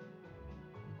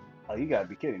 Oh, you gotta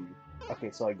be kidding me.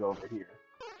 Okay, so I go over here.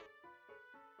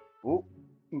 Ooh.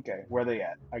 Okay, where they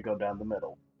at? I go down the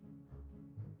middle.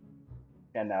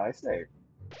 And now I save.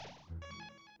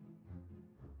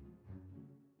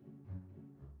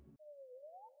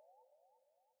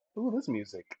 Ooh, this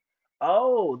music.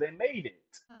 Oh, they made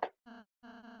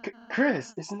it.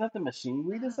 Chris, isn't that the machine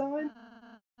we designed?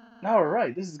 All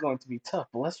right, this is going to be tough,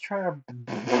 but let's try our.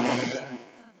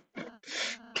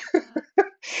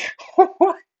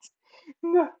 What?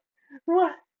 No.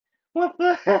 What? What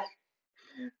the heck?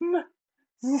 No.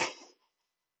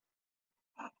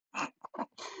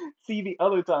 See, the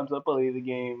other times I played the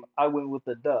game, I went with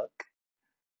the duck.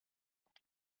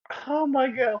 Oh my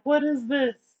god, what is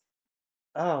this?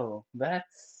 Oh,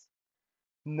 that's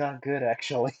not good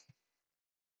actually.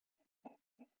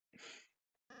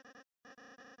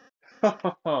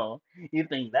 You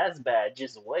think that's bad?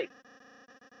 Just wait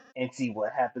and see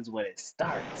what happens when it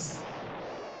starts.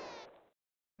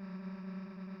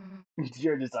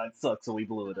 Your design sucks, so we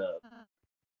blew it up.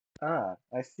 Ah,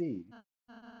 I see.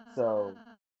 So,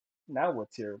 now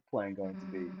what's your plan going to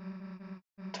be?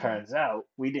 Turns out,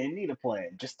 we didn't need a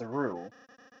plan, just a rule.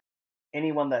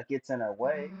 Anyone that gets in our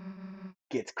way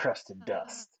gets crushed to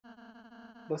dust.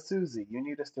 But Susie, you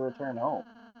need us to return home.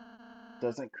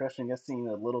 Doesn't crushing us seem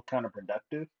a little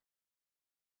counterproductive?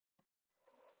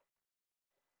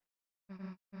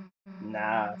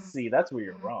 Nah, see, that's where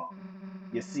you're wrong.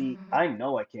 You see, I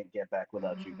know I can't get back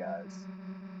without you guys.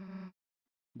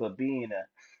 But being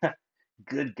a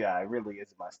good guy really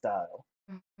isn't my style.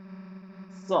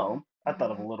 So, I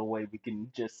thought of a little way we can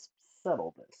just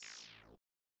settle this.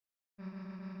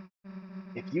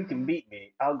 If you can beat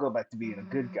me, I'll go back to being a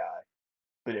good guy.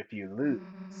 But if you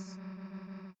lose,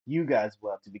 you guys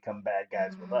will have to become bad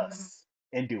guys with us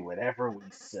and do whatever we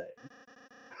say.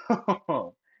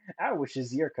 Our wish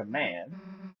is your command.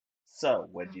 So,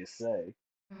 what'd you say?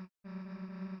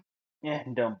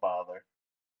 Don't bother.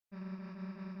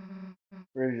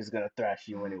 We're just gonna thrash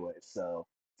you anyway, so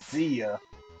see ya.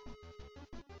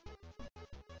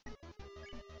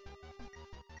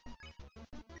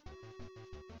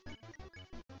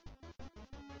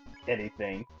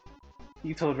 Anything.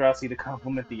 You told Rousey to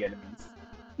compliment the enemies.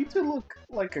 You two look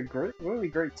like a really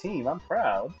great team. I'm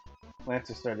proud.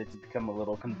 Lancer started to become a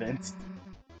little convinced.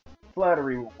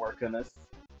 Flattery will work on us.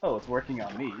 Oh, it's working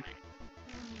on me.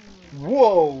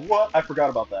 Whoa, what? I forgot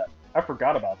about that. I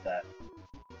forgot about that.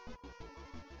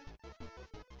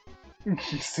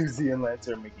 Susie and Lance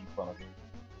are making fun of me.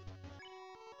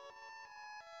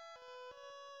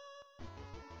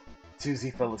 Susie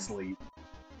fell asleep.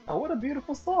 Oh, what a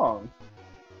beautiful song.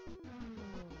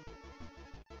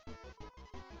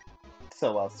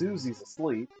 So while Susie's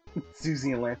asleep,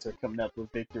 Susie and Lance are coming up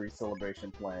with victory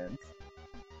celebration plans.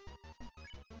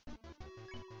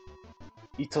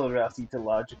 He told Rousey to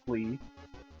logically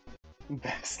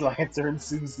best Lancer and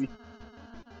Susie.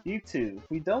 You two, if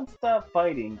we don't stop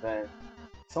fighting, then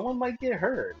someone might get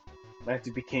hurt.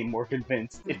 Lancer became more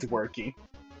convinced it's working.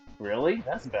 Really?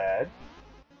 That's bad.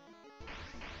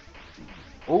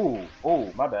 Oh,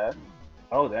 oh, my bad.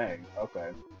 Oh, dang. Okay.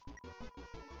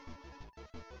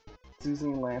 Susie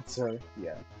and Lancer,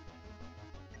 yeah.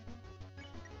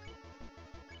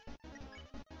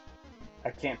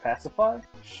 I can't pacify?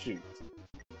 Shoot.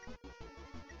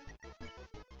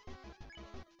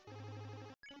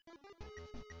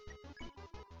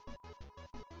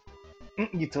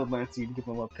 You told Lancer you'd give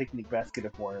him a picnic basket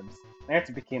of worms.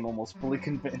 Lancer became almost fully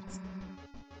convinced.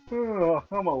 Oh,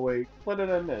 I'm awake. What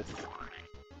did I miss?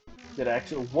 Did I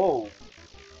actually? Whoa.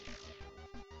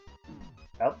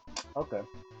 Oh, okay.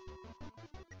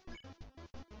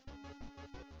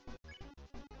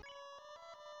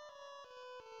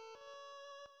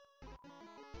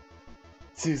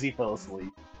 Susie fell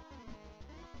asleep.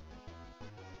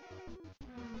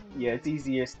 Yeah, it's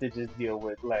easiest to just deal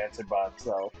with Lancer by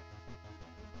himself.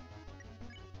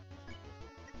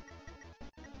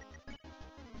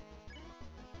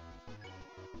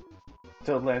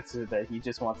 Told Lancer that he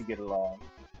just wants to get along.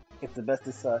 It's the best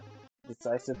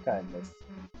decisive kindness.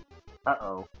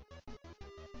 Uh-oh.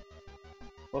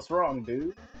 What's wrong,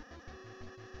 dude?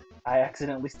 I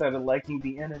accidentally started liking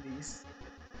the enemies.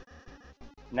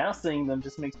 Now seeing them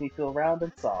just makes me feel round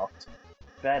and soft.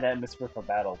 Bad atmosphere for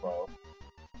battle, though.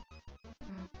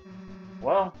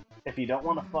 Well, if you don't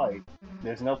want to fight,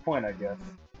 there's no point, I guess.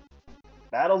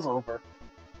 Battle's over.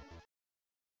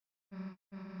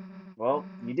 Well,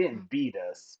 you didn't beat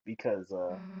us because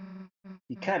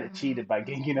you kind of cheated by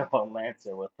ganging up on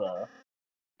Lancer with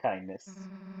kindness.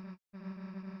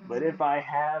 But if I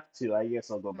have to, I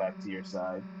guess I'll go back to your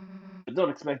side. But don't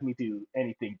expect me to do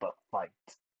anything but fight.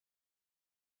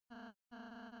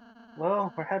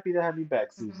 Well, we're happy to have you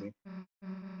back, Susie.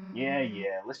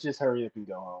 Yeah, let's just hurry up and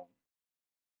go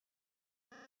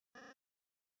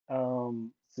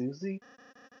home. Susie,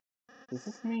 does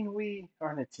this mean we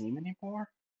aren't a team anymore?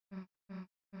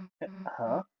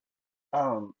 Huh?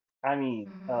 Um, I mean,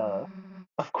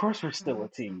 of course we're still a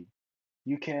team.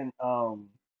 You can,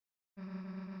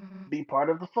 be part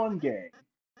of the fun gang.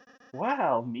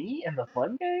 Wow, me and the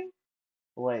fun gang?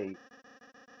 Wait,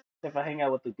 if I hang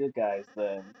out with the good guys,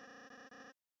 then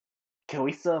can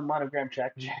we sell monogram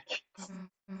track jackets?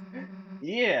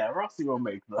 Yeah, Rossi will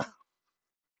make them.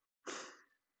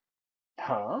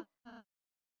 Huh?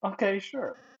 Okay,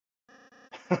 sure.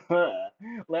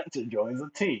 Lancer joins the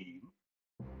team.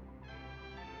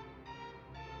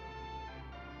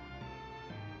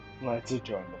 Lancer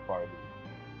joined the party.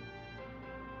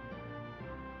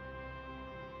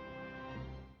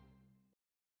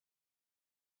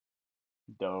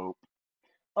 Dope.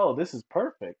 Oh, this is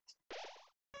perfect.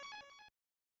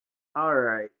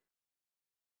 Alright.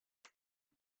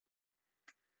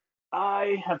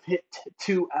 I have hit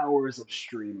 2 hours of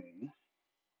streaming.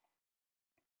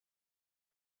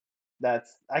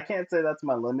 I can't say that's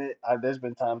my limit. There's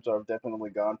been times where I've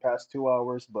definitely gone past 2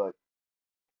 hours, but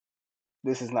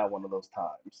this is not one of those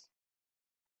times.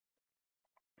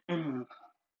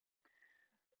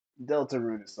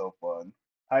 Deltarune is so fun.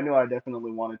 I knew I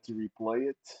definitely wanted to replay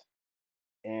it,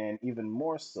 and even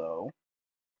more so,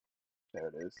 there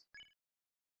it is.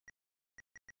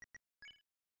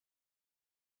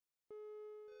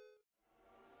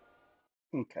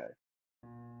 Okay,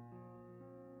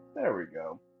 there we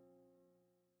go.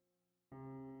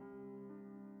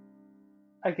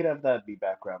 I could have that be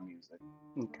background music.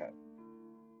 Okay.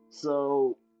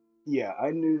 So, yeah, I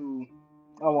knew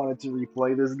I wanted to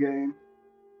replay this game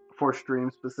for stream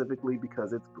specifically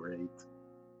because it's great.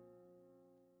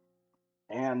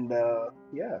 And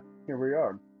yeah, here we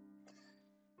are.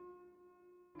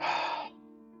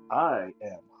 I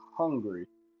am hungry.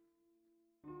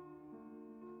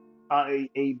 I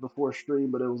ate before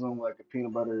stream, but it was on like a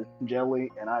peanut butter jelly,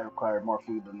 and I required more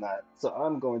food than that. So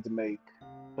I'm going to make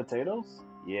potatoes.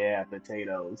 Yeah,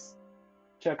 potatoes.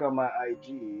 Check out my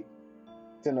IG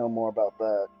to know more about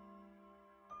that.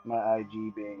 My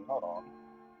IG being, hold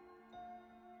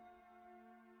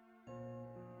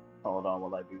on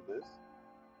while I do this.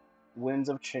 Winds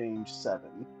of Change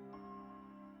 7.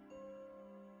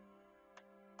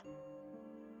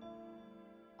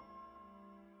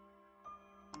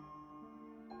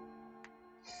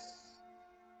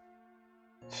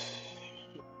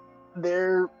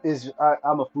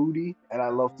 I'm a foodie and I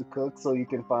love to cook, so you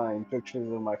can find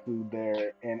pictures of my food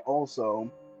there. And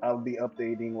also, I'll be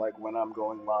updating like when I'm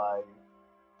going live,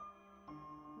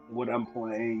 what I'm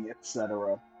playing,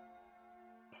 etc.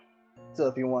 So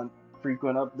if you want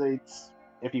frequent updates,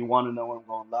 if you want to know when I'm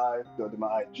going live, go to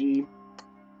my IG.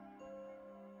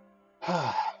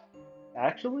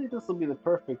 Actually, this will be the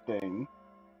perfect thing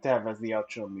to have as the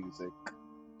outro music.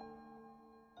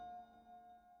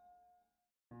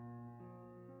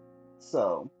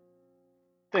 So,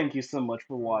 thank you so much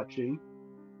for watching.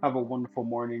 Have a wonderful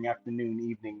morning, afternoon,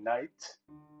 evening, night.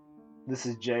 This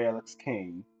is JLX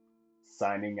King,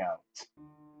 signing out.